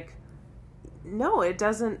is like, no, it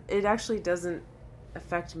actually doesn't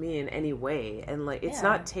affect me in any way. And like, it's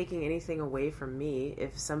not taking anything away from me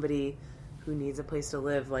if somebody who needs a place to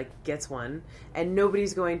live, like, gets one. And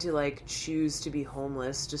nobody's going to, like, choose to be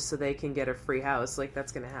homeless just so they can get a free house. Like,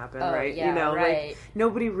 that's going to happen, right? Yeah, right. Like,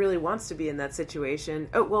 nobody really wants to be in that situation.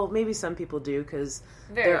 Oh, well, maybe some people do, because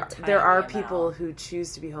Very there are tiny people amount. who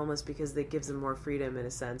choose to be homeless because it gives them more freedom, in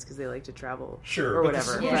a sense, because they like to travel Sure, or but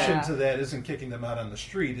whatever. the solution Yeah. to that isn't kicking them out on the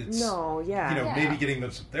street. It's Yeah. maybe getting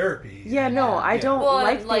them some therapy. Yeah, no, I don't Well,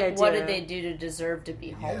 like the idea. what did they do to deserve to be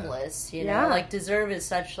homeless? You know, Yeah. like, deserve is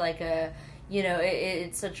such, like, a, you know,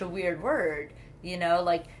 it's such a weird word. You know,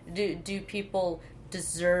 like, do people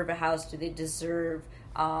deserve a house? Do they deserve,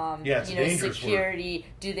 it's you a know, dangerous security?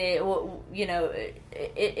 Do they, well, you know,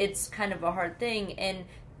 it's kind of a hard thing. And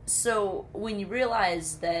so when you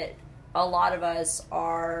realize that a lot of us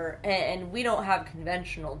are, and we don't have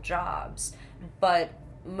conventional jobs, but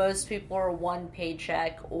most people are one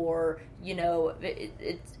paycheck, or, you know,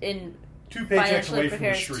 it's in 2 paychecks financially away from the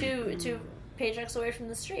precarious, street. two paychecks away from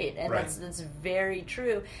the street, and Right. that's very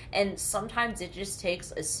true. And sometimes it just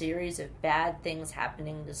takes a series of bad things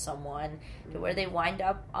happening to someone to where they wind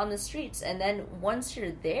up on the streets. And then once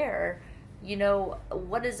you're there, you know,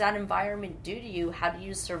 what does that environment do to you? How do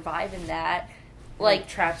you survive in that? Like,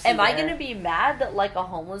 traps you am I there. going to be mad that, like, a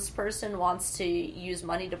homeless person wants to use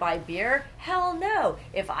money to buy beer? Hell no.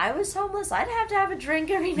 If I was homeless, I'd have to have a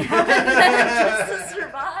drink every now and then just to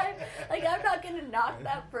survive. Like, I'm not going to knock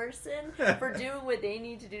that person for doing what they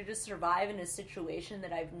need to do to survive in a situation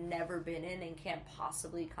that I've never been in and can't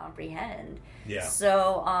possibly comprehend. Yeah.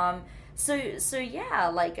 So, so yeah,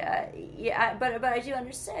 like, but I do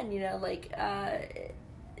understand, you know, like,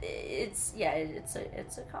 it's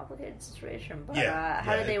a complicated situation, but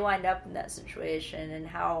how did they wind up in that situation, and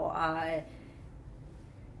how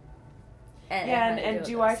and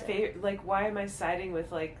do I like, why am I siding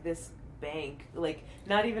with, like, this bank, like,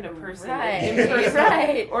 not even a person, Right. an in-person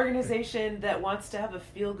Right. organization that wants to have a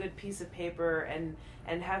feel-good piece of paper and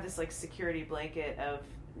have this, like, security blanket of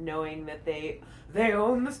knowing that they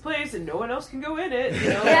own this place and no one else can go in it, you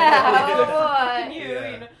know? Yeah, Like, oh fucking boy.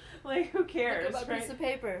 you know? Like, who cares, Look at my right? piece of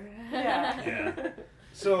paper. Yeah.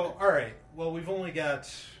 So, all right. Well, we've only got,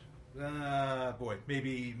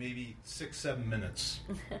 maybe 6-7 minutes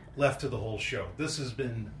left to the whole show. This has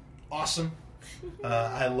been awesome.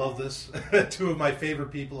 I love this. 2 of my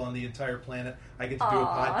favorite people on the entire planet. I get to do a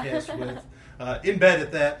podcast with, in bed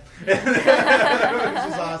at that, which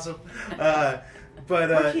is awesome. But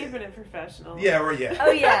We're keeping it professional. yeah. Oh yeah.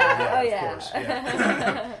 Oh Of yeah. course,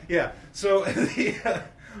 yeah. Yeah. So,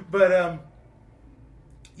 but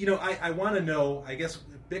you know, I want to know. I guess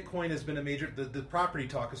Bitcoin has been a major. The property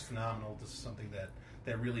talk is phenomenal. This is something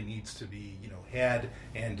that really needs to be, you know, had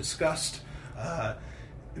and discussed.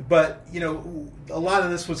 But you know, a lot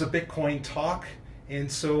of this was a Bitcoin talk, and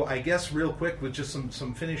so I guess real quick with just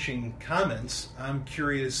some finishing comments. I'm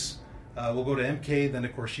curious. We'll go to MK, then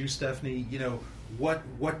of course you, Stephanie. You know,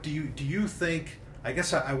 what do you think? I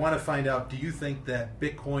guess I want to find out. Do you think that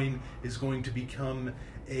Bitcoin is going to become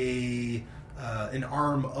an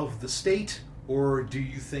arm of the state, or do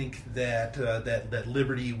you think that that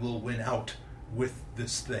liberty will win out with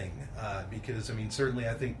this thing? Because I mean, certainly,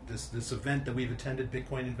 I think this event that we've attended,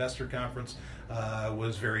 Bitcoin Investor Conference,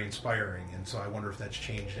 was very inspiring, and so I wonder if that's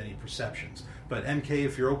changed any perceptions. But MK,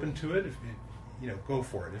 if you're open to it, if you know, go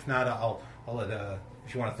for it. If not, I'll let.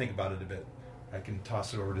 If you want to think about it a bit, I can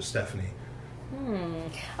toss it over to Stephanie.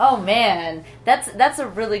 Oh man, that's a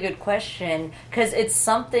really good question, because it's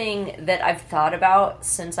something that I've thought about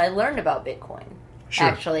since I learned about Bitcoin. Sure.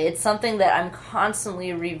 Actually, it's something that I'm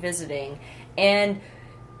constantly revisiting. And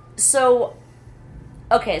so,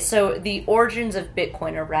 okay, so the origins of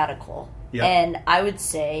Bitcoin are radical. Yep. And I would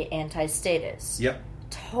say anti-status. Yep.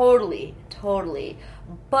 Totally.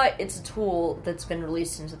 But it's a tool that's been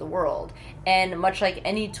released into the world. And much like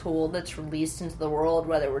any tool that's released into the world,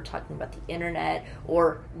 whether we're talking about the internet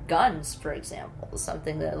or guns, for example,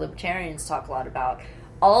 something that libertarians talk a lot about,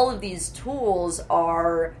 all of these tools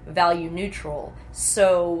are value neutral.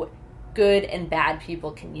 So good and bad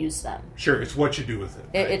people can use them. Sure, it's what you do with it.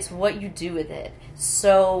 Right? It's what you do with it.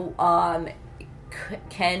 So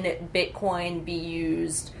can Bitcoin be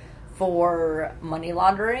used for money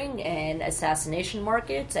laundering and assassination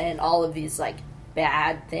markets and all of these, like,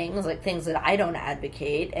 bad things, like things that I don't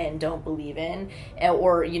advocate and don't believe in,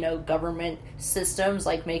 or, you know, government systems,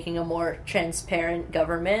 like making a more transparent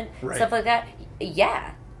government, Right. stuff like that?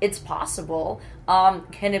 Yeah, it's possible.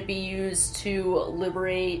 Can it be used to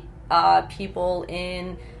liberate people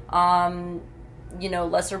in, you know,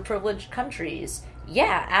 lesser privileged countries?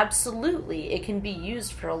 yeah, absolutely. It can be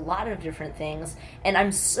used for a lot of different things, and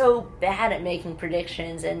I'm so bad at making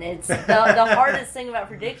predictions, and it's the hardest thing about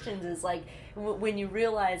predictions is like when you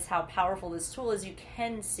realize how powerful this tool is, you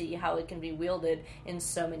can see how it can be wielded in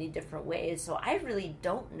so many different ways. So I really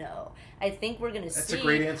don't know. I think we're going to see. That's a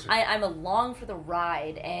great answer. I'm along for the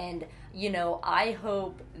ride, and I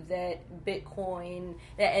hope that Bitcoin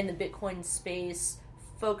and the Bitcoin space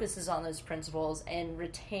focuses on those principles and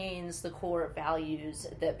retains the core values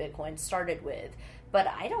that Bitcoin started with. But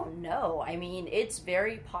I don't know. I mean, it's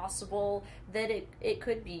very possible that it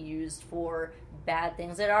could be used for bad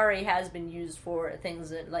things. It already has been used for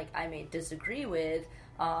things that, like, I may disagree with,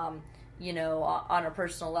 on a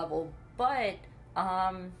personal level. But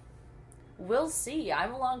we'll see.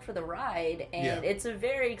 I'm along for the ride, and it's a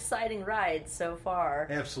very exciting ride so far.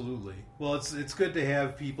 Absolutely. Well, it's good to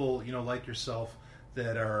have people, like yourself,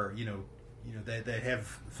 that are, that have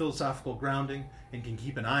philosophical grounding and can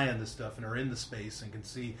keep an eye on this stuff and are in the space and can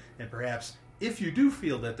see, and perhaps if you do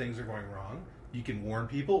feel that things are going wrong, you can warn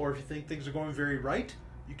people, or if you think things are going very right,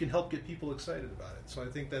 you can help get people excited about it. So I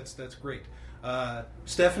think that's great.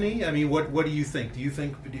 Stephanie, I mean, what do you think?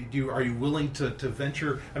 Are you willing to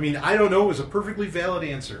venture? I mean, I don't know is a perfectly valid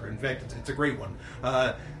answer. In fact, it's a great one.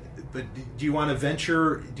 But do you want to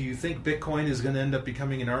venture? Do you think Bitcoin is going to end up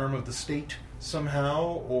becoming an arm of the state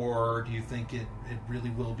somehow, or do you think it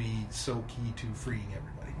really will be so key to freeing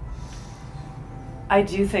everybody? I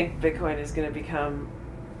do think Bitcoin is going to become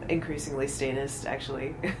increasingly statist,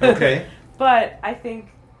 actually. Okay. But I think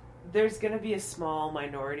there's going to be a small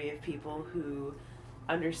minority of people who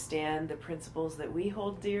understand the principles that we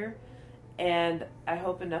hold dear, and I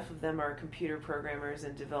hope enough of them are computer programmers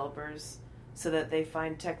and developers so that they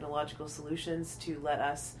find technological solutions to let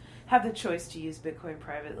us have the choice to use Bitcoin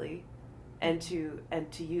privately and to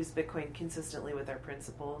use Bitcoin consistently with our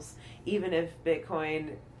principles, even if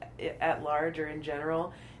Bitcoin at large or in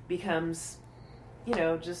general becomes,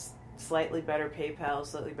 just slightly better PayPal,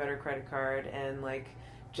 slightly better credit card, and like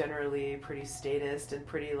generally pretty statist and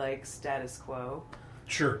pretty like status quo.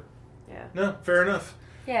 Sure. Yeah. No, fair enough.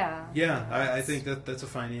 Yeah. Yeah, I think that's a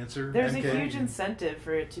fine answer. There's MK? a huge incentive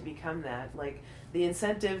for it to become that. Like, the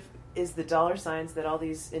incentive is the dollar signs that all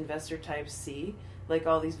these investor types see, like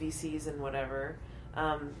all these VCs and whatever.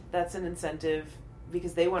 That's an incentive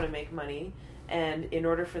because they want to make money, and in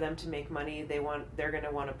order for them to make money, they're going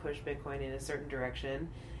to want to push Bitcoin in a certain direction.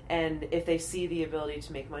 And if they see the ability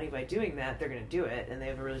to make money by doing that, they're going to do it, and they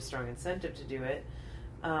have a really strong incentive to do it.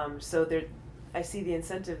 So I see the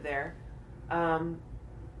incentive there.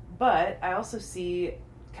 But I also see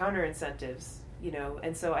counter incentives,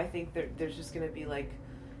 and so I think there's just going to be like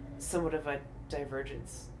somewhat of a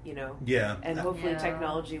divergence, Yeah. And hopefully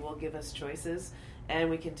technology will give us choices, and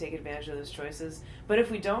we can take advantage of those choices. But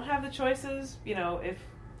if we don't have the choices,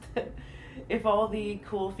 if all the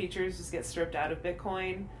cool features just get stripped out of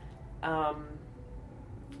Bitcoin,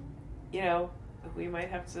 we might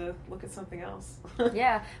have to look at something else.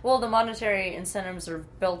 Yeah, well, the monetary incentives are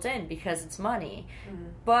built in because it's money. Mm-hmm.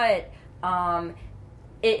 But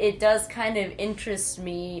it does kind of interest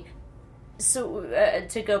me. So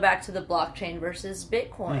to go back to the blockchain versus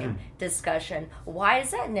Bitcoin discussion, why is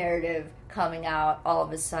that narrative coming out all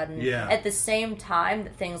of a sudden? Yeah. At the same time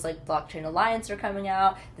that things like Blockchain Alliance are coming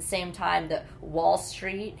out, the same time that Wall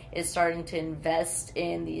Street is starting to invest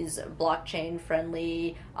in these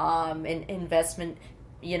blockchain-friendly investment,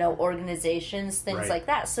 organizations, things like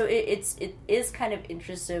that. So it is kind of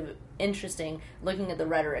interesting looking at the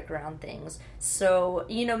rhetoric around things. So,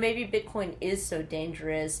 maybe Bitcoin is so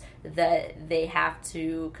dangerous that they have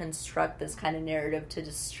to construct this kind of narrative to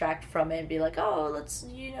distract from it and be like, oh, let's,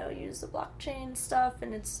 use the blockchain stuff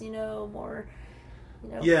and it's, more,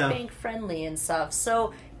 bank friendly and stuff.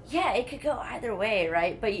 So, yeah, it could go either way,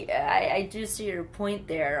 right? But I do see your point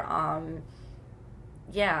there.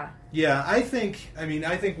 Yeah. Yeah, I think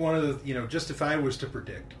one of the, just if I was to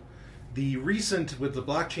predict, the recent, with the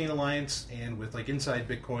Blockchain Alliance and with like Inside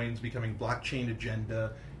Bitcoins becoming blockchain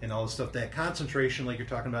agenda and all this stuff, that concentration, like you're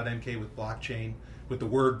talking about, MK, with blockchain, with the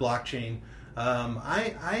word blockchain, I'm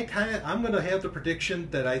going to have the prediction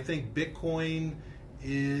that I think Bitcoin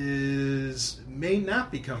may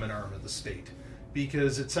not become an arm of the state.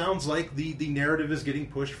 Because it sounds like the narrative is getting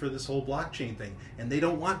pushed for this whole blockchain thing, and they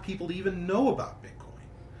don't want people to even know about Bitcoin.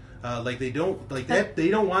 They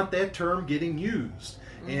don't want that term getting used.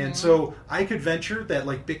 And so I could venture that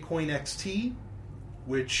like Bitcoin XT,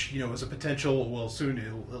 which is a potential, well, soon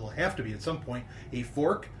it'll have to be at some point, a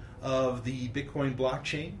fork of the Bitcoin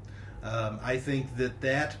blockchain. I think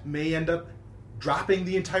that may end up dropping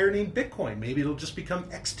the entire name Bitcoin. Maybe it'll just become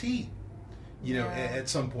XT. at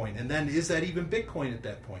some point. And then is that even Bitcoin at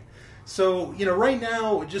that point? So, right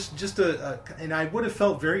now, and I would have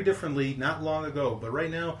felt very differently not long ago, but right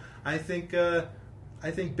now, I think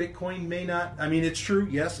Bitcoin may not. I mean, it's true.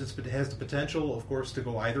 Yes, it has the potential, of course, to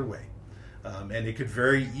go either way, and it could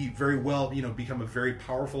very well, become a very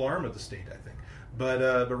powerful arm of the state. I think,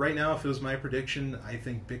 but right now, if it was my prediction, I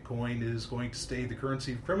think Bitcoin is going to stay the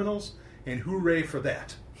currency of criminals, and hooray for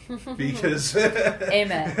that. Because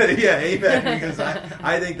amen. Yeah, amen. Because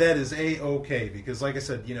I think that is A-okay. Because like I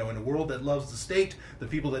said, in a world that loves the state, the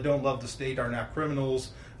people that don't love the state are not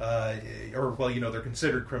criminals, they're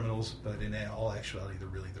considered criminals, but in all actuality, they're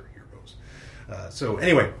heroes. So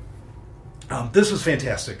anyway, this was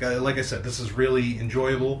fantastic. Like I said, this is really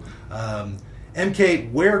enjoyable.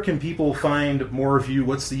 MK, where can people find more of you?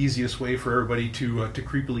 What's the easiest way for everybody to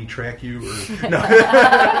creepily track you,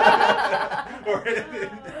 or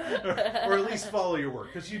at least follow your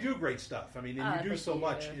work? Because you do great stuff. I mean, and you do so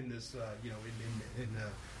much in this, in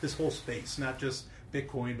this whole space, not just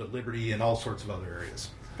Bitcoin, but Liberty and all sorts of other areas.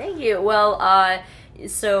 Thank you. Well,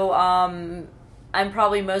 I'm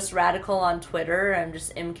probably most radical on Twitter. I'm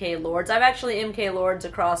just MK Lords. I'm actually MK Lords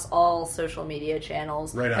across all social media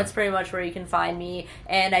channels. Right on. That's pretty much where you can find me.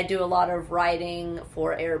 And I do a lot of writing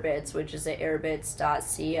for Airbits, which is at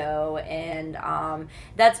airbits.co. And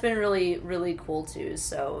that's been really, really cool too.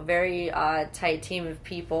 So very tight team of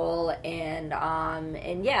people.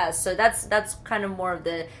 And yeah, so that's kind of more of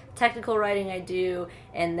the technical writing I do.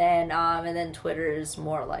 And then Twitter is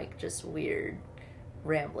more like just weird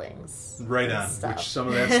ramblings. Right on. Stuff. Which some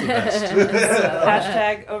of that's the best.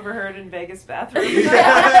 Hashtag overheard in Vegas bathroom. There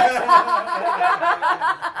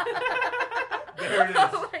it is.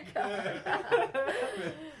 Oh my god.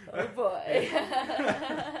 Oh boy.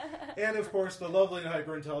 And of course, the lovely and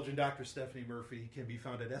hyper-intelligent Dr. Stephanie Murphy can be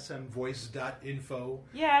found at smvoice.info.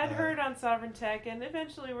 Yeah, I'd heard on Sovereign Tech, and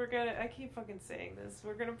eventually I keep fucking saying this,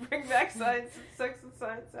 we're gonna bring back Sex and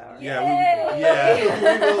Science Hour. Yeah, we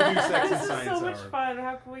will do Sex and Science Hour. This is so much fun.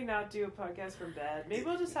 How can we not do a podcast from bed? Maybe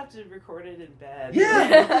we'll just have to record it in bed.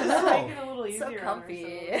 Yeah, just make it a little easier. So comfy.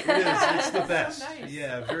 It is. It's the best. So nice.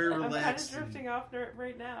 Yeah, very relaxed. I'm kind of drifting off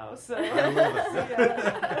right now, so. I love it.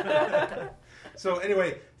 Yeah. So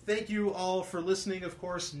anyway, thank you all for listening. Of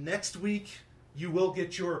course, next week you will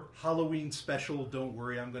get your Halloween special. Don't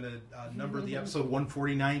worry, I'm going to number the episode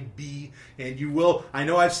 149B, and you will. I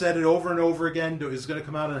know I've said it over and over again. It's going to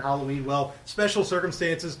come out on Halloween. Well, special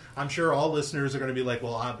circumstances. I'm sure all listeners are going to be like,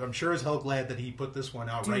 well, I'm sure as hell glad that he put this one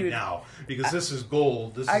out right now, because this is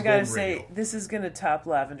gold. This is I gotta gold say, radio. this is going to top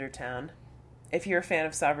Lavender Town. If you're a fan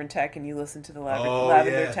of Sovereign Tech and you listen to the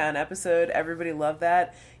Lavender Town episode, everybody loved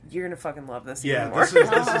that. You're going to fucking love this even more. This is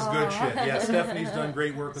good shit. Yeah, Stephanie's done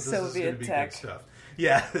great work with this. This is going to be Soviet good stuff.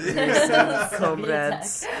 Yeah.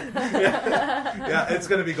 Comrades. Yeah, it's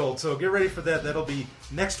going to be gold. So get ready for that. That'll be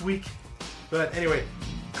next week. But anyway,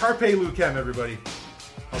 Carpe Lucem, everybody.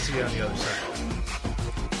 I'll see you on the other side.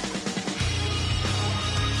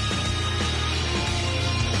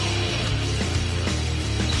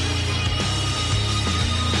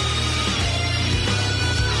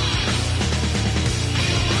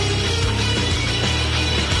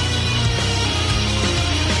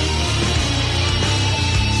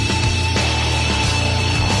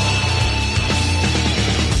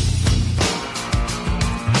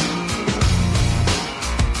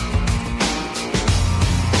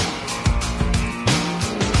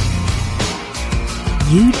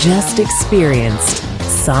 You just experienced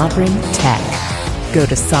Sovereign Tech. Go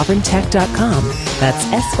to sovereigntech.com, that's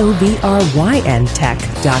SOVRYN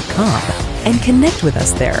tech.com, and connect with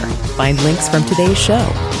us there. Find links from today's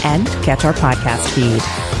show and catch our podcast feed.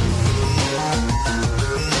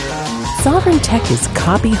 Sovereign Tech is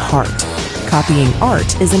copy heart. Copying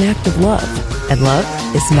art is an act of love, and love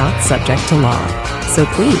is not subject to law. So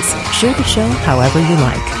please share the show however you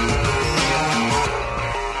like.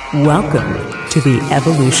 Welcome to the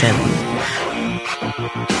evolution.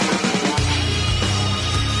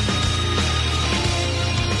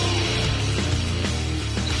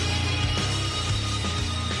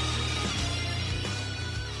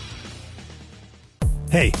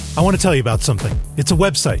 Hey, I want to tell you about something. It's a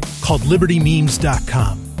website called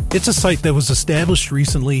libertymemes.com. It's a site that was established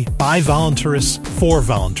recently by voluntarists for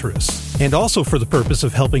voluntarists, and also for the purpose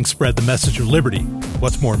of helping spread the message of liberty.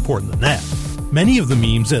 What's more important than that? Many of the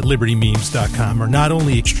memes at libertymemes.com are not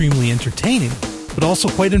only extremely entertaining, but also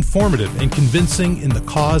quite informative and convincing in the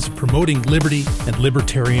cause of promoting liberty and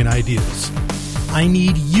libertarian ideas. I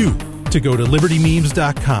need you to go to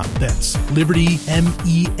libertymemes.com. That's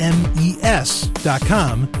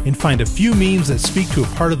libertymemes.com and find a few memes that speak to a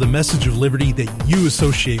part of the message of liberty that you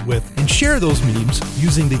associate with, and share those memes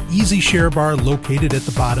using the easy share bar located at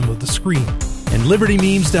the bottom of the screen. And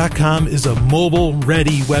libertymemes.com is a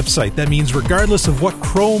mobile-ready website. That means regardless of what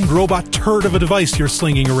chromed robot turd of a device you're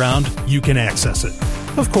slinging around, you can access it.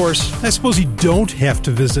 Of course, I suppose you don't have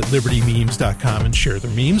to visit libertymemes.com and share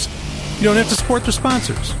their memes. You don't have to support their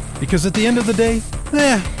sponsors, because at the end of the day,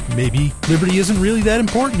 maybe liberty isn't really that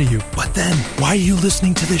important to you. But then, why are you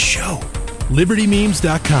listening to this show?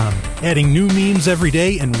 libertymemes.com, adding new memes every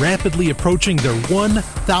day and rapidly approaching their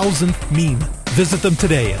 1,000th meme. Visit them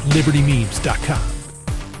today at libertymemes.com.